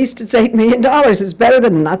 but at least it's $8 million. It's better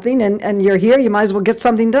than nothing, and you're here. You might as well get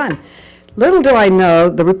something done. Little do I know,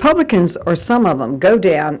 the Republicans, or some of them, go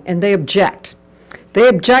down and they object. They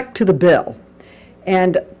object to the bill.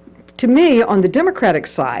 And to me, on the Democratic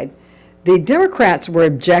side, the Democrats were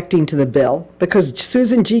objecting to the bill because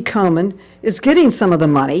Susan G. Komen is getting some of the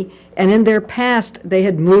money, and in their past, they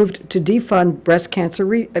had moved to defund breast cancer,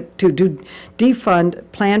 defund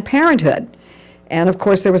Planned Parenthood. And of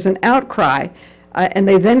course, there was an outcry, and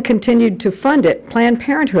they then continued to fund it. Planned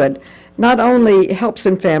Parenthood not only helps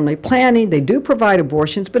in family planning, they do provide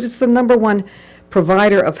abortions, but it's the #1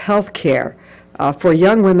 provider of health care for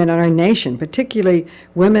young women in our nation, particularly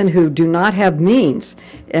women who do not have means.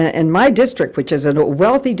 In my district, which is a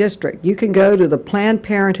wealthy district, you can go to the Planned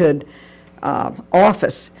Parenthood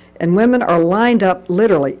office, and women are lined up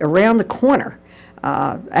literally around the corner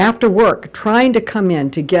after work, trying to come in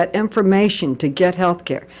to get information, to get health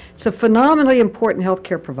care. It's a phenomenally important health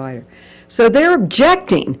care provider. So they're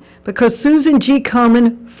objecting because Susan G.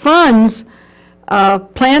 Komen funds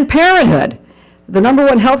Planned Parenthood, the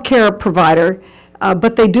 #1 health care provider,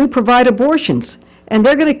 but they do provide abortions. And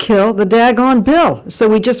they're going to kill the daggone bill. So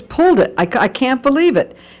we just pulled it. I can't believe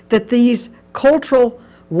it, that these cultural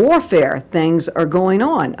warfare things are going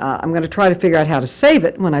on. I'm going to try to figure out how to save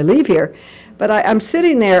it when I leave here. But I'm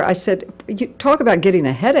sitting there, I said, you talk about getting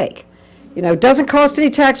a headache. You know, it doesn't cost any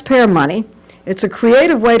taxpayer money. It's a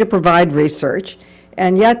creative way to provide research,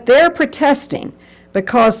 and yet they're protesting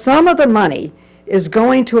because some of the money is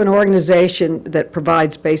going to an organization that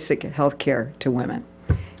provides basic health care to women.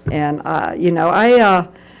 And, you know,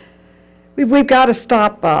 we've got to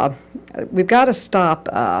stop,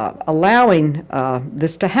 allowing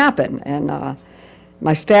this to happen. And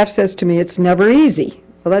my staff says to me, it's never easy.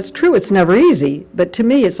 Well, that's true, it's never easy, but to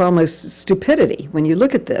me it's almost stupidity when you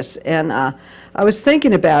look at this. And I was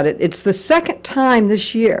thinking about it. It's the second time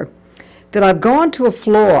this year that I've gone to a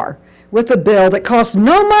floor with a bill that costs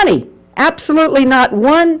no money, absolutely not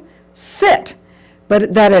 1 cent,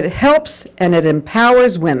 but that it helps and it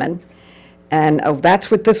empowers women. And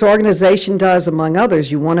that's what this organization does, among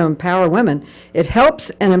others. You want to empower women. It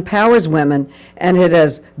helps and empowers women, and it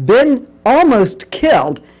has been almost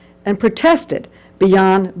killed and protested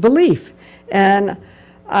beyond belief. And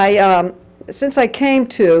since I came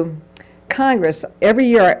to Congress, every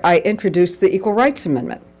year I introduce the Equal Rights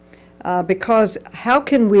Amendment because how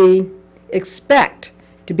can we expect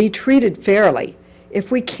to be treated fairly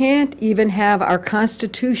if we can't even have our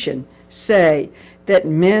Constitution say that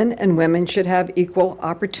men and women should have equal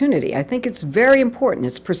opportunity? I think it's very important.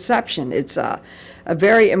 It's perception. It's a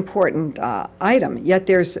very important item. Yet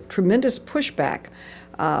there's tremendous pushback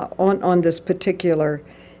on this particular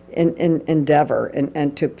endeavor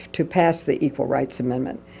and to pass the Equal Rights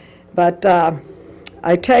Amendment. But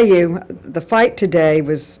I tell you, the fight today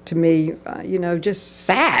was, to me, just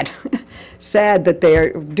sad. Sad that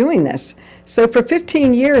they're doing this. So for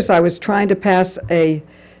 15 years, I was trying to pass a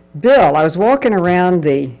bill. I was walking around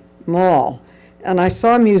the mall, and I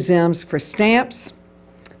saw museums for stamps,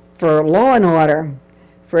 for law and order,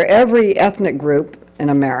 for every ethnic group in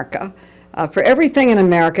America, for everything in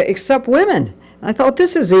America except women. And I thought,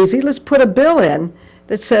 this is easy. Let's put a bill in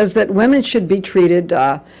that says that women should be treated,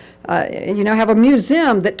 have a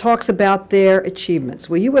museum that talks about their achievements.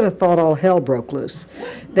 Well, you would have thought all hell broke loose.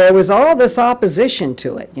 There was all this opposition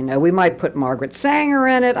to it. We might put Margaret Sanger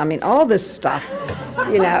in it. I mean, all this stuff,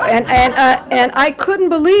 and I couldn't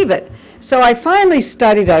believe it. So I finally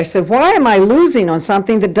studied it. I said, why am I losing on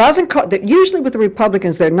something that doesn't that usually with the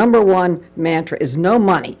Republicans, their number one mantra is no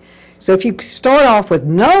money. So if you start off with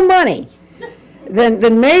no money,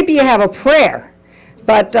 then maybe you have a prayer.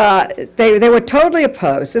 But they were totally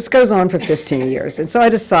opposed. This goes on for 15 years. And so I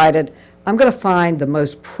decided I'm going to find the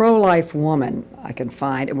most pro-life woman I can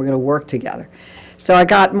find, and we're going to work together. So I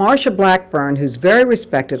got Marsha Blackburn, who's very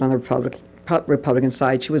respected on the Republican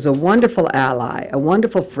side. She was a wonderful ally, a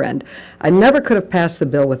wonderful friend. I never could have passed the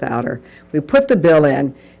bill without her. We put the bill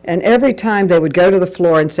in, and every time they would go to the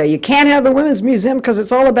floor and say, you can't have the Women's Museum because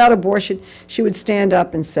it's all about abortion, she would stand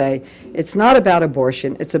up and say, it's not about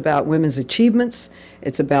abortion, it's about women's achievements,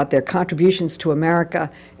 it's about their contributions to America,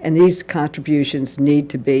 and these contributions need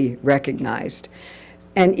to be recognized.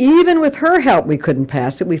 And even with her help, we couldn't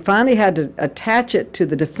pass it. We finally had to attach it to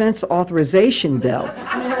the Defense Authorization Bill.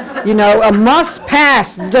 A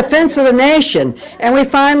must-pass, the defense of the nation, and we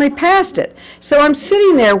finally passed it. So I'm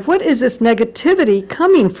sitting there, what is this negativity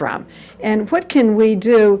coming from? And what can we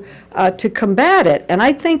do to combat it? And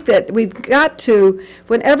I think that we've got to,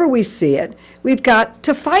 whenever we see it, we've got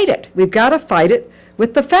to fight it. We've got to fight it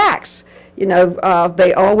with the facts.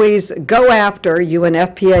 They always go after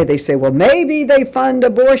UNFPA. They say, well, maybe they fund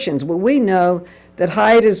abortions. Well, we know that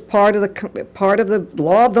Hyde is part of the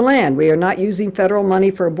law of the land. We are not using federal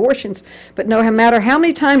money for abortions. But no matter how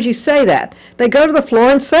many times you say that, they go to the floor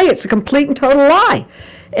and say it's a complete and total lie.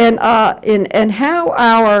 And how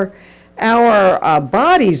our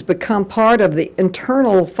bodies become part of the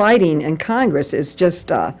internal fighting in Congress is just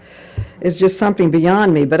something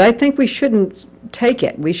beyond me. But I think we shouldn't take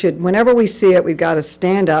it. We should, whenever we see it, we've got to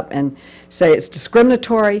stand up and say it's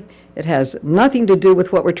discriminatory. It has nothing to do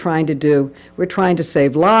with what we're trying to do. We're trying to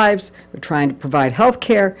save lives. We're trying to provide health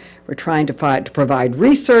care. We're trying to provide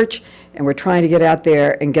research, and we're trying to get out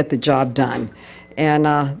there and get the job done. And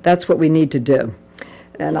that's what we need to do.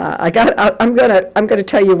 And I'm going to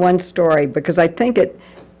tell you one story because I think it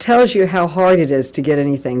tells you how hard it is to get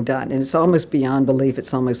anything done, and it's almost beyond belief.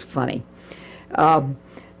 It's almost funny.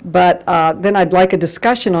 But then I'd like a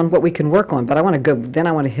discussion on what we can work on. But I want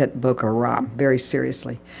to hit Boko Haram very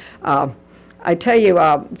seriously. I tell you,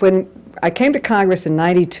 when I came to Congress in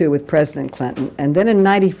 '92 with President Clinton, and then in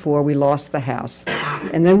 '94 we lost the House.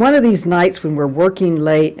 And then one of these nights when we're working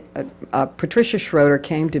late, Patricia Schroeder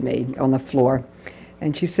came to me on the floor,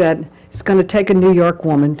 and she said, it's going to take a New York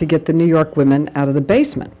woman to get the New York women out of the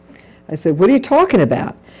basement. I said, what are you talking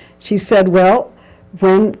about? She said, well,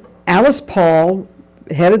 when Alice Paul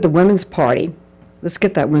headed the Women's Party, let's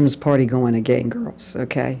get that Women's Party going again, girls,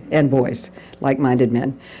 okay, and boys, like-minded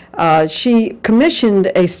men. She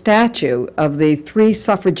commissioned a statue of the three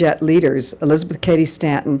suffragette leaders, Elizabeth Cady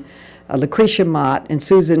Stanton, Lucretia Mott, and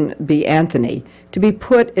Susan B. Anthony, to be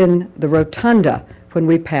put in the rotunda when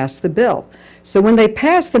we passed the bill. So when they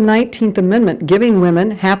passed the 19th Amendment, giving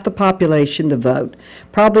women half the population the vote,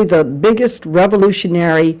 probably the biggest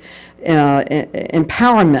revolutionary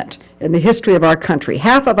empowerment in the history of our country.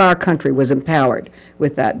 Half of our country was empowered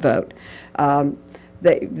with that vote.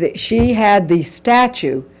 She had the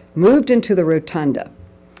statue moved into the rotunda.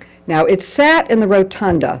 Now, it sat in the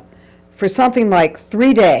rotunda for something like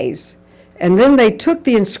 3 days, and then they took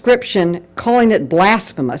the inscription, calling it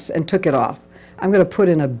blasphemous, and took it off. I'm going to put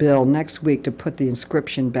in a bill next week to put the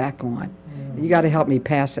inscription back on. You got to help me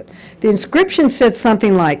pass it. The inscription said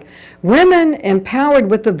something like, women empowered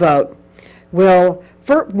with the vote will,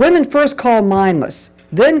 women first called mindless,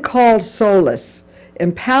 then called soulless,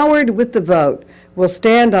 empowered with the vote, will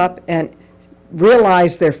stand up and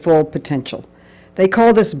realize their full potential. They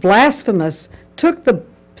call this blasphemous, took the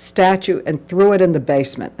statue and threw it in the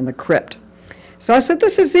basement, in the crypt. So I said,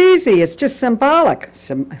 this is easy, it's just symbolic.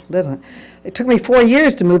 It took me 4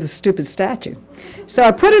 years to move the stupid statue. So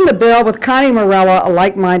I put in the bill with Connie Morella, a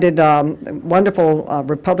like-minded, wonderful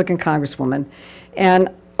Republican congresswoman, and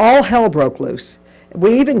all hell broke loose.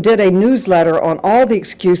 We even did a newsletter on all the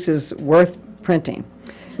excuses worth printing.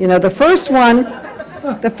 You know, the first one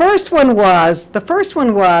was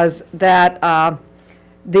that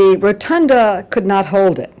the rotunda could not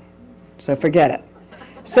hold it, so forget it.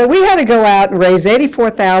 So we had to go out and raise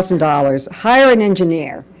 $84,000, hire an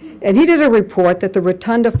engineer, and he did a report that the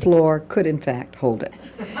rotunda floor could in fact hold it.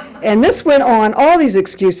 And this went on, all these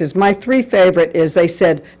excuses. My three favorite is they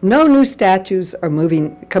said no new statues are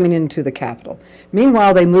coming into the Capitol.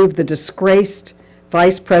 Meanwhile, they moved the disgraced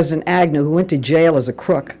Vice President Agnew, who went to jail as a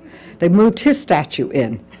crook. They moved his statue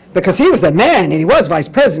in because he was a man and he was vice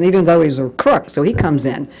president even though he was a crook, so he comes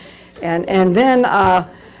in. And then,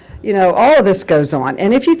 you know, all of this goes on.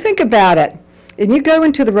 And if you think about it, and you go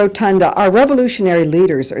into the rotunda, our revolutionary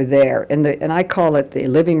leaders are there, and I call it the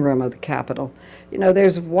living room of the Capitol. You know,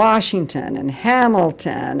 there's Washington and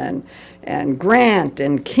Hamilton and Grant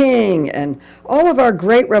and King and all of our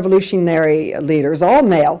great revolutionary leaders, all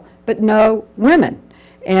male, but no women.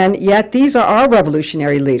 And yet these are our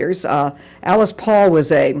revolutionary leaders. Alice Paul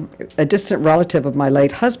was a distant relative of my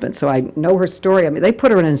late husband, so I know her story. I mean, they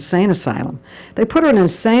put her in an insane asylum. They put her in an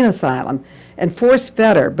insane asylum and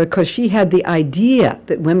force-fed her because she had the idea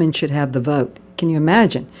that women should have the vote. Can you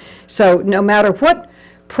imagine? So no matter what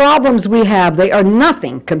problems we have, they are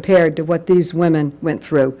nothing compared to what these women went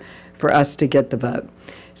through for us to get the vote.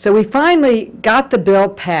 So we finally got the bill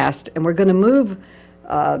passed, and we're going to move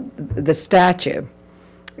the statue.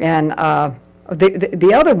 And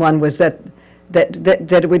the other one was that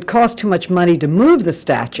it would cost too much money to move the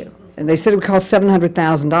statue. And they said it would cost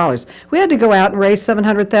 $700,000. We had to go out and raise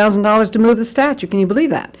 $700,000 to move the statue. Can you believe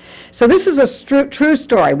that? So this is a true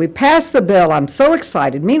story. We passed the bill. I'm so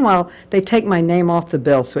excited. Meanwhile, they take my name off the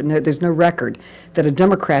bill, so there's no record that a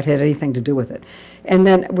Democrat had anything to do with it. And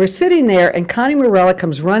then we're sitting there, and Connie Morella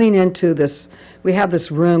comes running into this. We have this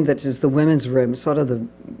room that is the women's room, sort of the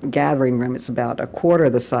gathering room. It's about a quarter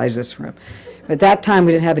of the size of this room. At that time,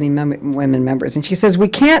 we didn't have any women members. And she says, we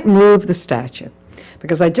can't move the statue.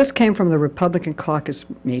 Because I just came from the Republican caucus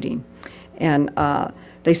meeting, and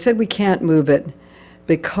they said we can't move it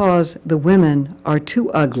because the women are too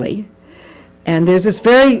ugly. And there's this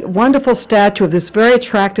very wonderful statue of this very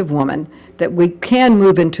attractive woman that we can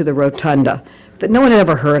move into the rotunda that no one had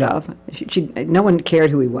ever heard of. No one cared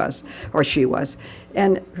who he was or she was.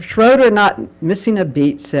 And Schroeder, not missing a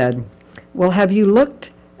beat, said, well, have you looked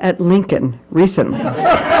at Lincoln recently?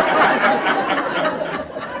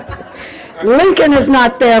 Lincoln is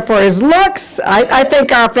not there for his looks. I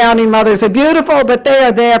think our founding mothers are beautiful, but they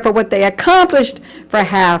are there for what they accomplished for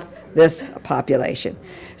half this population.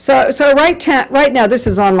 So right now, this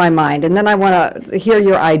is on my mind, and then I want to hear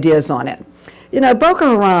your ideas on it. You know,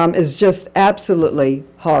 Boko Haram is just absolutely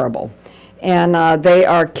horrible. And they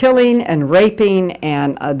are killing and raping,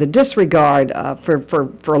 and the disregard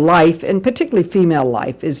for life, and particularly female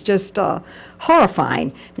life, is just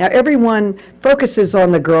horrifying. Now, everyone focuses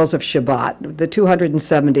on the girls of Shabbat, the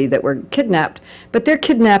 270 that were kidnapped, but they're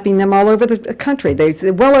kidnapping them all over the country.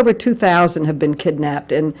 Well over 2,000 have been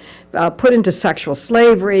kidnapped and put into sexual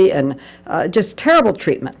slavery and just terrible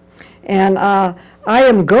treatment. And I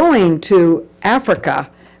am going to Africa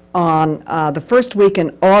on the first week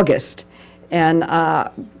in August, and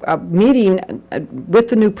a meeting with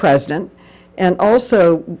the new president, and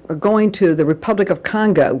also going to the Republic of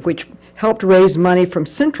Congo, which helped raise money from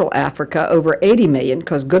Central Africa, over 80 million,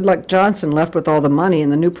 because Goodluck Johnson left with all the money,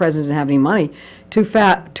 and the new president didn't have any money to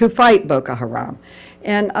fight Boko Haram.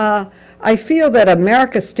 And I feel that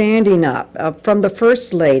America standing up, from the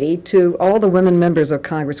First Lady to all the women members of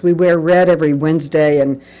Congress, we wear red every Wednesday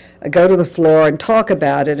and go to the floor and talk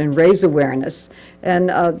about it and raise awareness.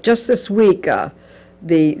 And just this week,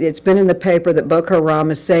 it's been in the paper that Boko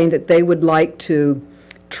Haram is saying that they would like to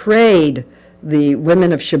trade the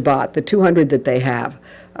women of Shabbat, the 200 that they have,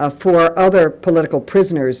 for other political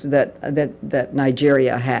prisoners that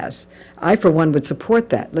Nigeria has. I, for one, would support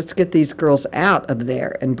that. Let's get these girls out of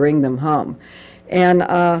there and bring them home. And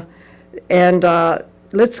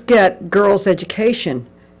let's get girls' education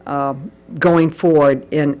going forward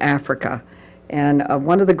in Africa. And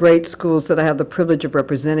one of the great schools that I have the privilege of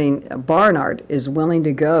representing, Barnard, is willing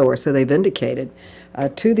to go, or so they've indicated,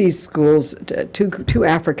 to these schools to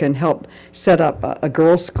Africa and help set up a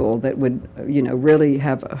girls' school that would, really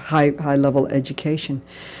have a high level education.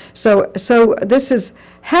 So this is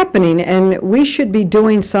happening, and we should be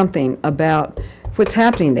doing something about what's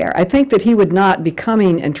happening there. I think that he would not be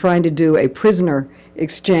coming and trying to do a prisoner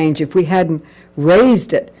exchange if we hadn't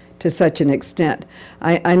raised it to such an extent.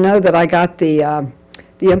 I know that I got the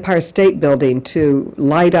Empire State Building to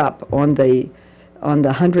light up on the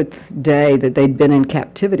 100th day that they'd been in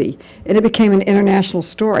captivity, and it became an international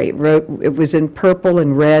story. It was in purple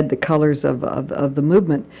and red, the colors of the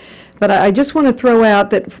movement. But I just want to throw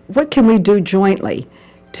out that what can we do jointly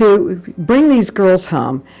to bring these girls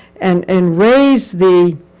home and raise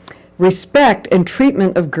the respect and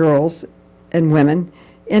treatment of girls and women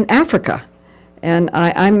in Africa. And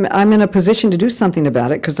I'm in a position to do something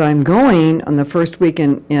about it because I'm going on the first week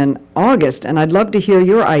in August, and I'd love to hear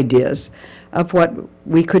your ideas of what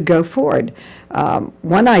we could go forward.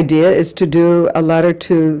 One idea is to do a letter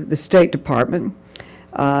to the State Department,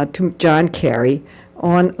 to John Kerry,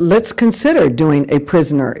 on let's consider doing a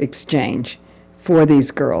prisoner exchange for these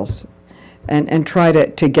girls and try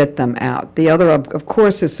to get them out. The other, of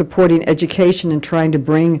course, is supporting education and trying to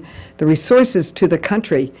bring the resources to the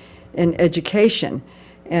country in education.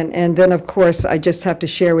 And then, of course, I just have to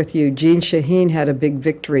share with you, Jean Shaheen had a big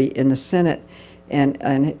victory in the Senate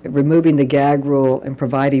and removing the gag rule and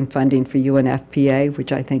providing funding for UNFPA,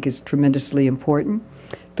 which I think is tremendously important.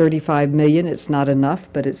 35 million, it's not enough,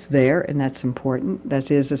 but it's there, and that's important. That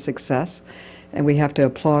is a success, and we have to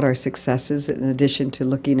applaud our successes in addition to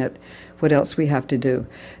looking at what else we have to do.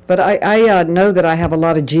 But I know that I have a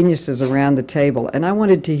lot of geniuses around the table, and I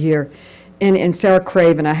wanted to hear, in Sarah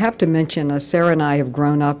Craven, I have to mention, Sarah and I have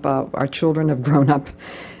grown up, our children have grown up.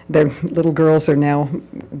 Their little girls are now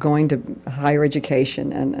going to higher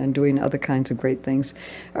education and doing other kinds of great things.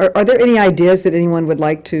 Are there any ideas that anyone would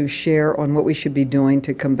like to share on what we should be doing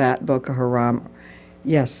to combat Boko Haram?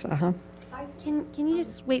 Yes, Can you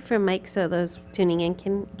just wait for a mic so those tuning in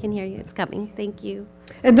can hear you? It's coming. Thank you.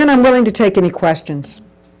 And then I'm willing to take any questions.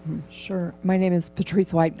 Sure. My name is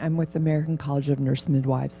Patrice White. I'm with the American College of Nurse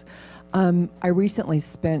Midwives. I recently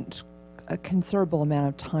spent a considerable amount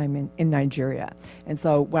of time in Nigeria. And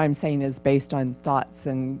so what I'm saying is based on thoughts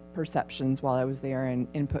and perceptions while I was there and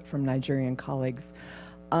input from Nigerian colleagues.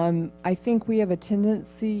 I think we have a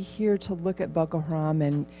tendency here to look at Boko Haram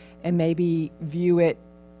and maybe view it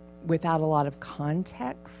without a lot of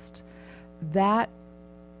context. That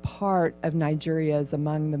part of Nigeria is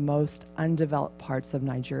among the most undeveloped parts of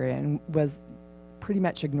Nigeria and was pretty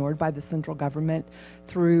much ignored by the central government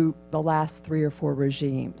through the last 3 or 4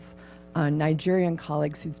 regimes. Nigerian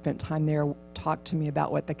colleagues who spent time there talked to me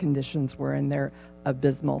about what the conditions were, and they're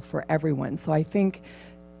abysmal for everyone. So I think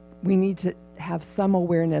we need to have some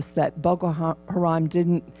awareness that Boko Haram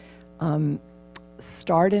didn't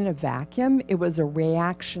start in a vacuum. It was a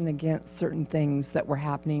reaction against certain things that were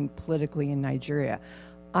happening politically in Nigeria.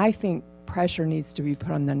 I think pressure needs to be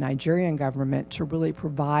put on the Nigerian government to really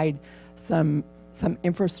provide some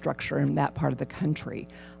infrastructure in that part of the country.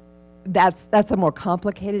 That's a more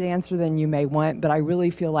complicated answer than you may want, but I really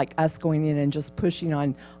feel like us going in and just pushing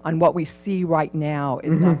on what we see right now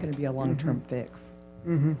is not going to be a long-term fix.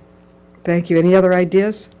 Thank you. Any other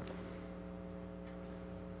ideas?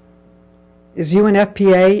 Is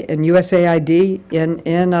UNFPA and USAID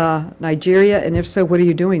in Nigeria, and if so, what are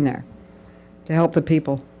you doing there to help the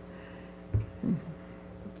people?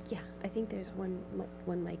 Yeah, I think there's one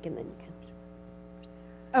mic and then you can.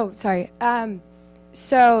 Oh, sorry.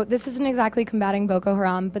 So this isn't exactly combating Boko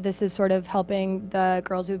Haram, but this is sort of helping the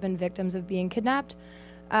girls who have been victims of being kidnapped.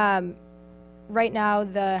 Right now,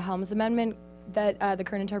 the Helms Amendment, that the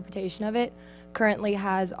current interpretation of it, currently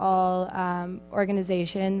has all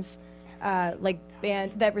organizations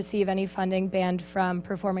that receive any funding banned from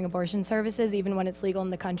performing abortion services, even when it's legal in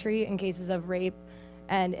the country, in cases of rape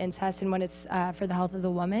and incest, and when it's for the health of the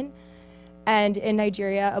woman. And in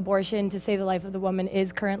Nigeria, abortion to save the life of the woman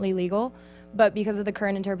is currently legal. But because of the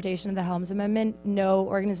current interpretation of the Helms Amendment, no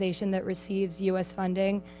organization that receives U.S.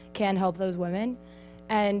 funding can help those women.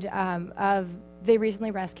 And they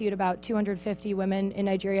recently rescued about 250 women in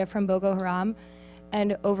Nigeria from Boko Haram,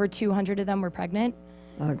 and over 200 of them were pregnant.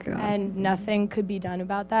 Oh, God. And nothing could be done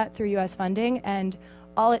about that through U.S. funding. And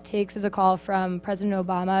all it takes is a call from President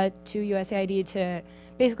Obama to USAID to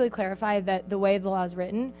basically clarify that the way the law is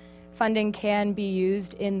written, funding can be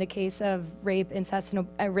used in the case of rape, incest, and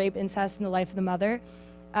the life of the mother,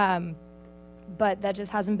 but that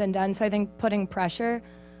just hasn't been done. So I think putting pressure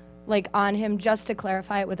like on him just to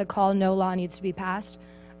clarify it with a call, no law needs to be passed,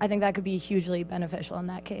 I think that could be hugely beneficial in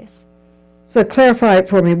that case. So clarify it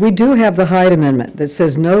for me. We do have the Hyde Amendment that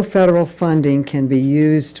says no federal funding can be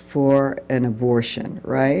used for an abortion,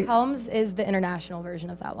 right? Helms is the international version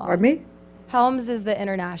of that law. Pardon me? Helms is the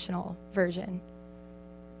international version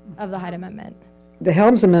of the Hyde Amendment. The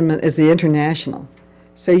Helms Amendment is the international.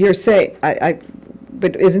 So you're saying,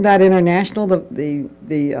 but isn't that international? The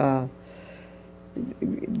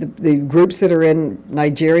groups that are in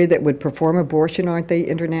Nigeria that would perform abortion, aren't they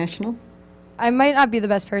international? I might not be the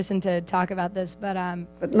best person to talk about this, but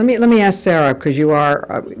But let me ask Sarah, because you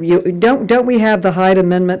are don't we have the Hyde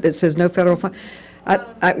Amendment that says no federal fund?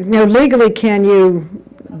 No, legally, can you?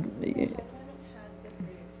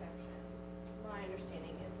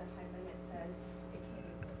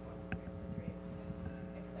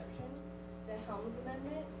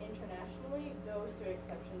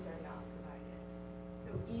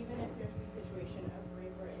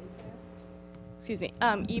 Excuse me,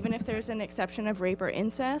 even if there's an exception of rape or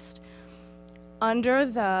incest, under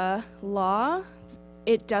the law,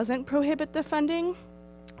 it doesn't prohibit the funding,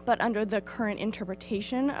 but under the current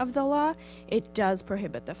interpretation of the law, it does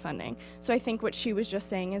prohibit the funding. So I think what she was just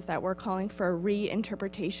saying is that we're calling for a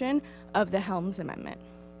reinterpretation of the Helms Amendment.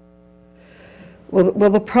 Well,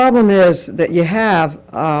 the problem is that you have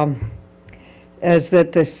is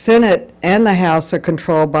that the Senate and the House are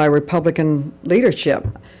controlled by Republican leadership.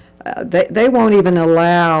 They won't even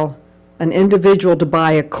allow an individual to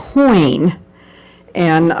buy a coin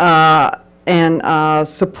and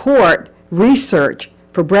support research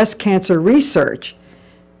for breast cancer research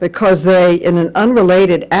because they, in an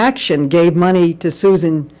unrelated action, gave money to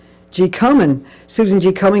Susan G. Komen. Susan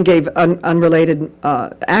G. Komen gave unrelated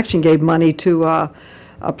action, gave money to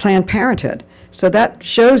Planned Parenthood. So that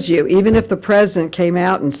shows you, even if the president came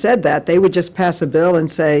out and said that, they would just pass a bill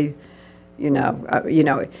and say, you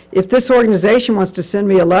know, if this organization wants to send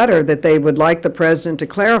me a letter that they would like the president to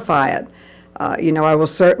clarify it, you know, I will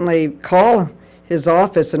certainly call his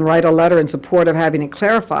office and write a letter in support of having it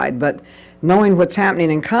clarified. But knowing what's happening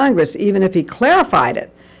in Congress, even if he clarified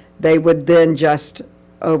it, they would then just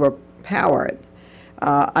overpower it.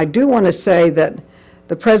 I do want to say that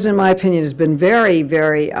the president, in my opinion, has been very,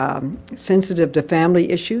 very sensitive to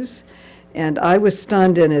family issues. And I was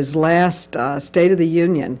stunned in his last State of the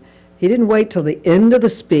Union. He didn't wait till the end of the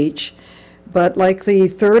speech, but like the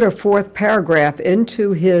third or fourth paragraph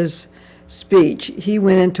into his speech, he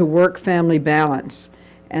went into work-family balance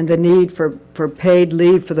and the need for paid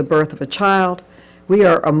leave for the birth of a child. We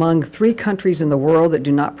are among 3 countries in the world that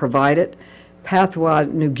do not provide it: Papua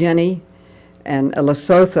New Guinea and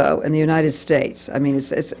Lesotho in the United States. I mean,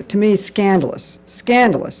 it's to me scandalous,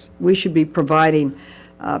 scandalous. We should be providing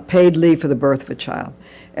paid leave for the birth of a child.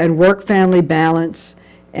 And work-family balance.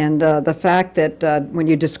 And the fact that when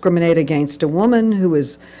you discriminate against a woman who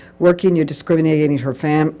is working, you're discriminating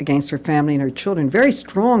against her family and her children. Very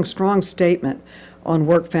strong, strong statement on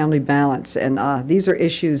work-family balance. And these are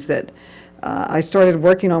issues that I started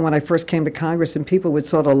working on when I first came to Congress, and people would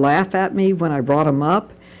sort of laugh at me when I brought them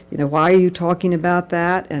up. You know, why are you talking about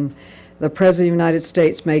that? And the President of the United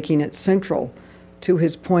States making it central to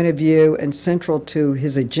his point of view and central to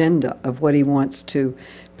his agenda of what he wants to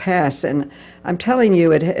pass. And I'm telling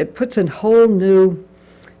you, it puts a whole new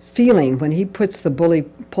feeling when he puts the bully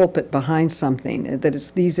pulpit behind something,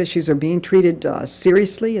 that these issues are being treated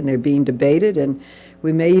seriously and they're being debated, and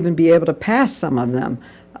we may even be able to pass some of them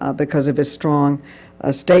because of his strong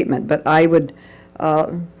statement. But I would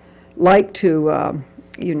like to,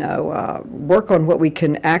 you know, work on what we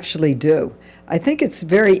can actually do. I think it's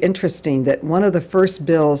very interesting that one of the first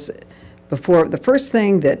bills the first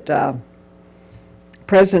thing that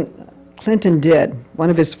President Clinton did, one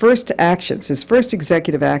of his first actions, his first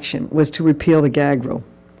executive action, was to repeal the gag rule.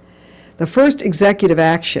 The first executive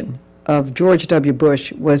action of George W.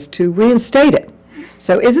 Bush was to reinstate it.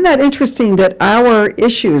 So isn't that interesting that our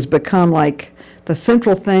issues become like the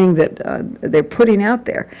central thing that they're putting out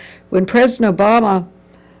there? When President Obama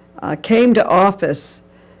came to office,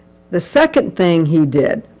 the second thing he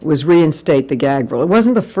did was reinstate the gag rule. It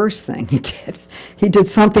wasn't the first thing he did. He did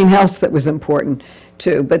something else that was important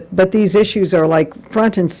too. But these issues are like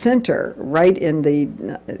front and center, right in the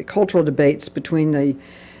cultural debates between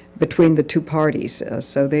the two parties.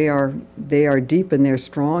 So they are deep and they're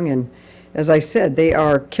strong. And as I said, they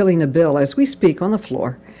are killing a bill as we speak on the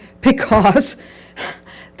floor because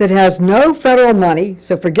that has no federal money.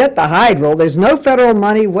 So forget the Hyde rule. There's no federal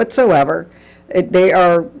money whatsoever. They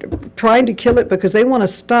are trying to kill it because they want to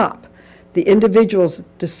stop the individual's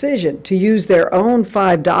decision to use their own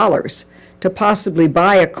 $5 to possibly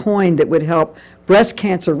buy a coin that would help breast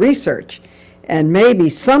cancer research. And maybe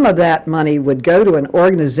some of that money would go to an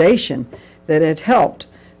organization that had helped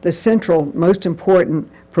the central, most important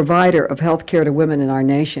provider of health care to women in our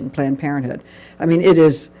nation, Planned Parenthood. I mean, it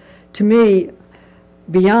is, to me,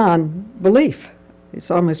 beyond belief. It's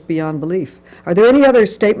almost beyond belief. Are there any other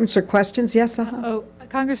statements or questions? Yes? Oh,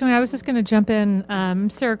 Congresswoman, I was just going to jump in.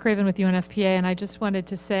 Sarah Craven with UNFPA, and I just wanted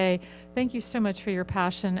to say thank you so much for your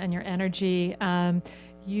passion and your energy.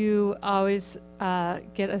 You always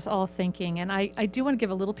get us all thinking. And I do want to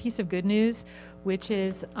give a little piece of good news, which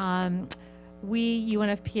is we,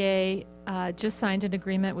 UNFPA, just signed an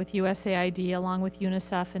agreement with USAID along with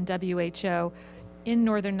UNICEF and WHO in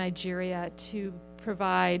northern Nigeria to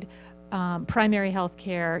provide primary health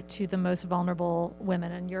care to the most vulnerable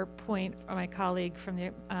women. And your point, or my colleague from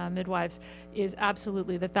the midwives, is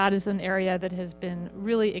absolutely that is an area that has been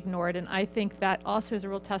really ignored. And I think that also is a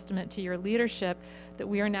real testament to your leadership that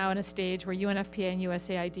we are now in a stage where UNFPA and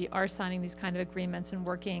USAID are signing these kind of agreements and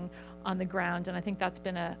working on the ground. And I think that's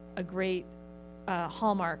been a great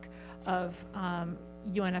hallmark of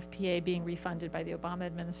UNFPA being refunded by the Obama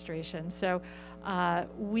administration. So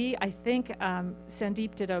I think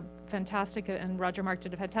Sandeep did a fantastic, and Roger Mark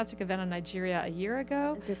did a fantastic event on Nigeria a year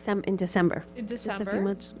ago. In December. In December, just a few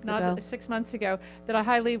months ago. 6 months ago, that I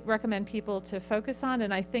highly recommend people to focus on.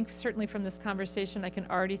 And I think certainly from this conversation, I can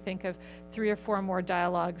already think of 3 or 4 more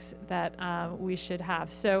dialogues that we should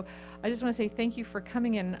have. So I just want to say thank you for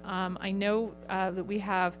coming in. I know that we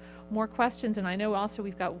have more questions, and I know also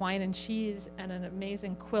we've got wine and cheese and an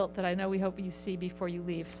amazing quilt that I know we hope you see before you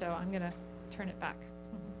leave. So I'm going to turn it back.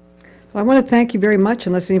 Well, I want to thank you very much,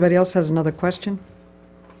 unless anybody else has another question.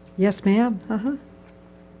 Yes, ma'am.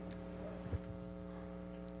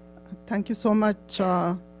 Thank you so much,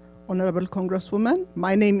 Honorable Congresswoman.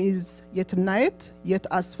 My name is Yet Nayet, Yet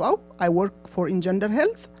Asfaw. I work for Engender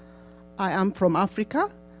Health. I am from Africa.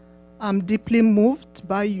 I'm deeply moved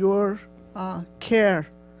by your care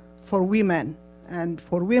for women and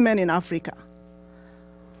for women in Africa.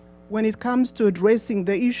 When it comes to addressing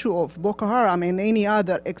the issue of Boko Haram and any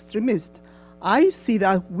other extremist, I see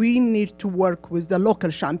that we need to work with the local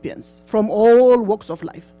champions from all walks of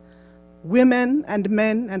life. Women and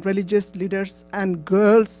men and religious leaders and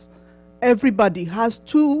girls, everybody has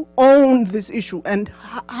to own this issue and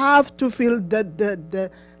have to feel the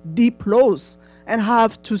deep loss and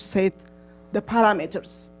have to set the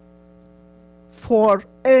parameters for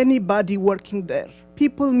anybody working there.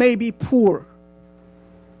 People may be poor,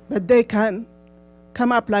 but they can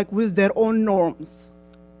come up with their own norms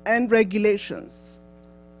and regulations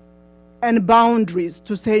and boundaries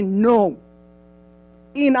to say no.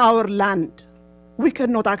 In our land, we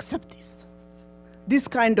cannot accept this. This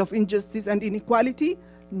kind of injustice and inequality,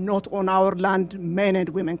 not on our land, men and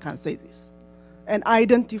women can say this. And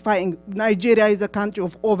identifying Nigeria is a country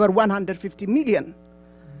of over 150 million.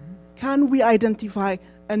 Can we identify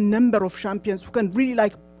a number of champions who can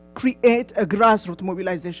really create a grassroots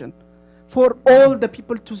mobilization for all the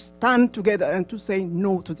people to stand together and to say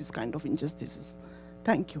no to this kind of injustices?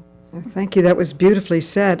 Thank you. Thank you. That was beautifully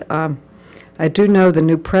said. I do know the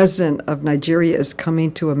new president of Nigeria is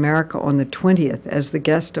coming to America on the 20th as the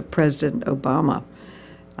guest of President Obama.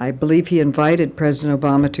 I believe he invited President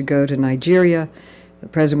Obama to go to Nigeria. The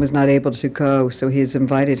president was not able to go, so he has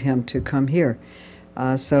invited him to come here.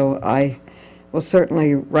 So I will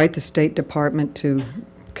certainly write the State Department to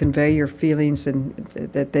convey your feelings and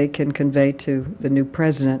that they can convey to the new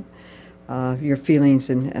president your feelings.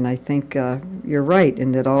 And I think you're right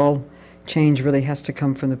in that all change really has to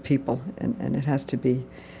come from the people, and it has to be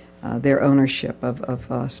their ownership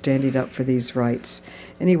of standing up for these rights.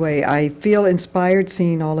 Anyway, I feel inspired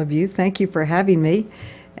seeing all of you. Thank you for having me,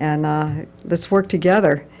 and let's work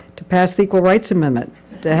together to pass the Equal Rights Amendment,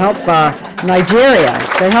 to help Nigeria,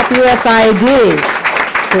 to help USAID,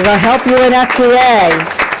 to help UNFPA,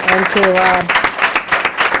 and to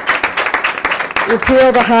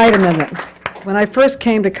repeal the Hyde Amendment. When I first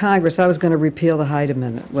came to Congress, I was going to repeal the Hyde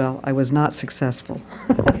Amendment. Well, I was not successful.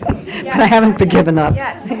 But I haven't been given up.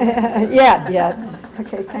 Yet. Yet.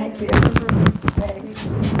 Okay, thank you. Thank you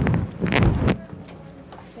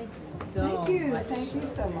so much. Thank you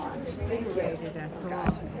so much.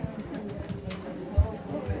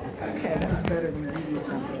 Okay, that was better than reading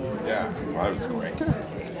something. Yeah, that was great.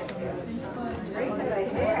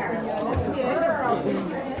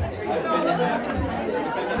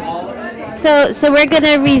 So we're going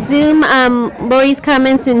to resume Lori's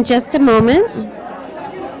comments in just a moment.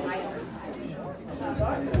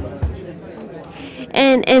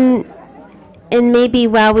 And maybe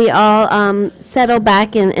while we all settle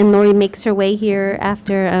back and Lori makes her way here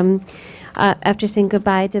after after saying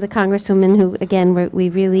goodbye to the Congresswoman, who, again, we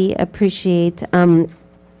really appreciate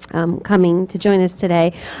coming to join us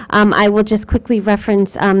today, I will just quickly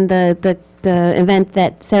reference the event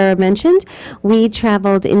that Sarah mentioned. We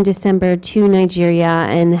traveled in December to Nigeria,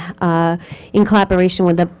 and in collaboration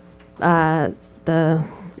with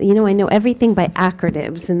I know everything by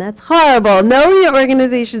acronyms, and that's horrible. Know your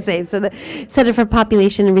organization's name. So the Center for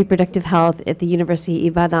Population and Reproductive Health at the University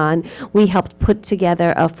of Ibadan, we helped put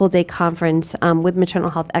together a full-day conference with maternal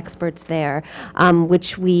health experts there,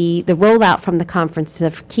 the rollout from the conference, the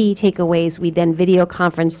key takeaways, we then video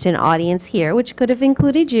conferenced to an audience here, which could have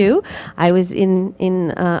included you. I was in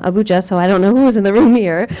Abuja, so I don't know who was in the room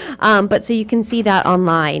here. But so you can see that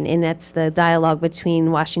online, and that's the dialogue between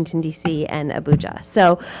Washington, D.C. and Abuja.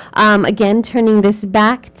 So again, turning this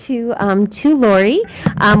back to Lori,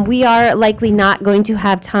 we are likely not going to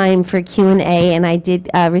have time for Q&A, and I did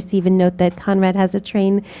receive a note that Conrad has a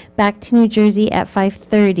train back to New Jersey at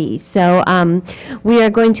 5:30. So we are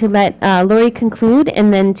going to let Lori conclude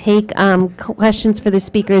and then take questions for the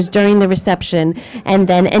speakers during the reception, and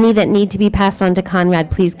then any that need to be passed on to Conrad,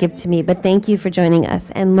 please give to me. But thank you for joining us.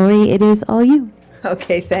 And Lori, it is all you.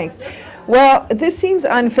 Okay, thanks. Well, this seems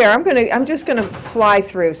unfair. I'm just gonna fly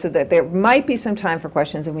through so that there might be some time for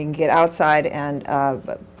questions and we can get outside and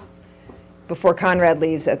before Conrad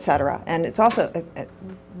leaves, et cetera. And it's also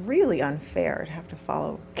really unfair to have to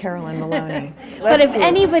follow Carolyn Maloney. But if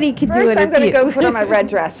anybody could do it, first I'm going to go put on my red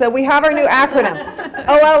dress. So we have our new acronym,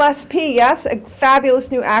 OLSP. Yes, a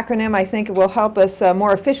fabulous new acronym. I think it will help us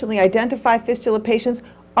more efficiently identify fistula patients.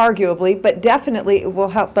 Arguably, but definitely it will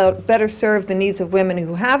help better serve the needs of women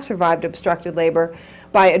who have survived obstructed labor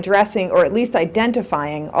by addressing or at least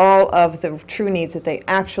identifying all of the true needs that they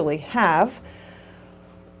actually have.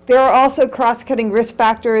 There are also cross-cutting risk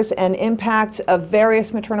factors and impacts of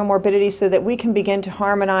various maternal morbidities so that we can begin to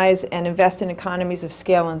harmonize and invest in economies of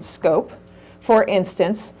scale and scope. For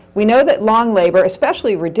instance, we know that long labor,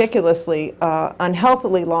 especially ridiculously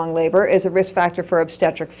unhealthily long labor, is a risk factor for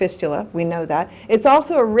obstetric fistula. We know that. It's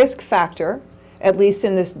also a risk factor, at least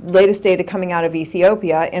in this latest data coming out of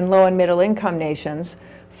Ethiopia, in low and middle income nations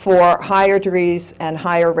for higher degrees and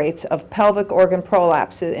higher rates of pelvic organ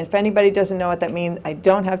prolapse. And if anybody doesn't know what that means, I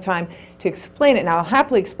don't have time to explain it now. I'll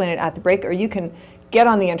happily explain it at the break, or you can get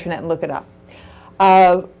on the internet and look it up.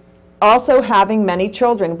 Also having many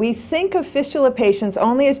children. We think of fistula patients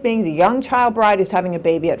only as being the young child bride who's having a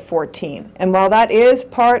baby at 14. And while that is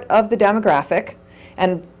part of the demographic,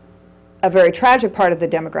 and a very tragic part of the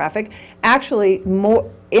demographic, actually more,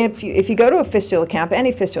 if you go to a fistula camp,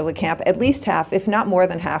 any fistula camp, at least half, if not more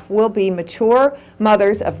than half, will be mature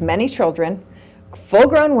mothers of many children,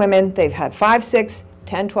 full-grown women. They've had 5, 6,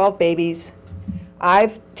 10, 12 babies.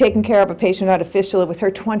 I've taken care of a patient who had a fistula with her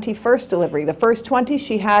 21st delivery. The first 20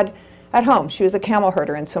 she had at home. She was a camel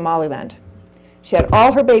herder in Somaliland. She had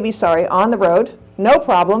all her babies, on the road. No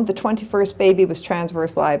problem. The 21st baby was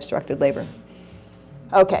transverse lie obstructed labor.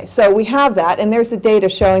 Okay, so we have that, and there's the data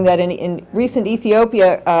showing that in recent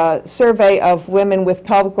Ethiopia survey of women with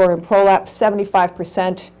pelvic organ prolapse,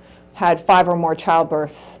 75% had 5 or more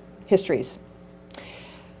childbirth histories.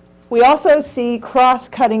 We also see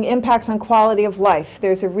cross-cutting impacts on quality of life.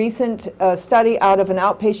 There's a recent study out of an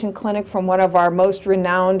outpatient clinic from one of our most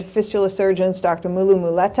renowned fistula surgeons, Dr. Mulu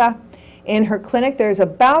Muleta. In her clinic, there's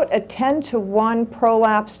about a 10-to-1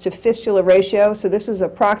 prolapse to fistula ratio. So this is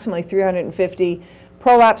approximately 350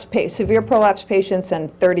 severe prolapse patients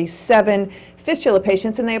and 37 fistula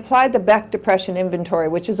patients. And they applied the Beck Depression Inventory,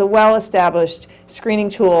 which is a well-established screening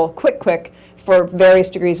tool, quick, for various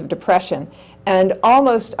degrees of depression. And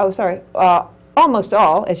almost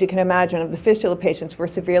all, as you can imagine, of the fistula patients were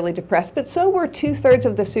severely depressed, but so were 2/3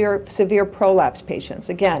 of the severe prolapse patients.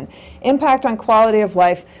 Again, impact on quality of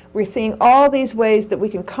life. We're seeing all these ways that we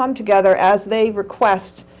can come together as they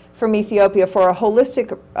request from Ethiopia for a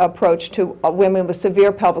holistic approach to women with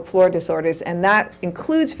severe pelvic floor disorders, and that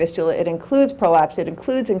includes fistula, it includes prolapse, it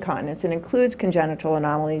includes incontinence, it includes congenital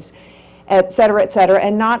anomalies, et cetera,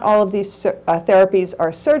 and not all of these therapies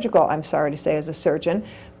are surgical, I'm sorry to say as a surgeon,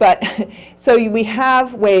 but so we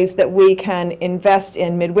have ways that we can invest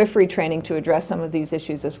in midwifery training to address some of these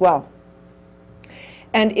issues as well.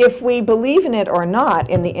 And if we believe in it or not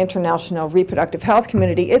in the international reproductive health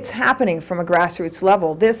community, it's happening from a grassroots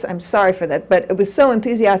level. This, I'm sorry for that, but it was so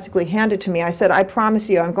enthusiastically handed to me. I said, I promise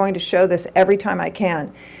you, I'm going to show this every time I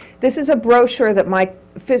can. This is a brochure that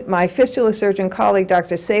my fistula surgeon colleague,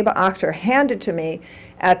 Dr. Seba Akhtar, handed to me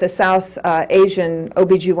at the South Asian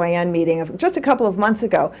OBGYN meeting just a couple of months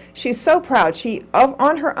ago. She's so proud. She,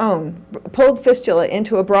 on her own, pulled fistula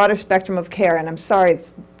into a broader spectrum of care, and I'm sorry,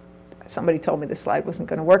 it's somebody told me this slide wasn't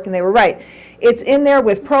going to work, and they were right. It's in there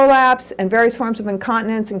with prolapse and various forms of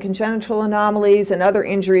incontinence and congenital anomalies and other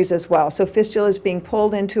injuries as well. So fistula is being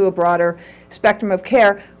pulled into a broader spectrum of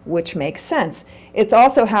care, which makes sense. It's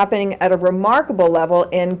also happening at a remarkable level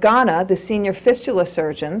in Ghana. The senior fistula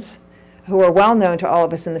surgeons, who are well known to all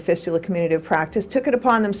of us in the fistula community of practice, took it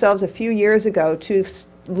upon themselves a few years ago to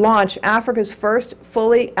launch Africa's first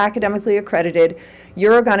fully academically accredited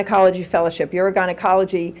urogynecology fellowship.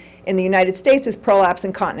 Urogynecology in the United States is prolapse,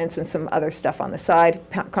 incontinence, and some other stuff on the side,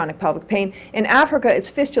 chronic pelvic pain. In Africa,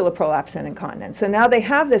 it's fistula, prolapse, and incontinence. So now they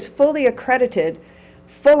have this fully accredited,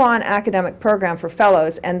 full-on academic program for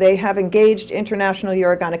fellows, and they have engaged International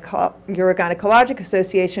Urogynecologic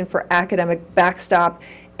Association for academic backstop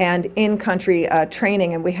and in-country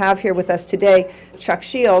training. And we have here with us today Chuck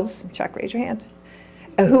Shields. Chuck, raise your hand.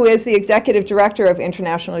 Who is the executive director of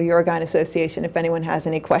International Urogyn Association, if anyone has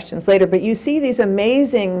any questions later. But you see these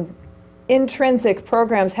amazing intrinsic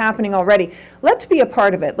programs happening already. Let's be a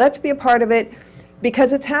part of it. Let's be a part of it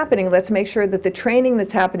because it's happening. Let's make sure that the training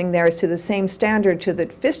that's happening there is to the same standard to the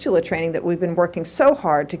fistula training that we've been working so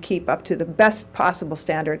hard to keep up to the best possible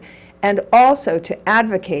standard, and also to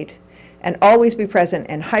advocate and always be present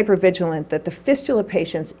and hypervigilant that the fistula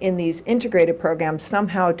patients in these integrated programs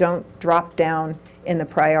somehow don't drop down in the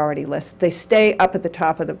priority list. They stay up at the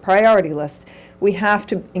top of the priority list. We have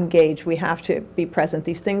to engage. We have to be present.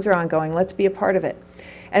 These things are ongoing. Let's be a part of it.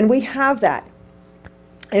 And we have that.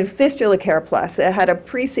 In Fistula Care Plus, it had a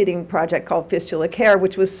preceding project called Fistula Care,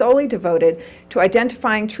 which was solely devoted to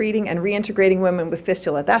identifying, treating, and reintegrating women with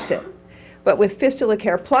fistula. That's it. But with Fistula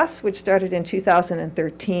Care Plus, which started in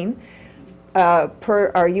 2013,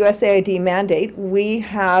 per our USAID mandate, we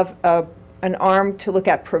have an arm to look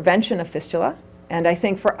at prevention of fistula. And I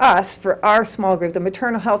think for us, for our small group, the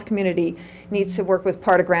maternal health community needs to work with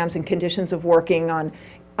partograms and conditions of working on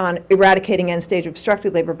eradicating end-stage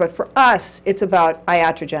obstructive labor. But for us, it's about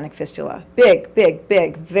iatrogenic fistula. Big, big,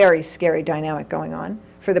 big, very scary dynamic going on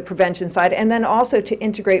for the prevention side. And then also to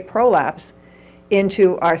integrate prolapse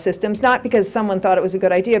into our systems, not because someone thought it was a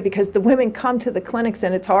good idea, because the women come to the clinics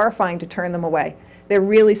and it's horrifying to turn them away. They're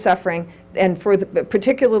really suffering, and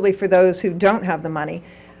particularly for those who don't have the money.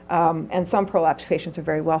 And some prolapse patients are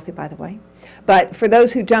very wealthy, by the way. But for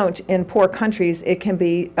those who don't, in poor countries, it can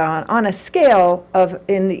be on a scale of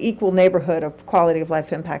in the equal neighborhood of quality of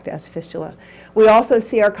life impact as fistula. We also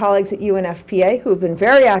see our colleagues at UNFPA who have been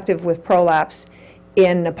very active with prolapse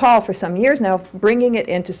in Nepal for some years now, bringing it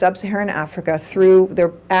into sub-Saharan Africa through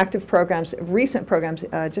their active programs, recent programs,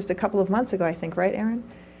 just a couple of months ago, I think, right, Aaron?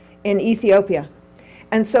 In Ethiopia.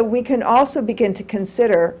 And so we can also begin to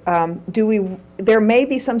consider, there may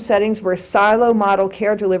be some settings where silo model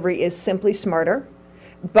care delivery is simply smarter,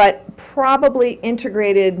 but probably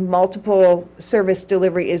integrated multiple service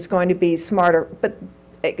delivery is going to be smarter. But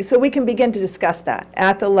so we can begin to discuss that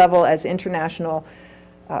at the level as international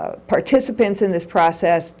participants in this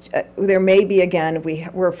process. There may be, again,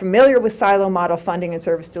 we're familiar with silo model funding and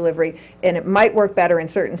service delivery, and it might work better in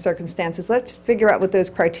certain circumstances. Let's figure out what those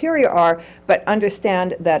criteria are, but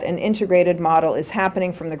understand that an integrated model is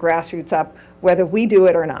happening from the grassroots up, whether we do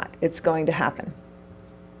it or not. It's going to happen.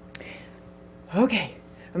 Okay.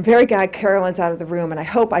 I'm very glad Carolyn's out of the room, and I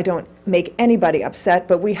hope I don't make anybody upset,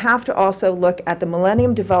 but we have to also look at the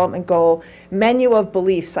Millennium Development Goal menu of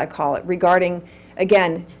beliefs, I call it, regarding,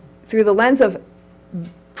 again, through the lens of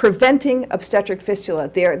preventing obstetric fistula.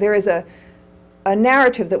 There is a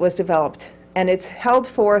narrative that was developed, and it's held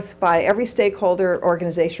forth by every stakeholder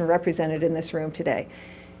organization represented in this room today,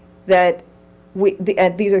 that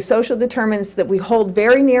these are social determinants that we hold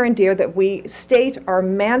very near and dear, that we state are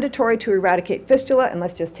mandatory to eradicate fistula. And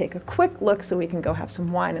let's just take a quick look so we can go have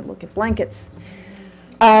some wine and look at blankets.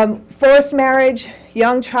 Forced marriage,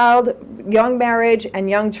 young marriage, and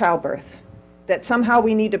young childbirth. That somehow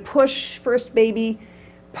we need to push first baby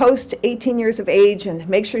post 18 years of age and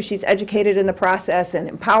make sure she's educated in the process and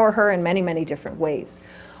empower her in many, many different ways.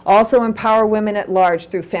 Also empower women at large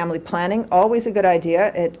through family planning, always a good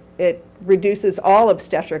idea. It reduces all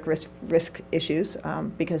obstetric risk issues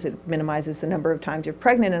because it minimizes the number of times you're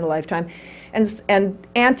pregnant in a lifetime. And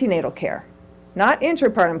antenatal care, not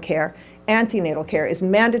intrapartum care, antenatal care is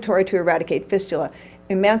mandatory to eradicate fistula.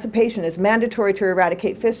 Emancipation is mandatory to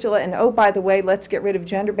eradicate fistula. And oh, by the way, let's get rid of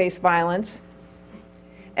gender-based violence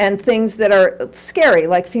and things that are scary,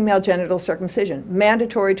 like female genital circumcision,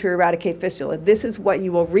 mandatory to eradicate fistula. This is what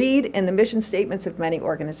you will read in the mission statements of many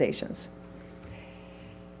organizations.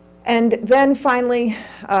 And then finally,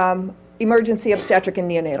 emergency obstetric and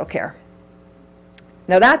neonatal care.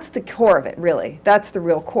 Now that's the core of it, really. That's the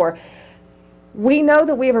real core. We know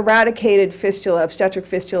that we have eradicated fistula, obstetric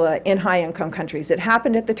fistula, in high-income countries. It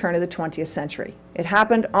happened at the turn of the 20th century. It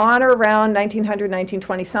happened on or around 1900,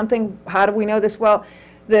 1920 something. How do we know this? Well,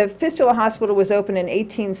 the fistula hospital was opened in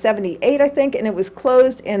 1878, I think, and it was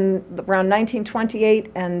closed in around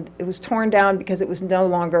 1928, and it was torn down because it was no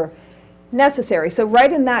longer necessary. So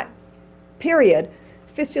right in that period,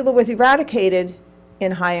 fistula was eradicated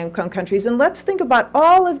in high-income countries. And let's think about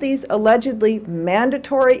all of these allegedly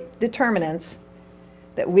mandatory determinants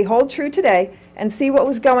that we hold true today and see what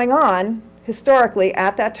was going on historically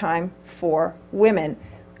at that time for women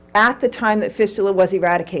at the time that fistula was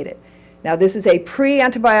eradicated. Now, this is a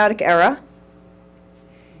pre-antibiotic era.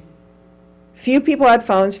 Few people had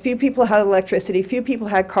phones, few people had electricity, few people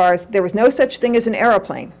had cars. There was no such thing as an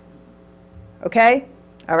airplane. Okay?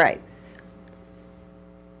 All right.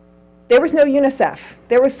 There was no UNICEF.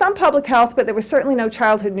 There was some public health, but there was certainly no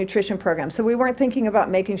childhood nutrition program. So we weren't thinking about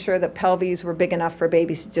making sure that pelvises were big enough for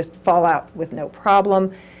babies to just fall out with no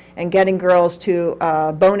problem, and getting girls to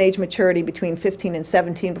bone age maturity between 15 and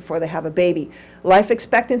 17 before they have a baby. Life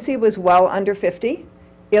expectancy was well under 50.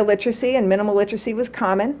 Illiteracy and minimal literacy was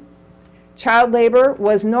common. Child labor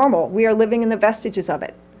was normal. We are living in the vestiges of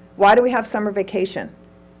it. Why do we have summer vacation?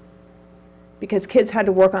 Because kids had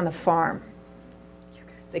to work on the farm.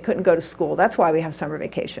 They couldn't go to school. That's why we have summer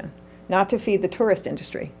vacation, not to feed the tourist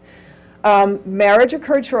industry. Marriage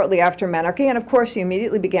occurred shortly after menarche, and of course you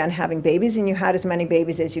immediately began having babies, and you had as many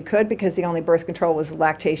babies as you could because the only birth control was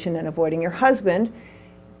lactation and avoiding your husband.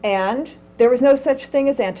 And there was no such thing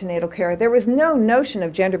as antenatal care. There was no notion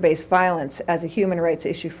of gender-based violence as a human rights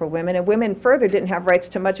issue for women, and women further didn't have rights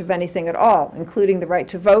to much of anything at all, including the right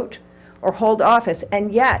to vote or hold office.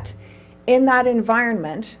 And yet, in that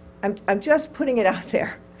environment, I'm just putting it out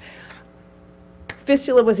there,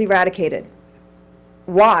 fistula was eradicated.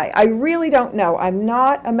 Why? I really don't know. I'm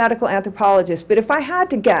not a medical anthropologist, but if I had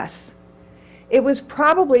to guess, it was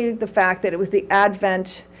probably the fact that it was the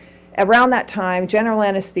advent, around that time, general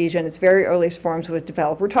anesthesia in its very earliest forms was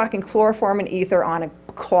developed. We're talking chloroform and ether on a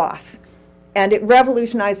cloth. And it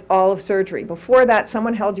revolutionized all of surgery. Before that,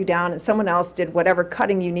 someone held you down and someone else did whatever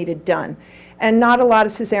cutting you needed done. And not a lot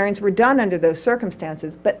of cesareans were done under those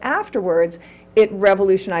circumstances. But afterwards, it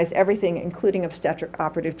revolutionized everything, including obstetric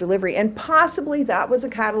operative delivery. And possibly that was a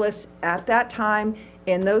catalyst at that time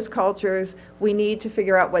in those cultures. We need to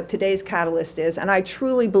figure out what today's catalyst is. And I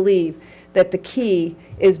truly believe that the key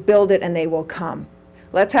is build it and they will come.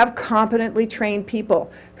 Let's have competently trained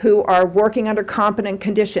people who are working under competent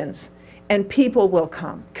conditions. And people will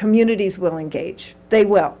come. Communities will engage. They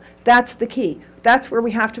will. That's the key. That's where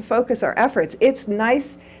we have to focus our efforts. It's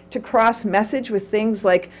nice to cross-message with things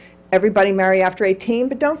like everybody marry after 18,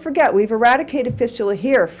 but don't forget, we've eradicated fistula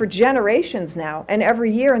here for generations now, and every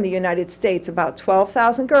year in the United States, about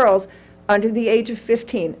 12,000 girls under the age of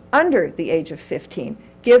 15,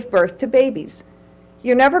 give birth to babies.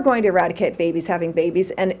 You're never going to eradicate babies having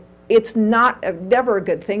babies, and it's not never a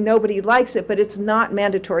good thing. Nobody likes it, but it's not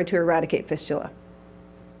mandatory to eradicate fistula.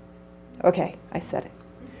 Okay, I said it.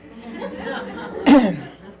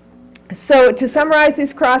 So to summarize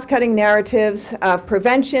these cross-cutting narratives,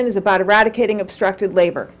 prevention is about eradicating obstructed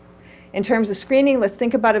labor. In terms of screening, let's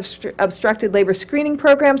think about obstructed labor screening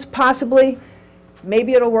programs, possibly.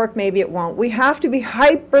 Maybe it'll work, maybe it won't. We have to be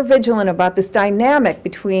hyper-vigilant about this dynamic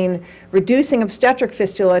between reducing obstetric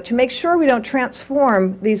fistula to make sure we don't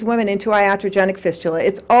transform these women into iatrogenic fistula.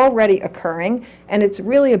 It's already occurring, and it's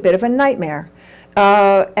really a bit of a nightmare.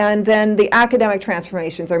 And then the academic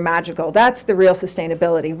transformations are magical. That's the real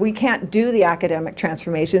sustainability. We can't do the academic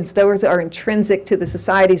transformations. Those are intrinsic to the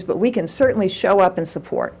societies, but we can certainly show up and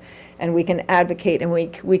support, and we can advocate, and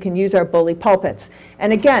we can use our bully pulpits.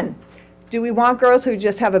 And again, do we want girls who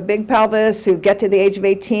just have a big pelvis, who get to the age of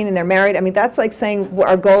 18 and they're married? I mean, that's like saying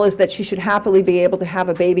our goal is that she should happily be able to have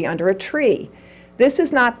a baby under a tree. This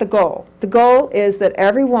is not the goal. The goal is that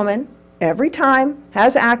every woman, every time,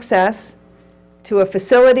 has access to a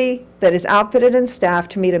facility that is outfitted and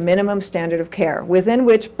staffed to meet a minimum standard of care, within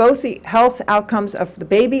which both the health outcomes of the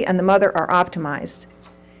baby and the mother are optimized,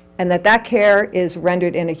 and that care is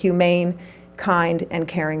rendered in a humane, kind, and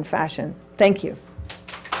caring fashion. Thank you.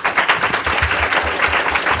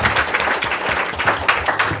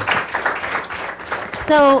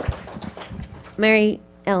 So, Mary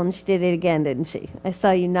Ellen, she did it again, didn't she? I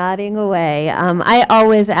saw you nodding away. I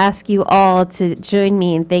always ask you all to join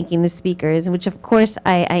me in thanking the speakers, which of course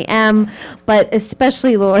I am, but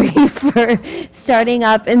especially Lori for starting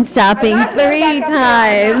up and stopping 3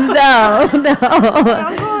 times. No.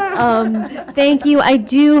 Thank you. I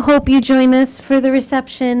do hope you join us for the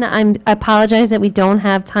reception. I apologize that we don't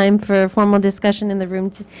have time for formal discussion in the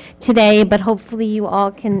room today, but hopefully you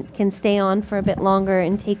all can stay on for a bit longer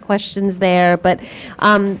and take questions there. But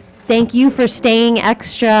thank you for staying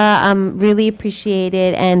extra. Really appreciate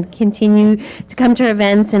it, and continue to come to our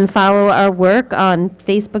events and follow our work on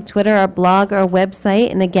Facebook, Twitter, our blog, our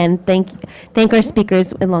website. And again, thank our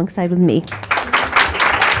speakers alongside with me.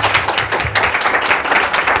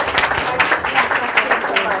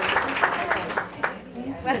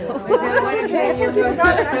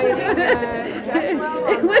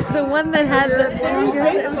 It was the one that had the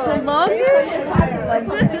longest. It was the longest.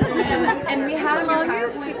 And we have your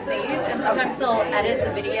PowerPoint saved, and sometimes they'll edit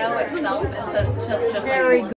the video itself, and so just like